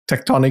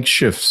tectonic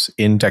shifts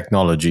in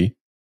technology.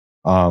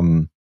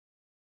 What's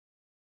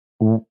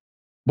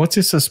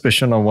your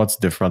suspicion on what's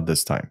different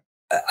this time?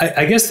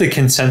 I guess the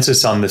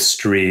consensus on the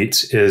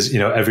street is,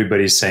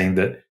 everybody's saying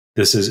that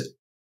this is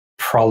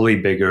probably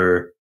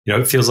bigger.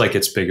 It feels like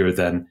it's bigger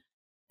than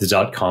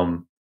the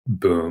 .com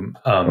boom.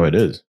 It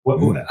is.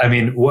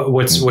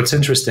 What's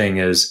interesting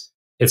is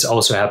it's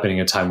also happening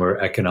at a time where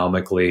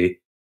economically,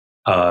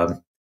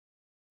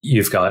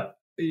 you've got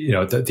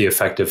the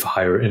effect of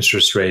higher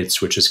interest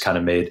rates, which has kind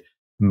of made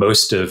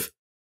most of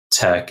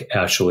tech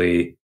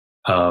actually,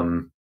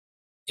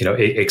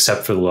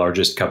 except for the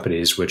largest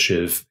companies, which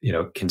have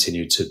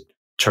continued to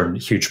turn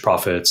huge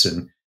profits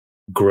and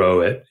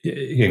grow at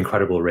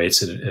incredible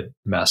rates at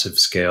massive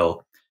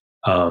scale,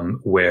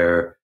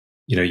 where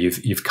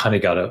you've kind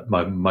of got a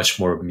much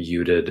more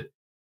muted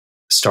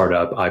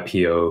startup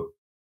IPO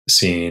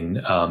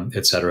scene,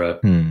 et cetera,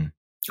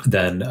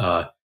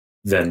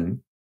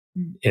 than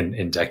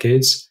in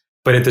decades.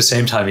 But at the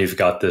same time, you've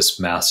got this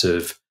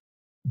massive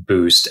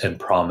boost and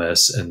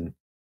promise and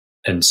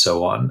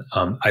so on.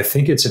 I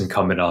think it's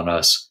incumbent on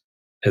us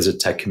as a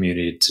tech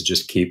community to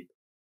just keep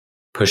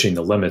pushing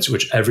the limits,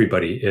 which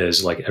everybody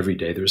is. Like every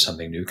day there's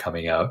something new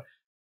coming out,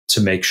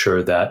 to make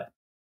sure that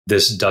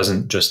this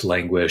doesn't just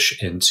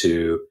languish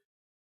into,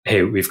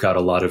 hey, we've got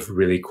a lot of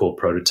really cool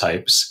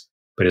prototypes,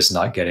 but it's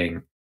not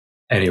getting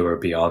anywhere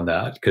beyond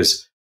that,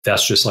 because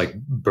that's just like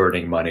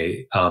burning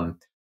money.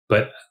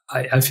 But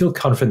I feel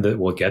confident that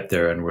we'll get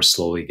there, and we're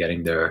slowly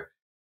getting there.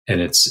 And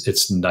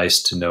it's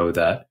nice to know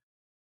that,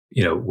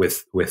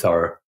 with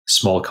our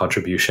small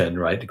contribution,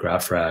 right, to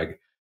GraphRAG,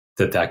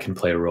 that can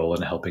play a role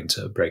in helping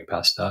to break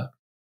past that.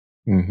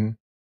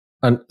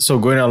 And so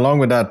going along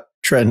with that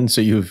trend,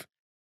 so you've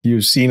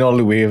seen all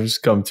the waves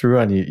come through,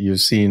 and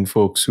you've seen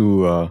folks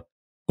who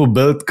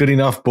built good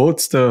enough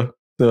boats to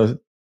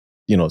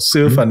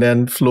surf and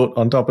then float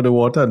on top of the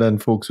water, and then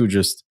folks who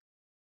just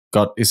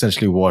got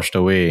essentially washed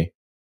away.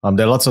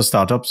 There are lots of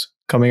startups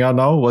coming out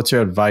now. What's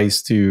your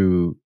advice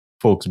to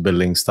folks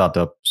building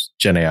startups,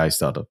 GenAI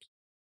startups?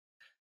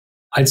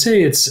 I'd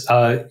say it's,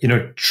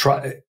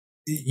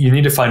 you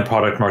need to find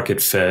product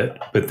market fit,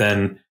 but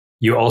then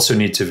you also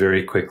need to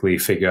very quickly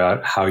figure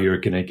out how you're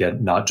going to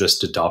get not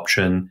just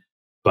adoption,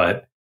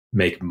 but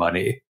make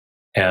money.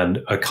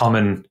 And a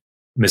common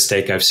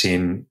mistake I've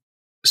seen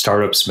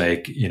startups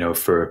make,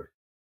 for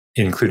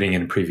including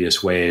in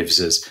previous waves,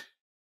 is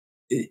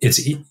it's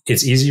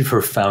easy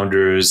for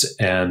founders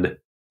and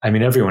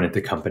everyone at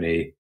the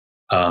company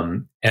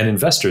and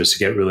investors to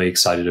get really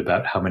excited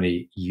about how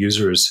many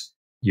users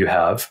you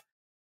have.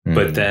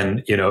 But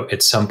then,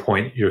 at some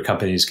point, your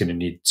company is going to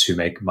need to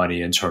make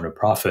money and turn a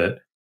profit.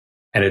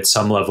 And at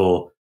some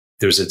level,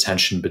 there's a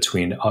tension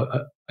between,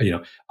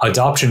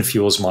 adoption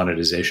fuels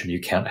monetization. You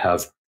can't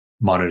have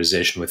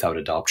monetization without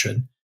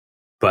adoption.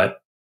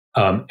 But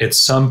at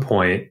some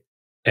point,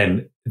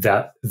 and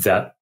that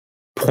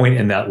point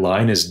in that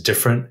line is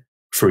different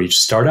for each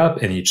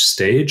startup and each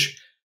stage.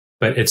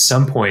 But at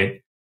some point,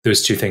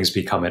 those two things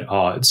become at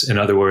odds. In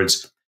other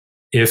words,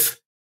 if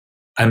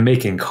I'm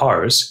making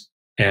cars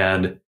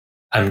and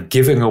I'm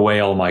giving away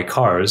all my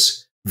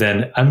cars,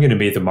 then I'm going to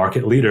be the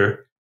market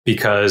leader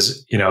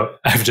because,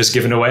 I've just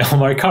given away all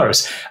my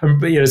cars.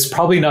 But, it's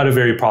probably not a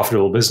very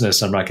profitable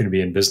business. I'm not going to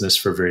be in business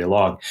for very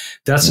long.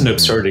 That's an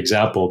absurd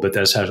example, but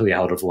that's actually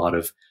how a lot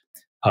of,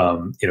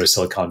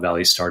 Silicon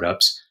Valley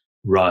startups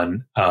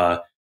run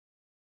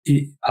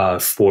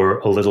for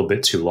a little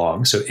bit too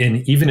long. So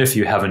even if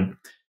you haven't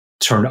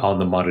turned on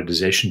the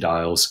monetization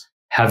dials,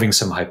 having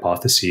some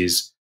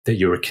hypotheses that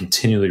you are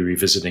continually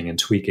revisiting and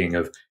tweaking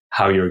of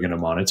how you're going to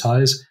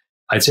monetize,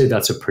 I'd say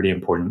that's a pretty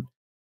important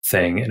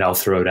thing. And I'll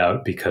throw it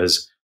out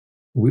because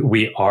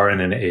we are in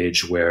an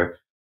age where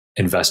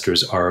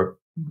investors are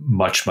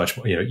much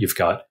more, you've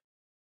got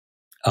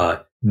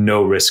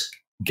no risk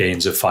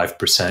gains of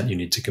 5%. You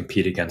need to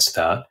compete against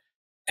that.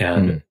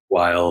 And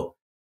while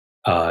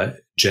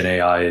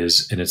GenAI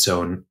is in its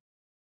own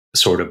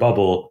sort of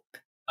bubble,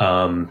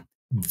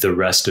 the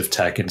rest of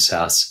tech and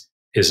SaaS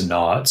is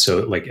not.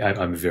 So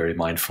I'm very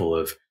mindful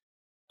of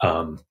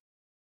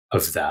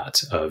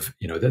that,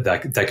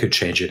 that could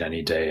change at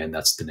any day. And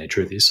that's the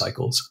nature of these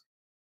cycles.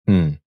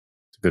 It's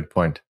a good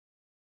point.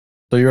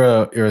 So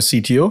you're a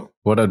CTO.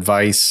 What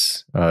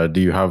advice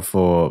do you have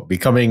for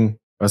becoming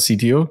a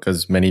CTO?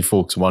 Because many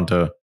folks want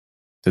to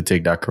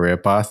take that career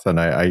path. And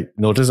I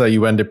noticed that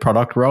you went the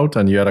product route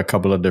and you had a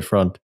couple of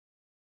different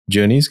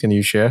journeys. Can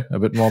you share a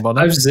bit more about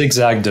that? I've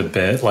zigzagged a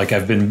bit.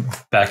 I've been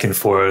back and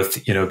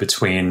forth,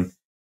 between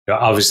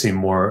obviously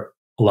a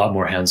lot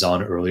more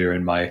hands-on earlier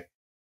in my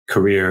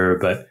career,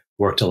 but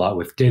worked a lot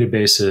with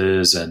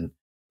databases and,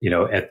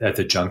 at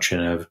the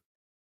junction of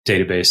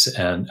database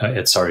and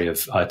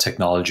of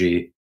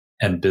technology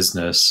and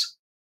business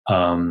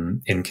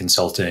in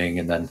consulting.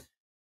 And then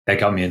that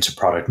got me into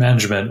product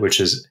management, which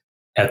is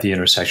at the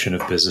intersection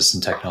of business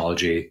and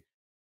technology.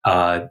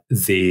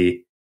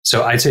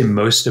 So I'd say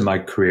most of my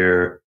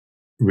career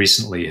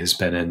recently has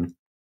been in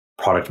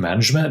product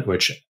management,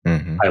 which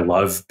I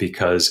love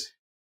because,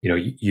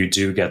 you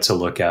do get to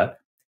look at,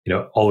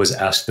 always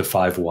ask the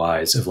 5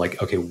 whys of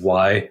okay,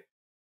 why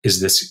is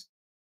this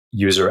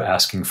user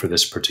asking for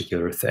this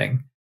particular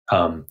thing?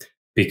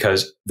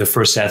 Because the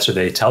first answer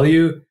they tell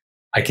you,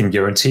 I can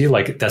guarantee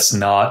that's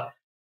not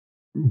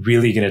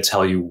really going to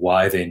tell you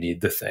why they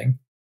need the thing.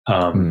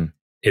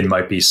 It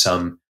might be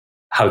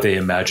how they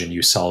imagine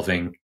you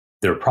solving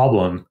their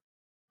problem.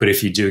 But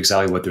if you do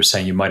exactly what they're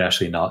saying, you might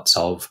actually not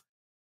solve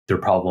their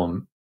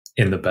problem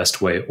in the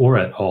best way or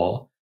at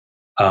all.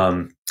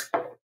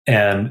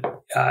 And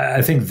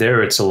I think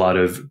there it's a lot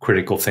of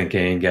critical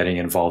thinking, getting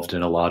involved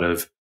in a lot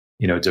of,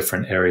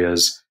 different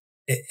areas,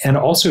 and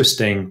also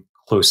staying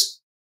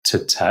close to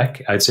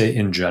tech. I'd say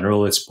in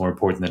general, it's more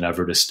important than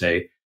ever to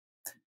stay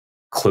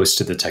close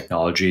to the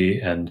technology.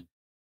 And,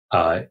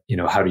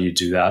 how do you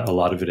do that? A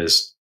lot of it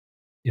is,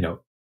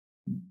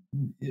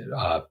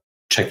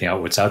 checking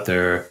out what's out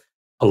there.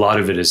 A lot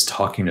of it is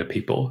talking to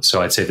people.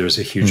 So I'd say there's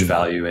a huge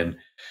value in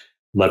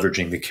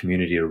leveraging the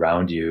community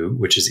around you,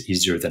 which is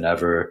easier than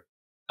ever,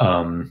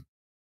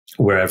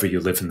 wherever you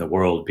live in the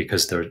world,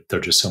 because there are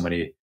just so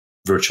many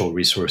virtual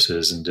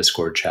resources and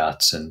Discord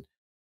chats and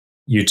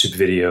YouTube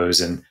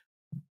videos and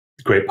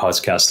great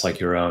podcasts like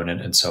your own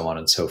and so on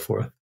and so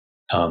forth.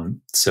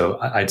 So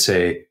I'd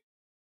say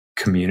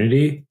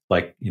community,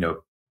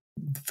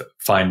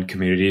 find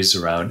communities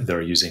around that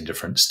are using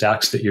different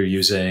stacks that you're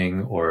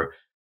using, or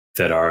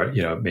that are,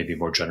 maybe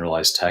more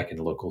generalized tech and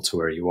local to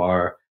where you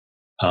are.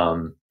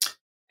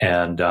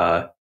 And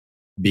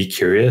be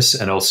curious,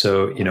 and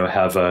also,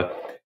 have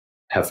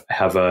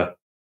a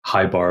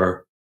high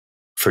bar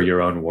for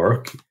your own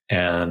work,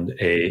 and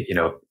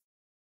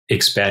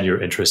expand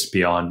your interest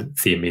beyond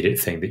the immediate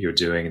thing that you're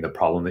doing and the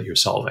problem that you're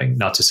solving.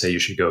 Not to say you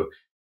should go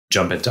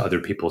jump into other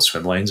people's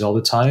swim lanes all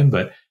the time,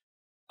 but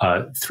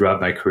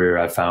throughout my career,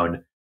 I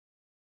found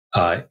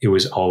it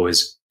was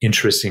always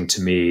interesting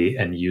to me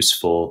and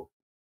useful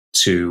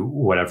to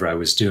whatever I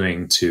was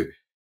doing to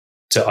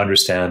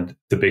understand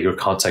the bigger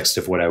context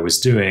of what I was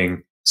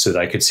doing, so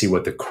that I could see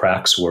what the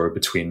cracks were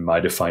between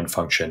my defined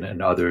function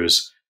and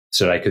others,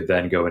 so that I could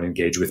then go and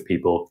engage with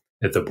people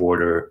at the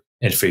border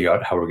and figure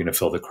out how we're going to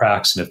fill the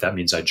cracks. And if that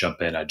means I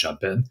jump in, I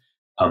jump in.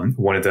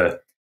 One of the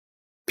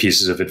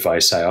pieces of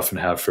advice I often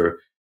have for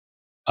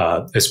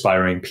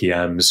aspiring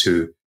PMs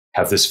who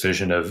have this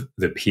vision of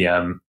the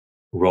PM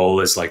role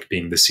as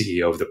being the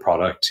CEO of the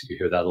product. You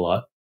hear that a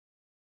lot.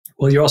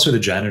 Well, you're also the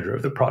janitor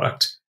of the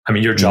product. I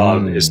mean, your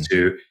job is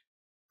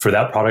for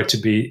that product to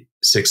be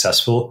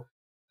successful,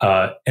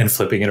 and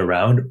flipping it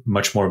around.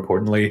 Much more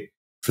importantly,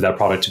 for that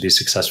product to be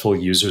successful,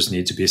 users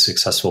need to be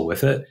successful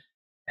with it,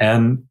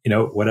 and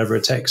whatever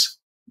it takes.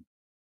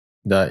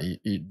 That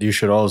you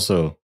should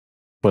also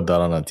put that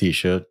on a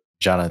T-shirt.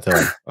 Janitor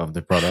of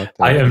the product.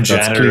 I am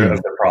janitor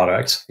of the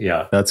product.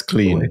 Yeah, that's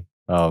clean.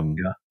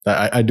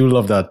 I do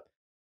love that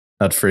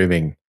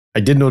framing. I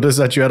did notice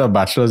that you had a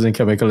bachelor's in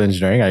chemical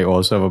engineering. I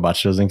also have a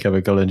bachelor's in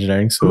chemical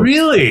engineering. So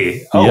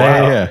really,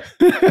 yeah.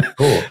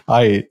 Cool.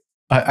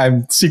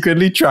 I'm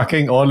secretly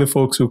tracking all the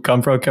folks who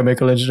come from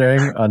chemical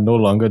engineering and no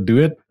longer do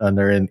it, and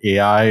they're in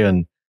AI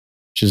and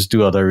just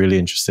do other really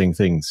interesting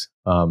things.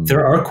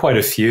 There are quite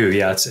a few.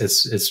 Yeah,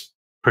 it's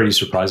pretty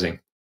surprising.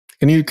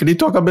 Can you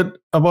talk a bit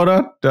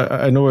about that?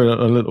 I know we're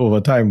a little over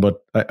time,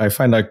 but I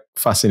find that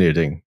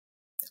fascinating.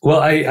 Well,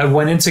 I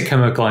went into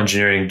chemical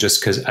engineering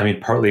just because, I mean,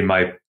 partly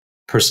my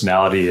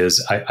personality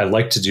is I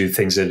like to do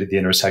things at the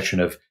intersection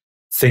of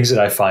things that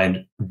I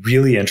find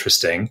really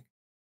interesting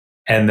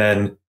and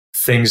then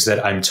things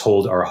that I'm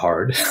told are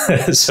hard.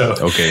 So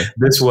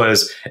this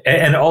was,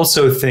 and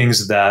also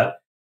things that,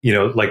 you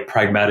know, like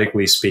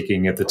pragmatically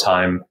speaking at the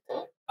time,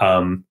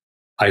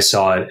 I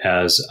saw it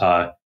as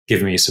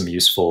giving me some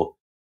useful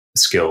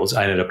skills.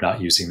 I ended up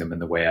not using them in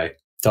the way I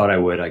thought I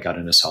would. I got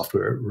into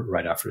software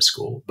right after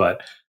school,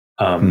 but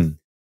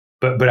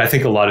I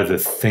think a lot of the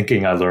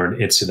thinking I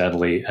learned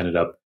incidentally ended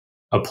up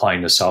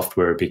applying to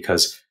software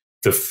because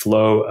the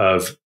flow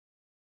of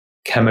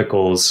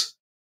chemicals,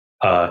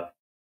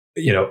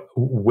 you know,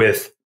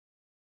 with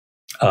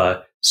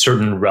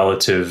certain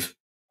relative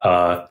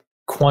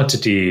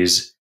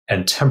quantities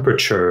and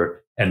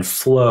temperature and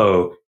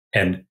flow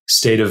and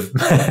state of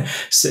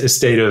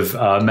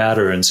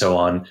matter and so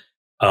on,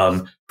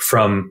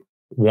 from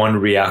one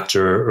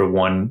reactor or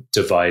one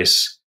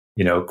device,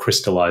 you know,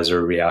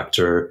 crystallizer,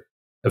 reactor,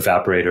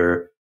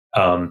 evaporator,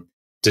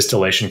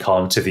 distillation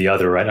column to the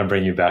other, right? I'm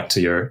bringing you back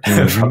to your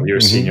from your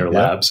senior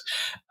labs.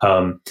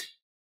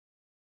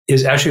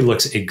 It actually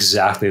looks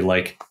exactly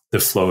like the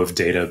flow of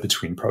data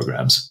between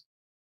programs.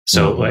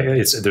 So like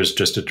there's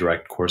just a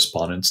direct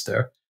correspondence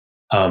there.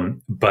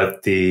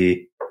 But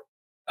the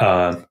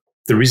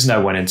reason I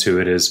went into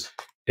it is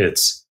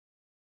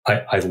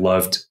I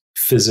loved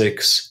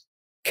physics,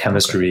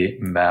 chemistry,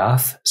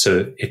 math.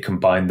 So it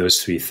combined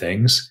those three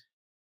things.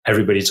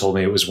 Everybody told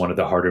me it was one of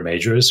the harder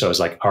majors. So I was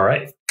like, all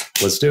right,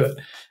 let's do it.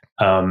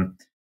 And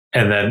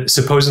then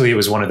supposedly it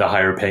was one of the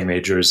higher paying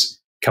majors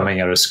coming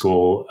out of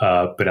school.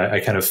 But I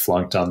kind of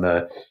flunked on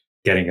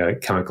getting a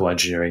chemical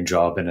engineering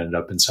job and ended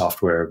up in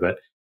software. But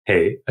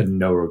hey,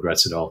 no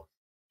regrets at all.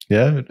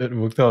 Yeah, it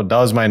worked out. That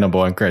was my number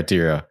one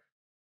criteria.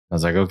 I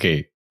was like,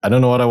 okay, I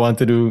don't know what I want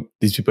to do.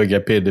 These people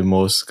get paid the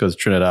most because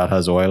Trinidad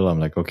has oil. I'm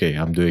like, okay,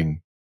 I'm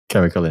doing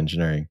chemical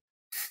engineering.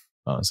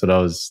 So that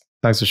was,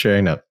 thanks for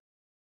sharing that.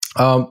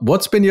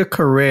 What's been your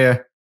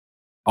career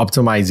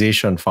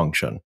optimization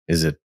function?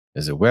 Is it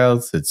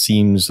wealth? It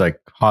seems like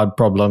hard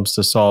problems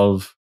to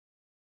solve.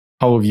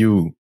 How have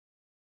you,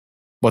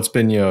 what's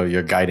been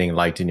your guiding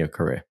light in your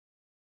career?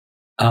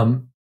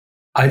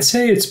 I'd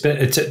say it's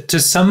been, to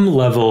some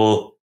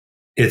level,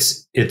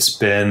 it's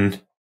been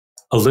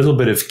a little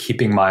bit of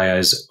keeping my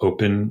eyes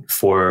open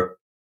for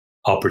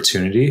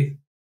opportunity.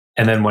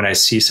 And then when I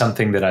see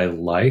something that I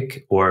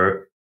like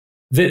or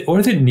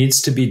that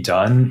needs to be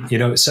done, you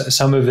know,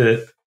 some of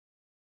it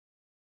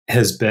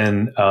has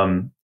been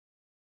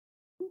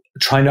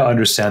trying to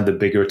understand the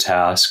bigger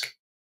task.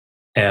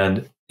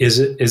 And is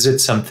it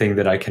something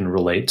that I can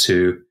relate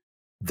to,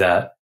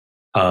 that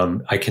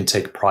I can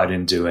take pride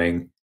in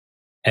doing?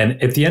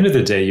 And at the end of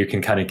the day, you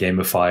can kind of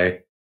gamify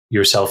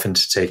yourself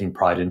into taking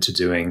pride into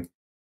doing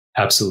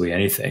absolutely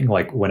anything.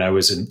 Like when I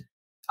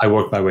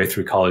worked my way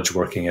through college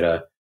working at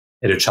a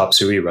chop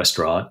suey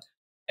restaurant,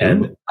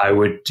 and I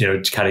would, you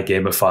know, kind of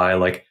gamify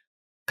like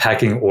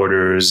packing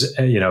orders,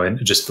 you know,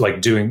 and just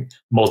like doing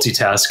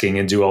multitasking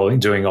and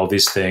doing all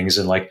these things,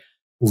 and like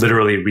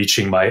literally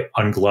reaching my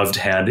ungloved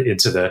hand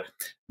into the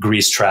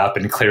grease trap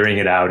and clearing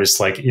it out. It's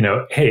like, you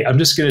know, hey, I'm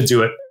just going to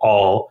do it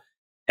all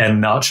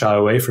and not shy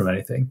away from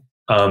anything.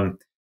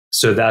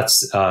 So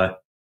that's,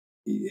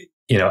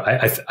 you know,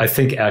 I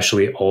think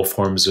actually all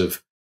forms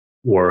of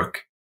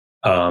work,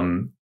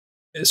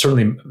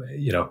 certainly,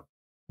 you know,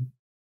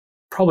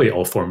 probably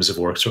all forms of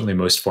work, certainly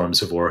most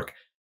forms of work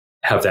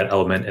have that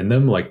element in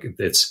them. Like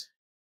it's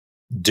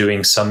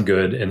doing some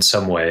good in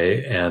some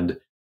way. And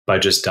by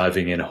just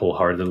diving in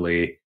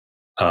wholeheartedly,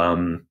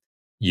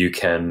 you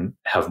can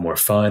have more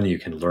fun, you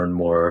can learn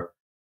more,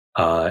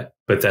 but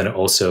then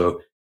also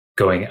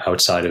going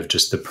outside of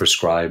just the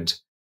prescribed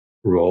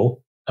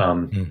role.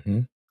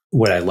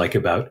 What I like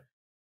about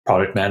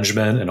product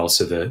management and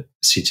also the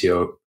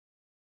CTO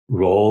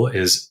role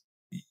is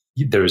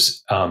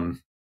there's,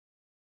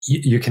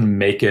 you can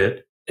make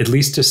it, at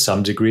least to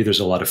some degree,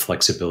 there's a lot of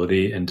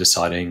flexibility in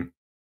deciding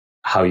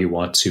how you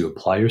want to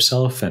apply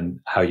yourself and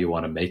how you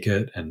want to make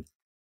it. And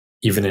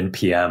even in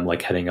PM,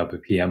 like heading up a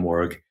PM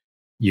org,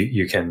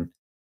 you can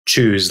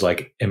choose,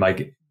 like,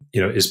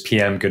 is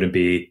PM going to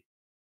be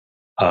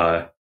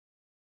the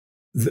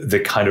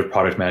kind of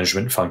product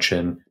management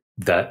function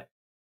that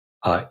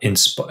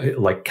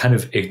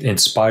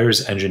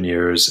inspires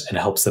engineers and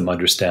helps them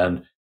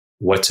understand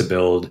what to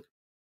build,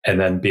 and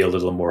then be a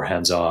little more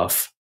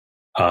hands-off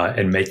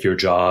and make your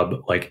job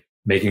like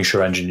making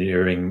sure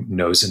engineering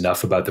knows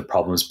enough about the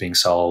problems being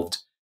solved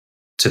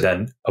to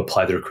then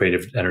apply their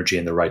creative energy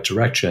in the right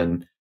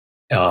direction,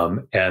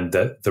 and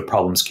that the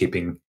problems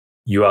keeping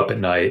you up at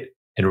night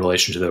in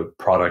relation to the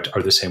product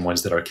are the same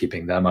ones that are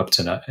keeping them up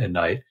at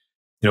night,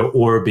 you know,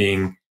 or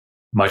being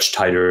much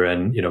tighter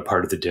and,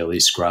 part of the daily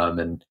scrum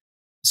and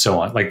so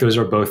on. Like those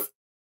are both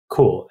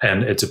cool.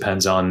 And it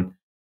depends on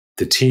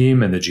the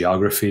team and the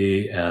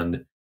geography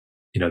and,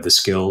 the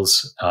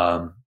skills,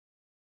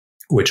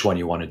 which one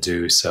you want to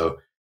do. So,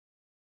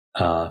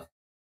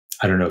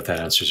 I don't know if that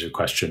answers your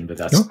question, but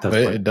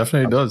it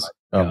definitely does.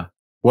 Yeah.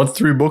 What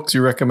 3 books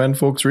you recommend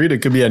folks read?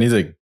 It could be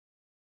anything.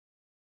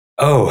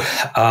 Oh,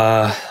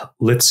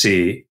 let's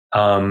see.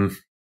 Oh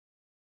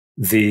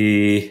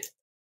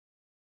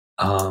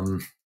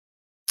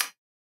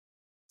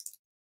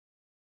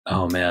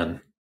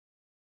man.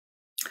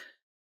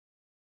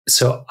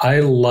 So I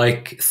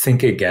like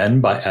Think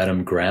Again by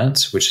Adam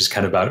Grant, which is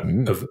kind of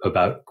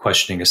about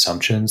questioning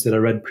assumptions that I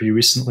read pretty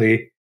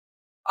recently.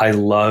 I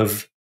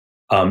love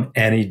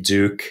Annie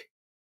Duke,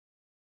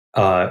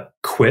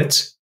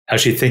 Quit.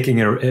 Actually, Thinking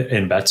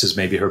in Bets is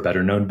maybe her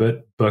better known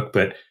book,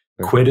 but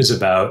Quit is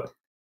about,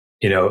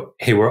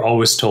 hey, we're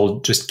always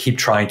told just keep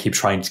trying.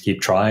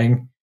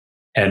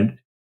 And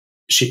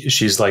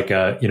she's like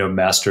a,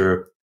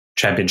 master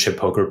championship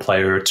poker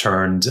player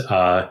turned,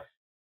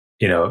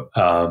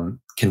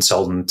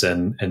 consultant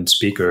and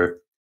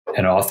speaker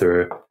and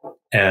author.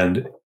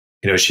 And,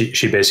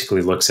 she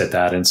basically looks at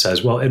that and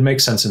says, well, it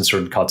makes sense in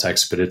certain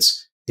contexts, but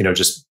it's,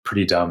 just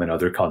pretty dumb in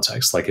other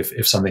contexts. Like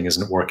if something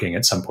isn't working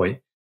at some point,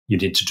 you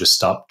need to just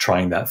stop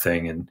trying that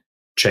thing and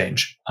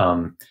change.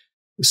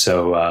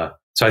 So I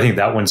think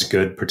that one's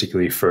good,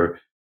 particularly for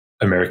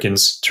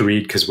Americans to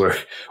read, because we're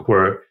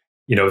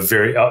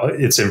very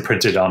it's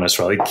imprinted on us,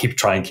 right? Like, keep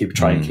trying.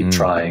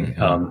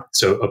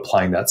 So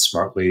applying that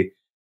smartly,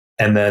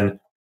 and then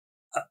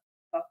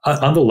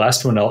on the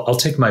last one, I'll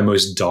take my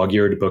most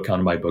dog-eared book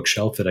on my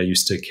bookshelf that I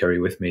used to carry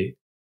with me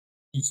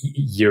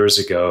years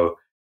ago,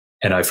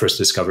 and I first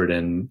discovered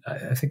in,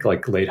 I think,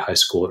 like late high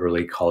school,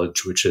 early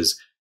college, which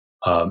is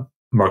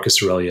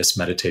Marcus Aurelius'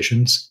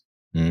 Meditations.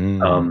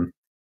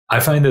 I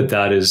find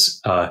that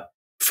is,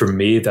 for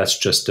me, that's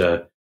just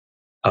a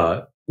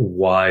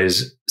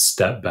wise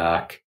step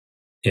back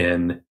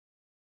in,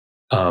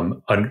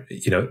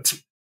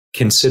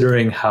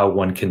 considering how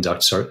one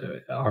conducts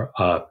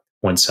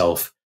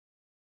oneself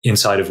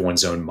inside of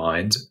one's own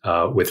mind,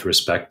 with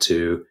respect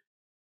to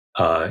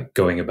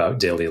going about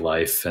daily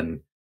life, and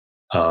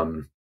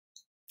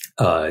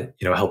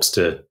helps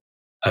to,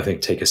 I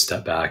think, take a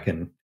step back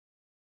and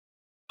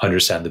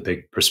understand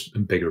the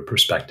bigger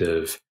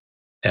perspective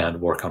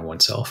and work on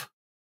oneself.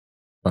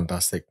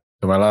 Fantastic.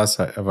 So my last,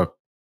 I have a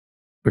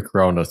quick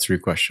round of 3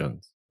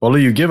 questions. Although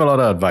you give a lot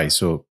of advice,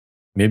 so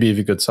maybe if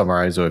you could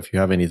summarize, or if you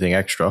have anything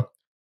extra,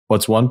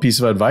 what's one piece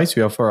of advice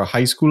you have for a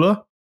high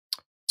schooler,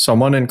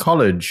 someone in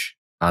college,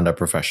 and a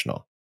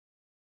professional?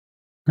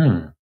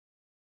 A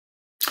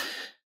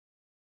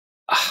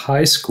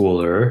high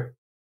schooler,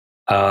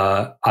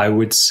 I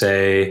would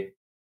say,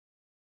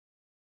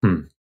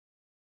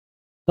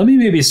 let me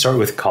maybe start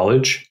with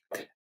college.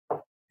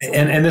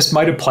 And this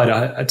might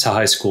apply to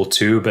high school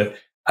too, but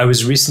I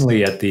was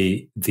recently at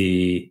the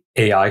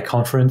AI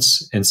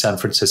conference in San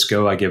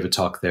Francisco. I gave a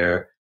talk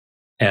there,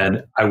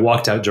 and I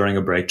walked out during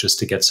a break just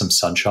to get some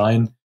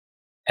sunshine.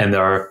 And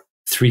there are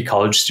 3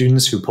 college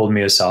students who pulled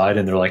me aside,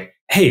 and they're like,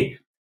 "Hey,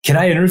 can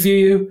I interview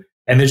you?"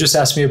 And they just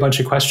asked me a bunch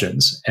of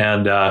questions,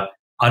 and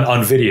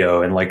on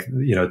video, and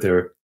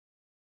they're,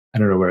 I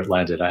don't know where it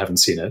landed. I haven't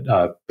seen it,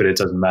 but it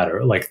doesn't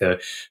matter. Like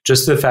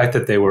just the fact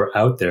that they were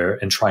out there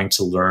and trying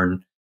to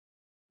learn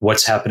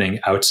what's happening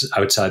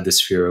outside the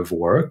sphere of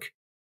work,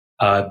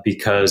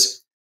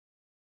 because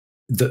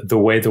the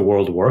way the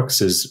world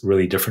works is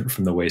really different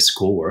from the way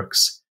school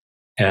works.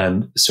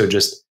 And so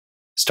just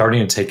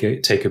starting to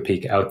take a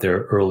peek out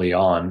there early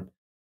on,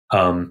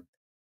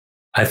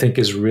 I think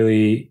is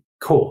really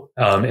cool,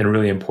 and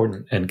really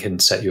important, and can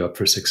set you up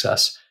for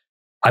success.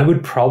 I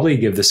would probably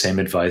give the same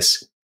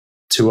advice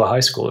to a high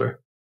schooler.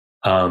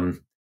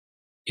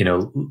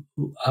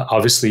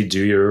 Obviously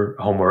do your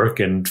homework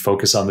and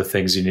focus on the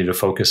things you need to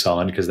focus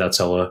on, because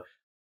that's all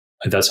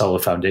a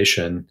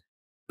foundation.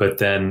 But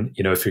then,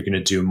 if you're going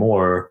to do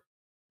more,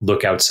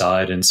 look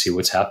outside and see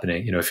what's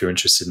happening. If you're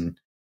interested in,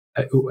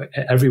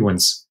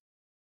 everyone's,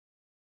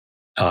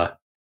 as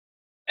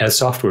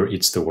software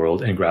eats the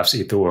world and graphs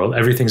eat the world,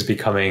 everything's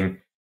becoming,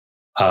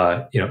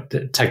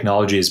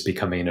 technology is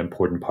becoming an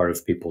important part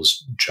of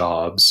people's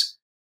jobs.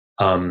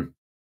 And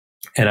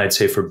I'd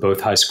say for both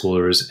high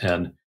schoolers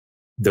and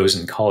those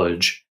in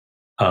college,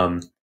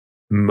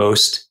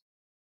 most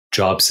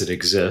jobs that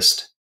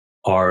exist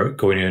are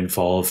going to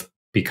involve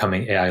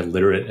becoming AI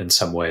literate in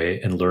some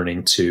way and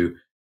learning to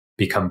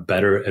become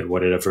better at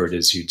whatever it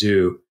is you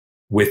do,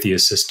 with the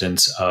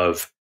assistance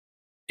of,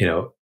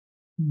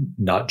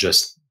 not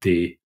just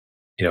the,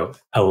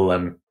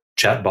 LLM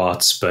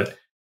chatbots, but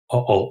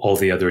all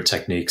the other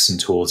techniques and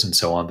tools and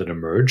so on that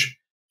emerge.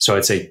 So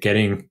I'd say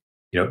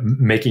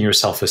making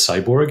yourself a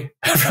cyborg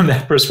from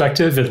that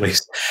perspective, at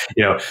least,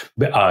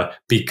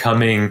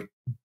 becoming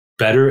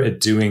better at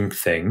doing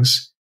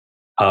things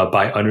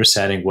by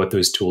understanding what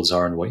those tools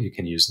are and what you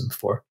can use them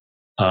for.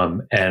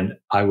 And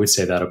I would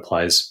say that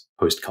applies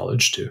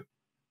post-college too.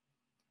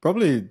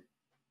 Probably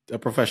a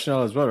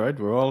professional as well, right?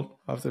 We all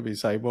have to be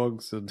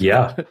cyborgs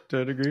Yeah,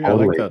 to a degree.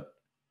 totally. I like that.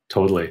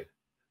 Totally.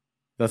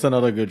 That's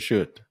another good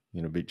shirt.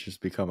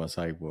 Just become a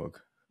cyborg.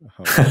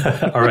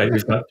 All right,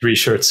 we've got 3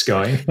 shirts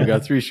going. We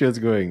got 3 shirts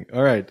going.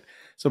 All right.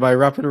 So by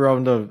rapid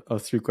round of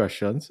 3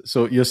 questions.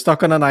 So you're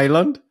stuck on an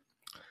island.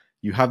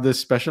 You have this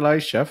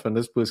specialized chef, and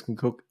this person can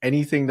cook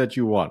anything that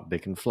you want. They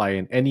can fly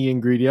in any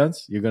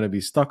ingredients. You're going to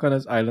be stuck on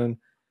this island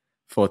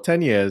for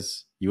 10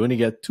 years. You only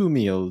get 2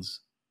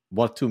 meals.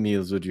 What 2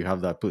 meals would you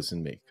have that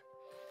person make?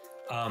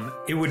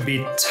 It would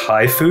be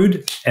Thai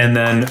food. And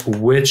then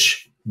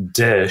which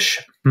dish?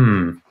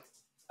 Can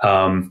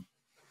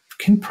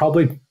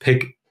probably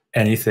pick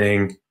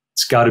anything.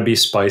 It's got to be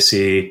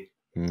spicy,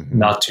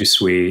 not too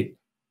sweet,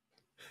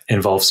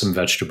 involve some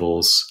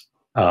vegetables.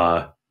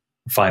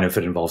 Fine if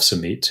it involves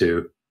some meat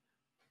too.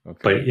 Okay.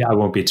 But yeah, I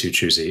won't be too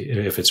choosy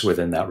if it's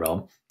within that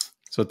realm.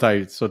 So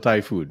Thai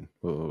food.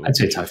 I'd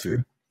say Thai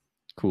food.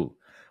 Cool.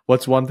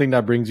 What's one thing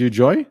that brings you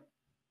joy?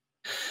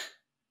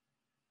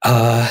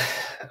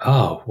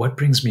 What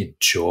brings me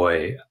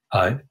joy?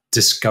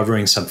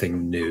 Discovering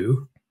something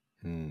new,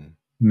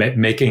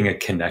 making a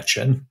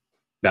connection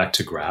back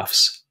to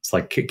graphs. It's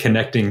like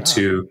connecting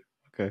to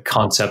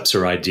concepts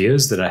or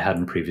ideas that I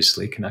hadn't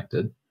previously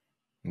connected.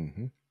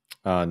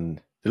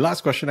 And the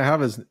last question I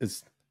have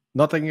is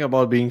not thinking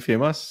about being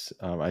famous.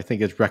 I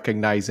think it's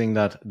recognizing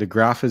that the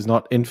graph is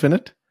not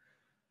infinite,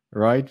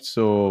 right?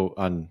 So,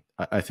 and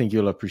I think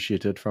you'll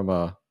appreciate it from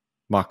a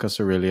Marcus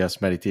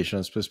Aurelius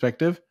Meditations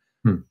perspective.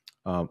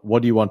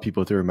 What do you want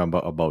people to remember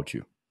about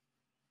you?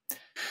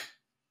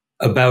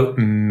 About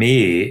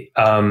me,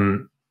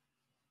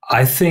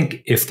 I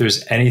think if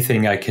there's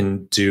anything I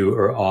can do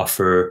or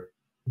offer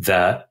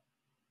that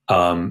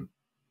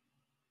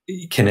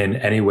can in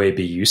any way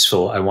be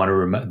useful, I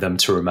want them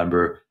to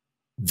remember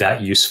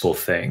that useful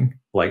thing.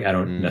 Like, I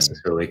don't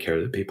necessarily care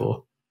that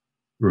people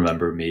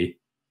remember me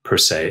per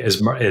se.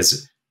 As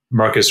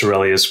Marcus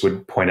Aurelius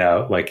would point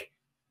out, like,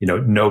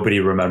 nobody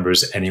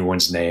remembers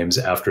anyone's names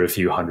after a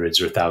few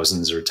hundreds or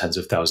thousands or tens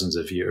of thousands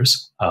of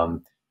years. I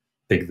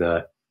think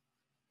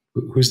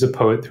who's the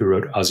poet who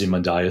wrote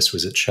Ozymandias?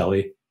 Was it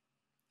Shelley?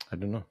 I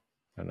don't know.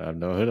 I've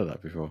never heard of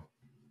that before.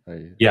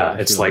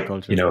 It's like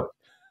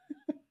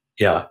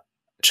yeah.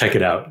 Check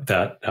it out.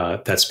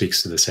 That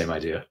speaks to the same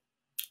idea.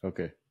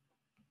 Okay.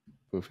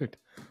 Perfect.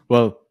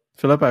 Well,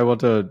 Philip, I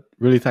want to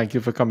really thank you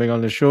for coming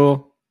on the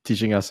show,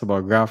 teaching us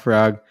about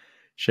GraphRAG,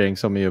 sharing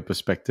some of your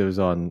perspectives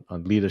on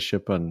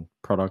leadership and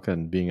product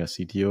and being a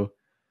CTO.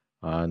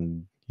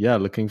 And yeah,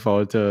 looking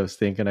forward to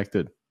staying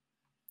connected.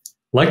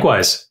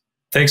 Likewise.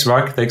 Thanks,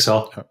 Mark. Thanks,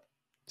 all.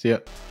 See ya.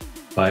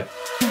 Bye.